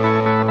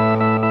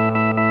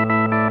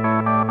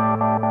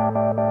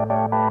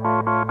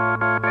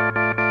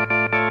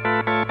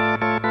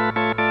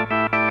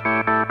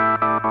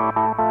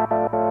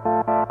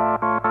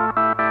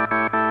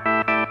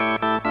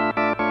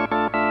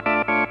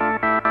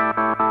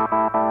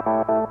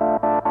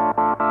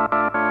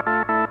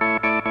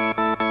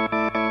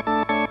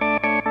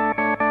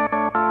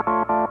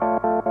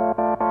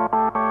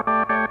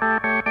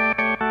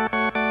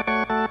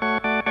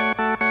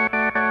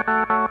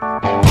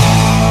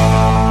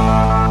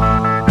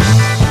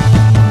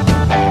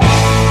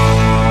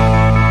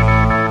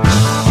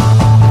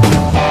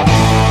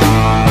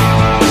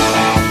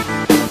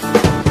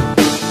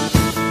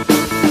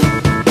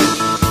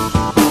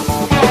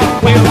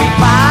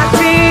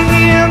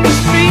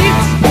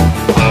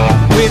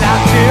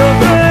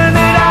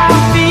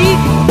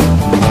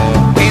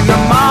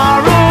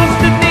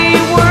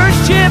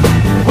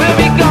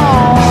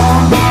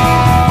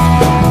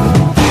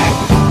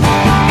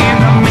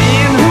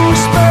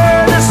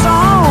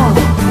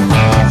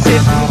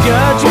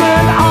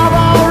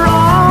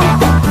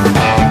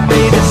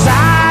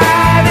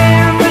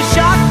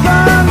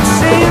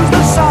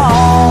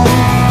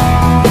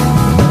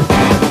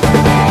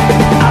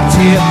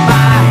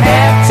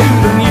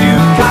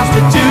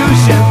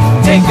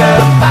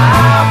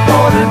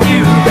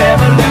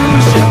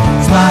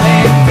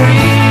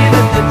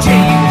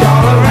 Change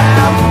all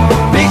around.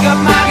 Pick up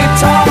my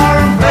guitar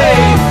and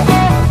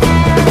play.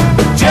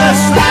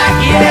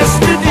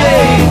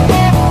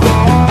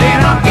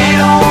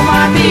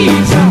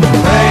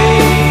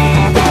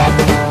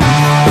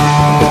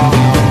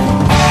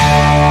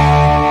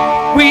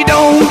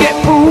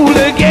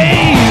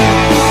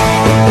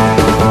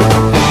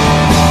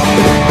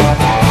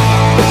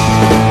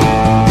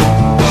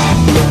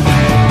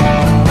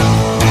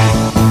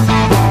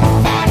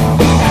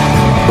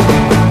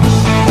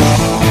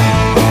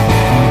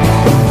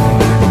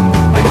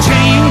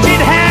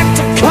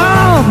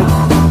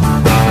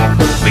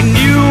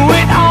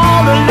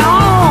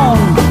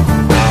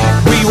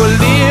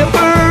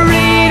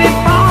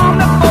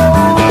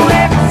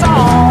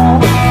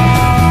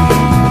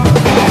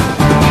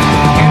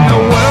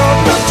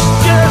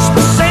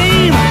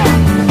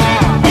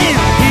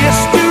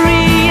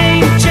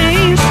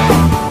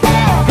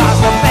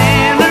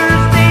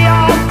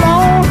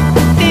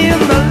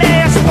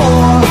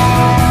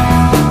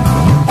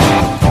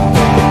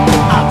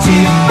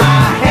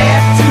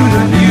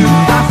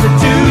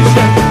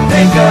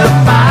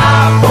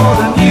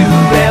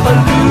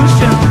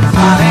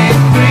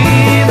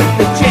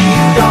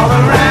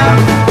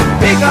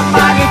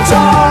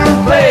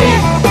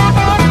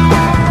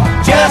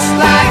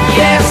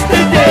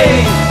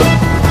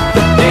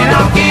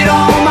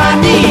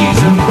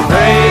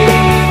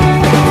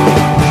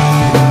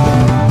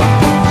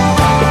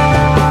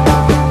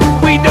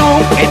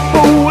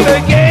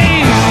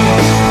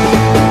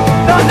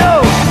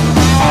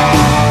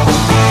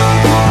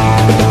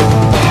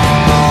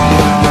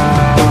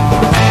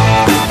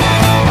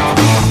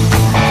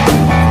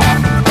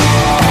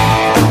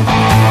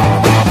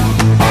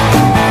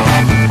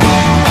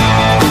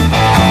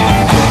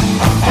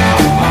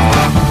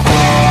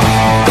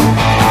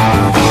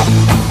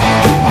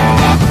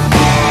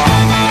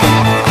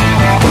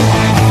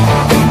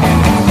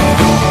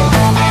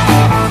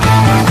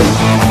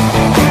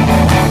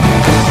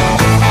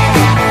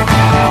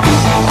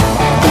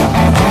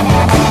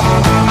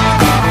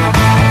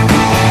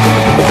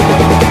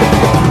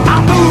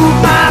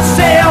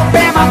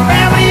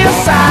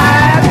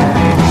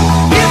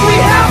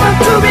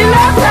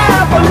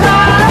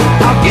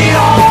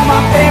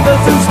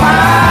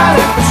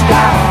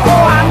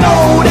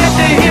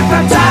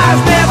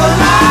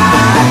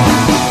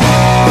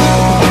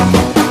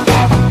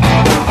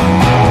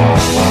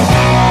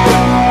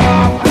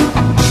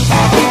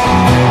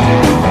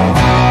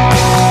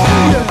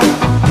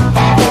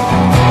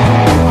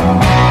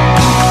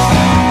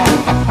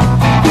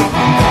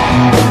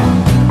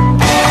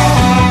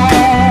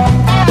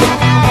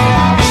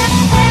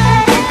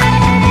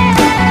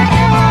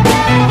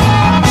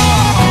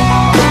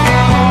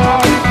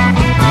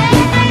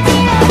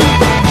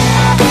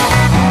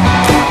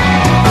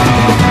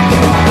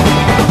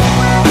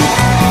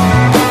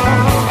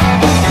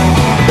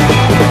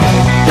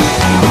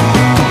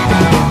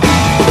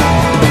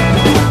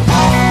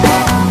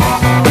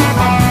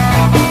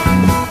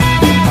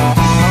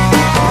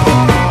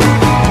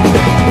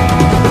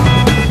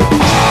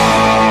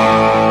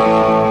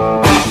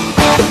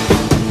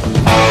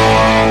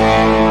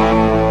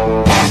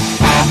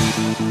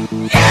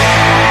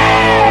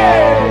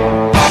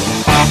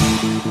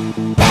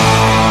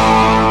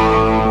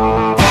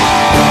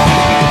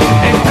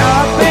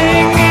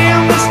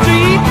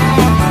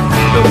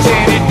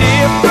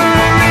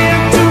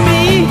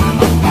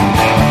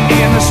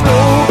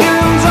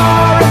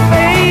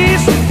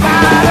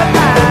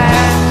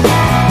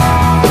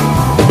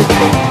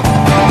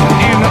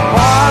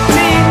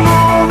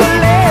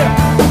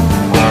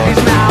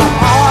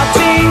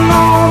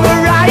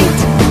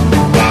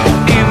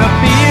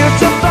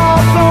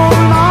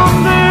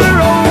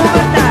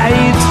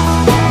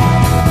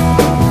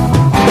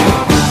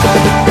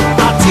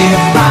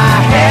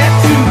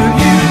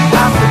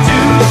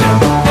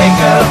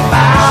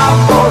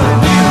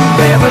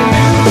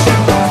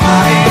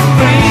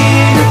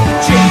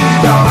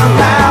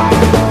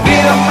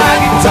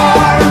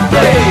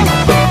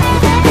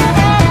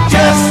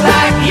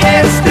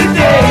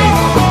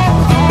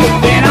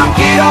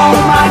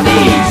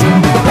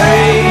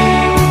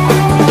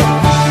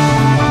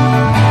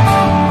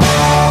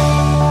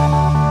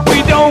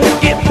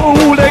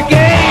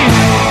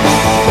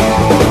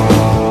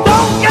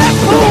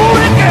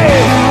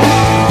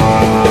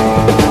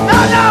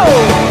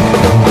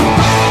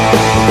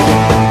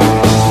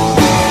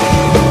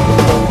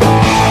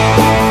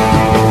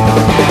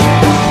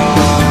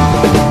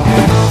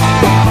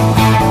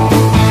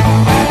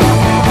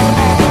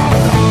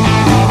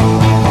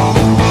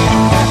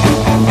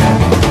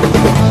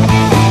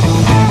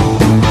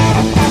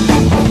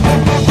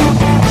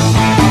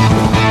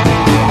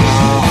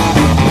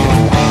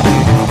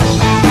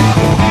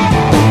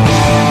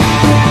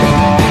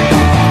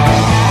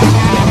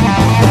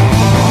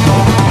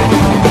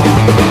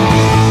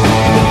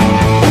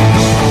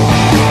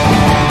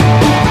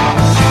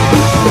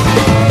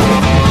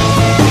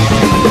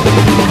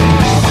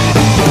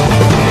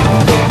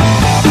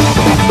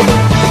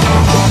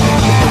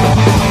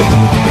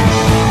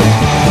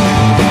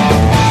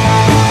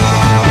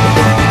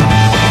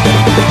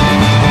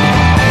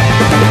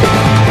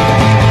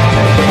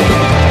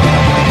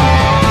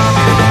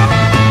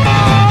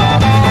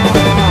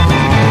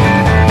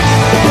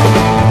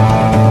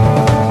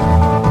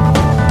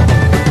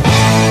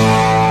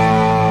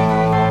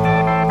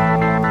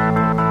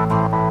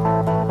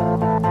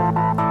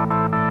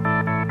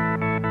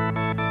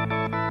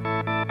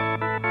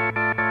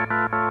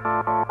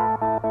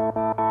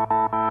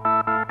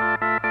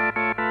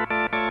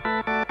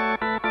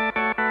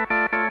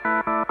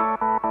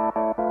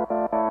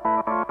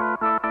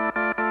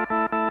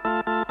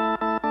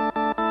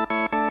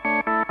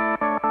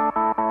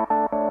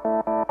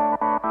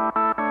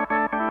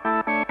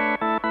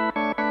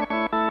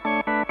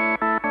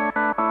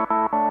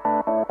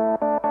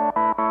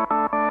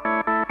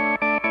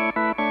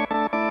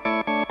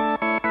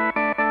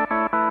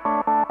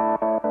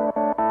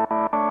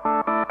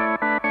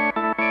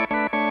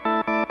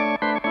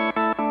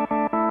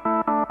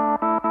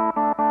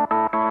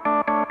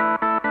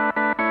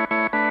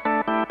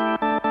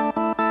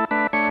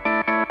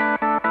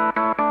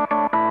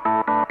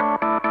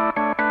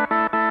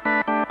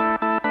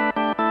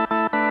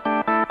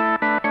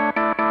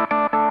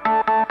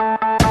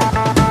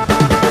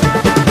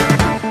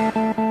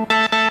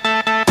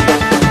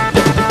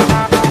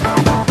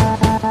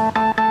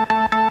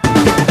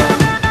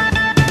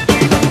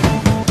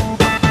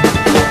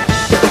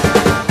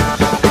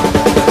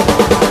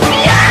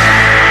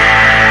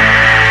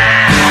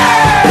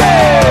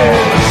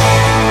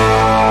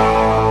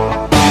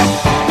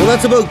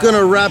 That's about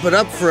gonna wrap it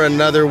up for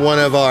another one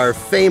of our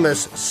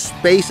famous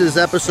Spaces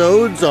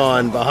episodes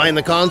on Behind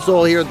the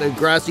Console here at the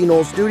Grassy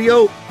Knoll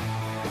Studio.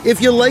 If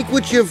you like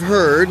what you've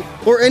heard,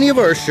 or any of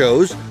our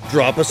shows,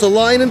 drop us a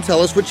line and tell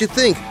us what you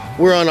think.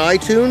 We're on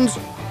iTunes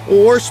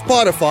or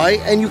Spotify,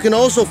 and you can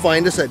also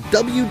find us at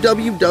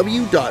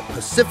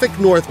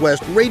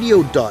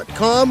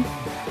www.pacificnorthwestradio.com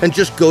and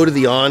just go to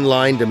the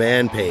online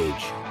demand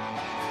page.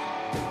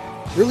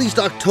 Released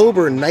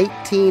October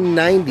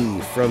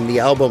 1990 from the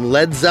album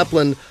Led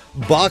Zeppelin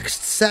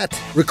Boxed Set.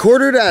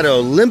 Recorded at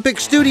Olympic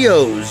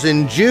Studios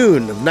in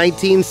June of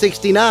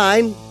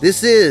 1969,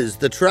 this is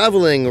the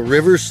Traveling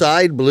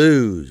Riverside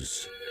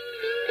Blues.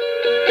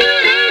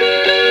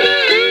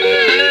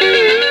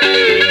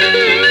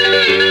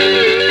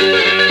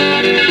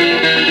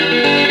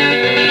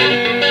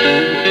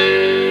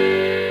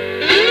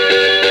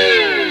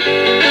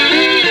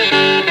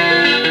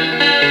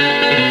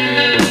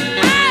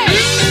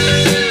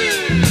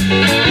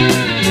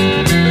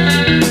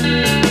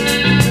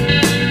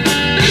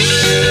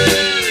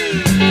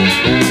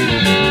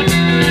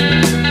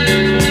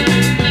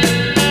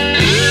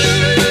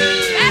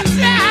 That's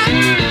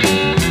right.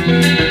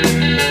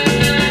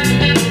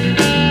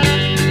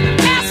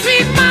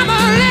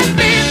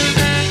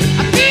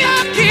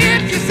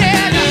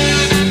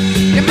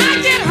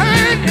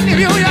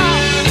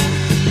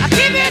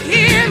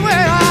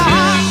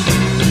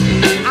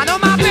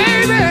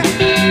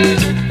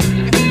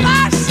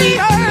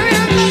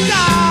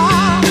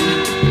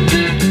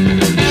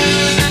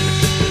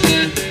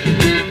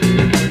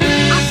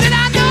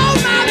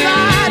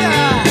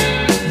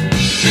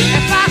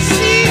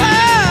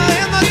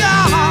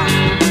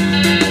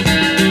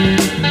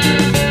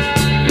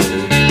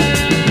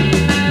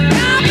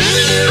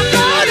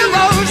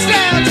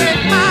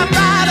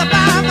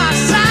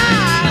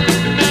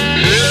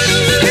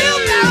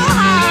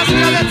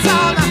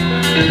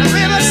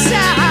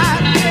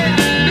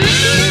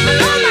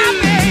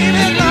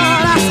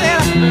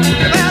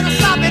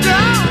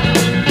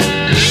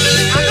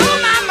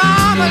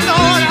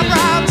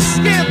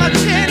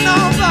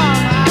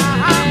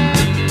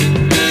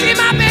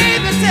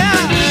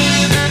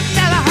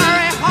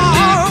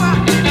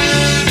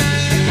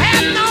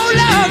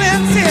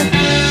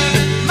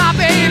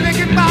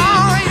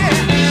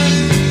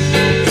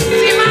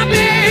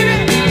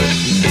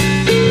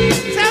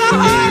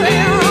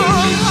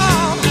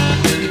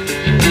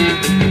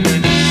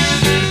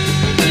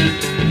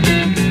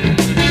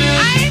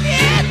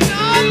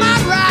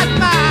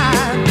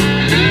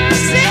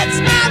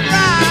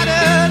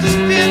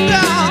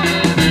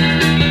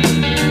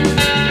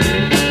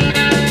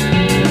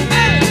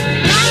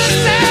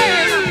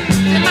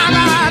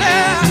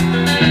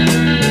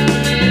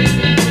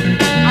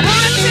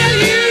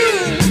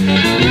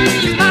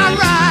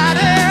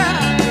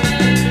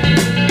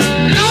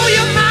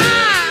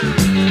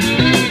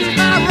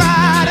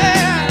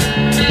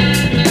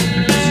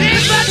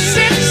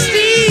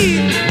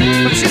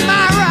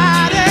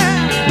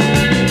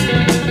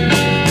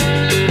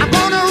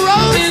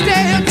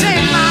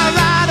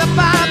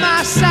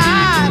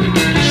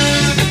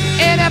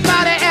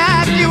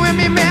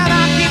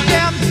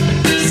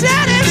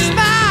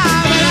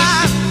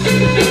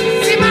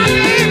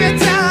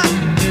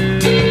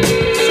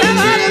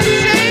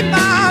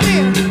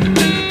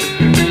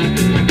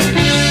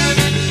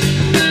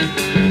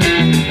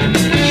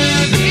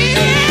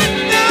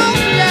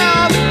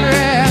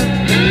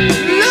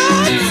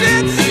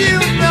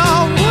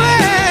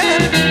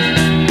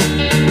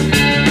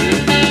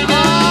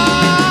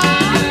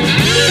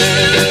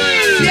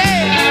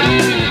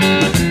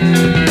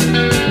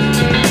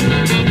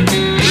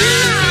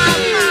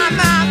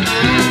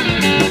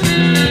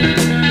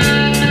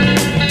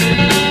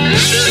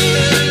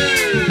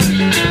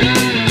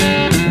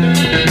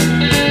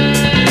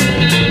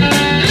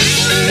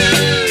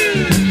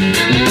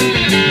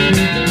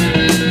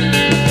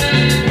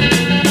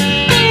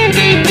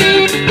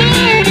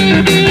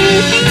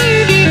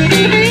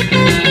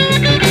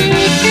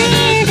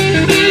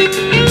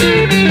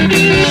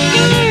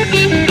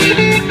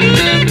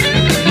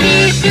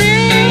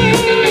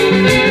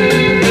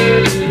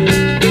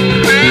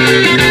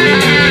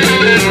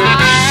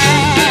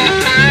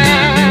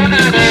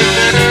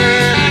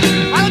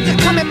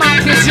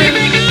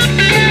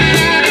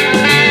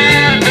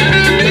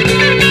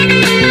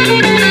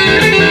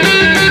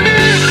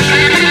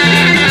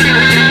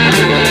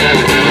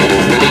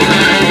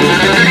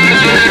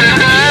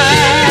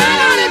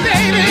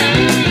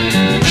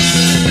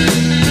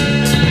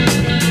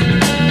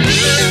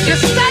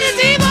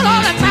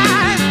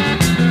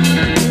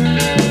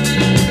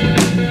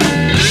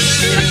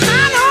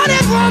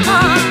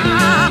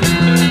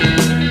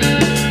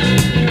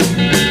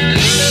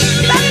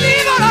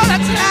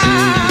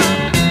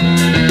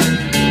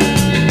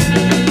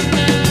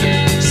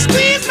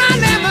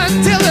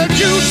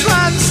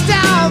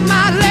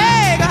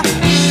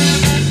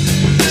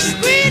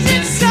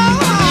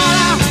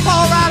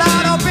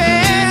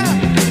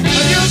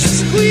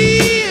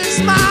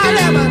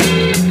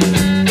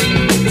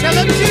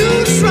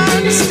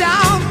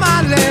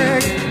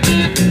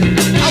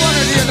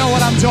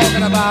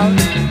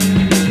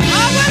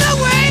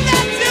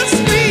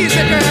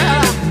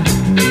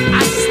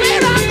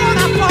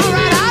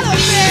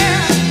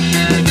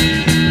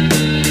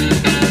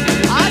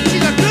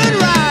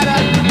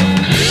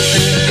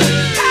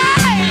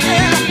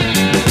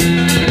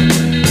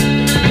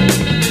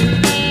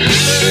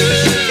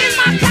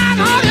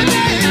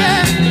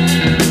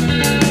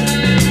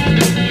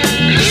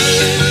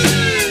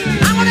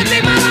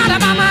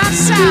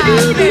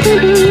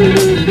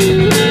 Yeah.